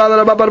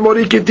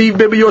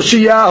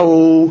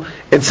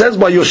says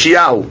by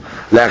Yoshiyahu,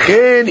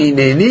 לכן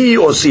הנני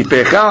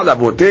אוסיפך על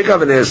אבותיך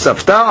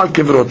ונאספת על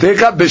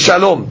קברותיך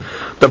בשלום.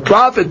 The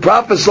prophet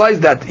prophesies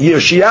that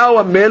Yoshiyahu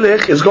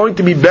HaMelech is going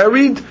to be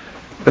buried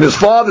in his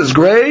father's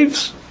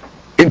graves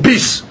in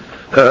peace.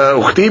 We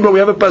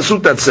have a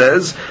pasuk that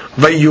says,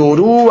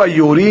 "Vayoru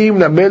ayorim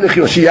lamelech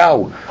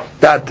Yoshiyahu."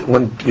 That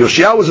when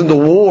Yoshiyahu was in the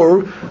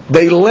war,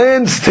 they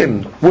lanced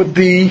him with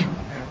the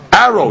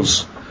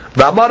arrows.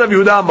 V'amar Rav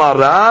Yehuda amar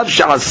Rav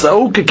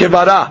she'asau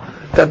kekevara.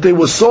 That there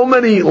were so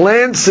many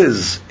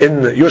lances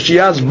in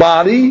Yoshiyahu's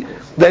body,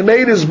 they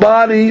made his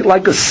body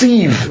like a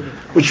sieve,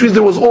 which means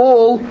there was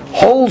all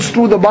holes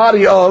through the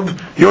body of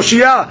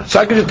Yoshiyahu. So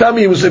how can you tell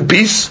me he was in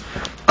peace?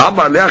 The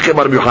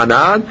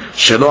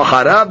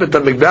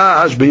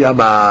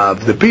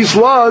peace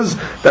was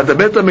that the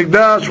Beit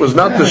HaMikdash was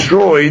not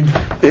destroyed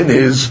in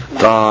his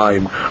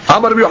time.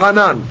 Amar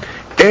Yohanan,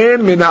 En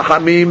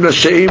menachamim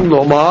l'sheim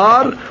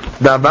lomar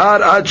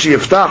davar ad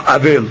sheyiftach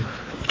avel.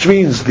 Which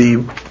means the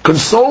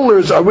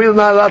consolers are really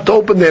not allowed to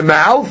open their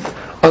mouth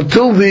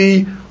until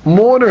the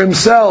mourner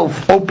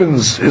himself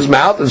opens his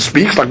mouth and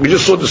speaks, like we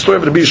just saw the story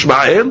of Rabbi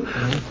Ishmael,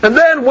 and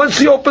then once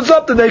he opens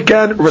up, then they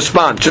can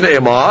respond.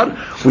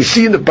 We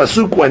see in the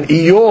pasuk when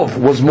Eov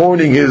was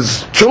mourning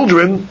his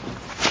children,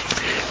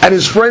 and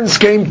his friends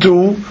came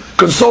to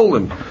console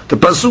him. The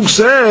pasuk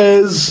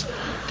says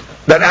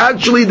that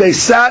actually they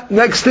sat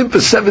next to him for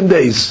 7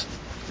 days,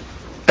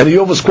 and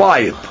Eov was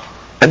quiet,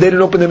 and they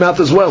didn't open their mouth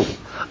as well.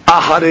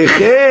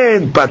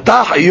 Aharechen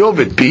patach Eov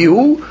et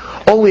pihu.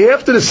 Only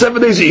after the 7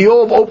 days,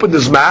 Eov opened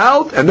his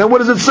mouth, and then what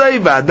does it say?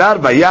 V'adar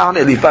vayan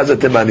Eliphaz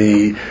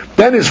atemani.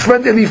 Then his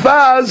friend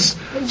Eliphaz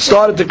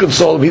started to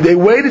console him. They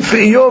waited for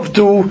Eov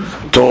to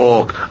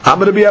talk.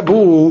 Amar Rabbi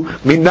Abu,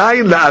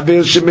 minayin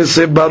la'avel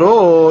shemiseh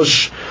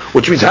barosh.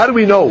 Which means, how do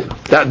we know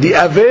that the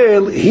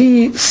avel,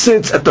 he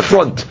sits at the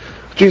front?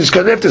 Which means,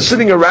 because after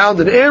sitting around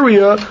an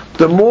area,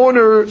 the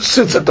mourner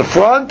sits at the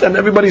front, and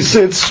everybody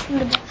sits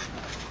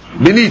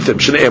beneath him.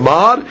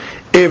 Shne'emar,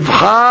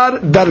 evhar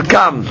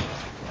darkam.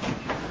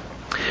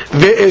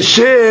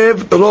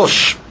 Ve'eshev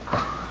rosh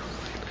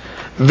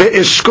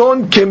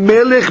ve'eshkon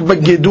kemelech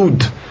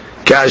bagedud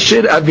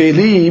ka'asher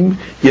avelim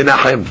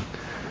yenachem.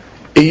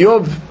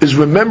 Eov is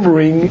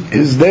remembering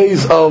his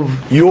days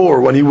of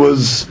yore when he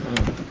was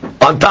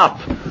on top.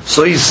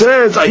 So he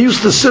says, I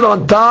used to sit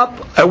on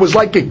top, I was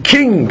like a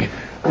king,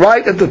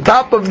 right at the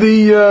top of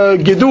the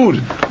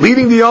Gedur,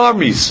 leading the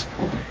armies.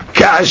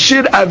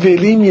 Ka'asher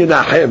avelim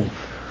yenachem.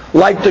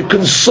 Like the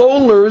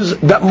consolers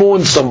that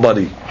mourn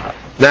somebody.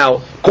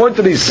 Now, according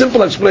to the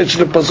simple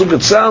explanation of Pasuk,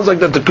 it sounds like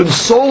that the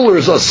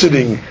consolers are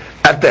sitting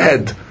at the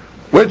head.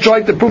 We're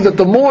trying to prove that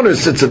the mourner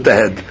sits at the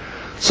head.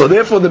 So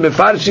therefore the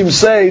Mefarshim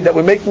say that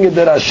we're making a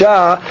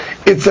derasha,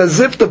 it's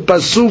as if the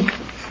Pasuk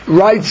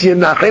writes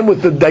Yenachem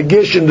with the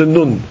dagesh and the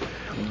nun.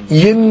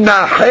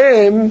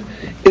 Yenachem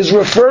is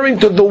referring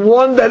to the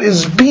one that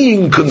is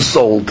being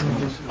consoled,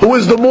 who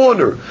is the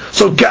mourner.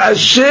 So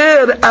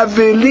Ka'asher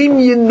Avelim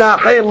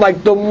Yenachem,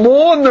 like the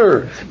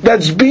mourner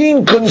that's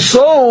being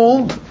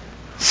consoled,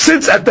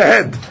 sits at the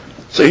head.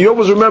 So he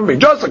was remembering,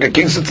 just like a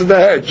king sits at the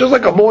head, just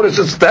like a mourner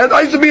sits at the head,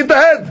 I used to be at the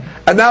head,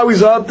 and now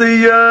he's at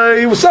the,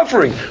 he was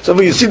suffering. So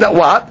when you see that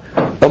what?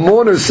 A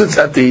mourner sits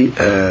at the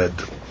head.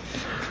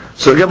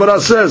 So the Gemara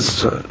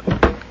says,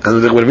 and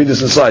we're going to read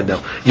this inside now.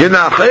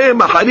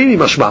 Yenachem acharini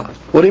mashma.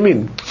 What do you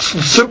mean?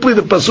 Simply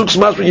the pasuk's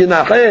mashma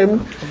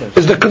Yenachem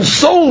is the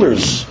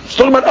consolers. It's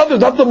talking about others,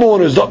 not the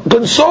mourners. The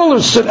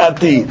consolers sit at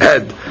the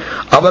head.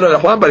 But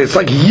it's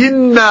like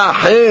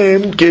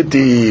Yenachem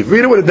ketiv.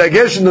 Read it with a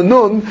dagesh in the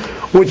nun,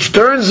 which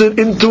turns it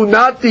into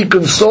not the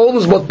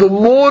consolers, but the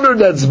mourner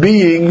that's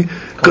being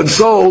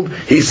consoled.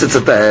 He sits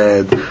at the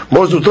head.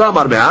 Morzutra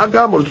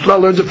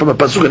learns it from a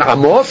pasuk in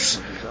Amos,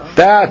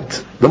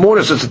 that the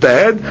mourner sits at the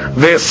head.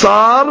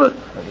 Vesar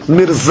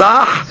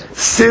mirzach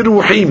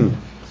seruhim.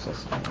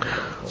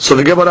 So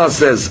the Gemara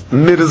says,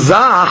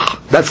 mirzach,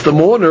 that's the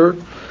mourner,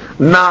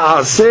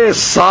 naaseh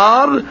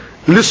sar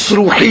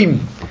lisruhim.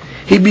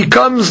 He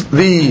becomes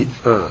the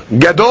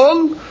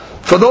gadol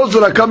for those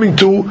that are coming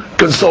to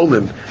console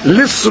him.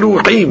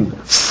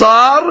 Lisruhim,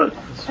 sar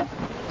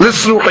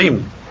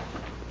lisruhim.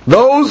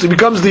 Those, he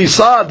becomes the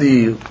sar,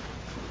 the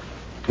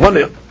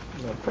one,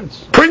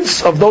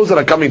 prince of those that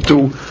are coming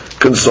to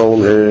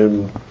console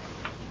him.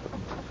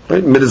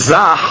 Right?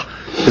 Mirzach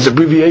is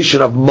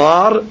abbreviation of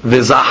Mar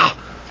Vizach.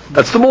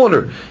 That's the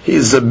mourner.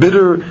 He's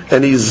bitter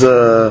and he's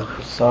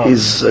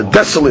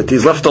desolate.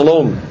 He's left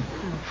alone.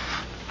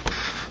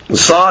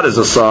 Sar is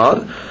a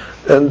sar,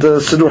 and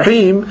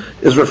Siduhim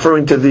is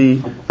referring to the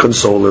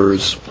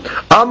consolers.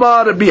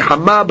 Amar Rabbi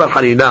Hama bar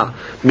Hanina,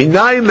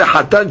 minayin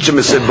lehatan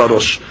shemised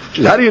barosh.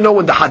 How do you know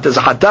when the hat is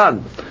a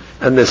hatan?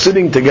 and they're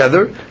sitting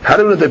together. How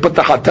do they put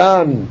the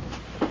Hatan,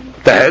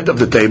 the head of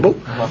the table?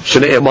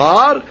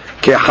 Shne'emar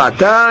ke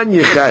Hatan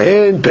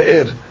yichahen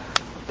pe'er.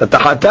 That the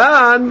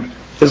Hatan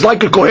is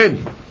like a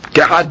Kohen.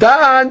 Ke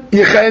Hatan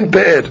yichahen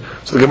pe'er.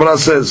 So the Gemara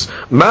says,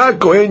 Ma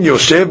Kohen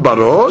yoshev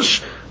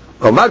barosh,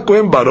 or Ma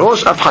Kohen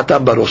barosh, af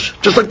Hatan barosh.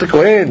 Just like the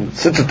Kohen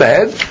sits at the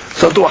head,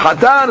 so to a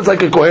Hatan it's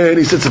like a Kohen,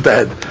 he sits at the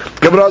head.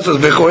 The Gemara says,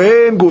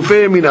 Ve'kohen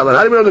gufei minal.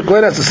 How do you know the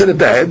Kohen has to sit at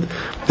the head?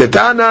 The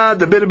Tana,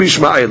 the Bir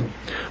Bishmael.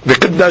 The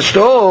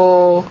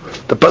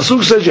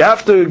pasuk says you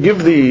have to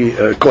give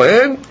the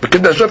Kohen, the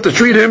Kiddush, you have to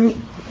treat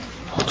him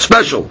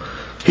special.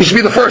 He should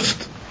be the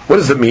first. What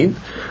does it mean?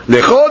 When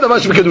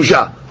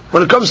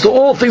it comes to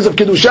all things of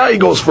Kedusha, he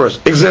goes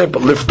first.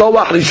 Example,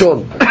 Liftawah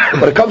Rishon.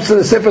 When it comes to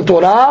the Sefer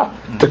Torah,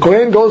 the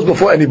Kohen goes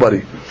before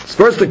anybody.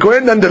 First the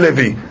Kohen, then the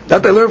Levi.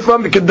 That they learn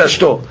from the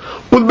Kiddashto.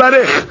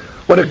 Udbarech.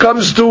 When it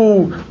comes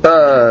to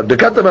the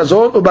Katan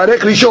Hazon, Ubarech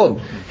Rishon.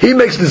 He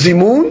makes the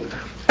Zimun.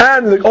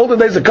 And in the olden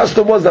days, the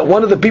custom was that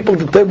one of the people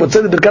at the table would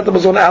say the Birkat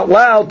Hamazon out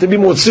loud to be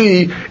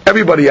motzi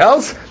everybody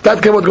else.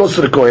 That came what goes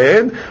to the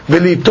Kohen.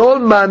 V'litol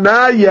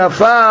mana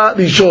yafa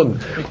rishon.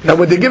 And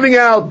when they're giving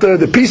out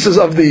the pieces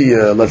of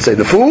the, let's say,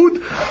 the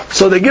food,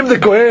 so they give the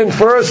Kohen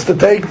first to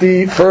take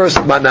the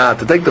first mana,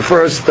 to take the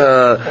first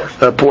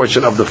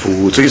portion of the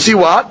food. So you see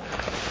what?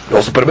 You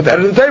also put him at the head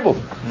of the table.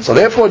 So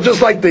therefore,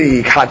 just like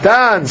the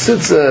Hatan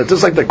sits,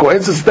 just like the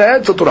Kohen sits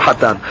there, so to the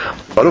Hatan.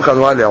 Baruch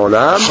Adonai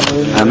Le'olam.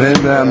 Amen.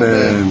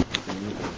 Amen.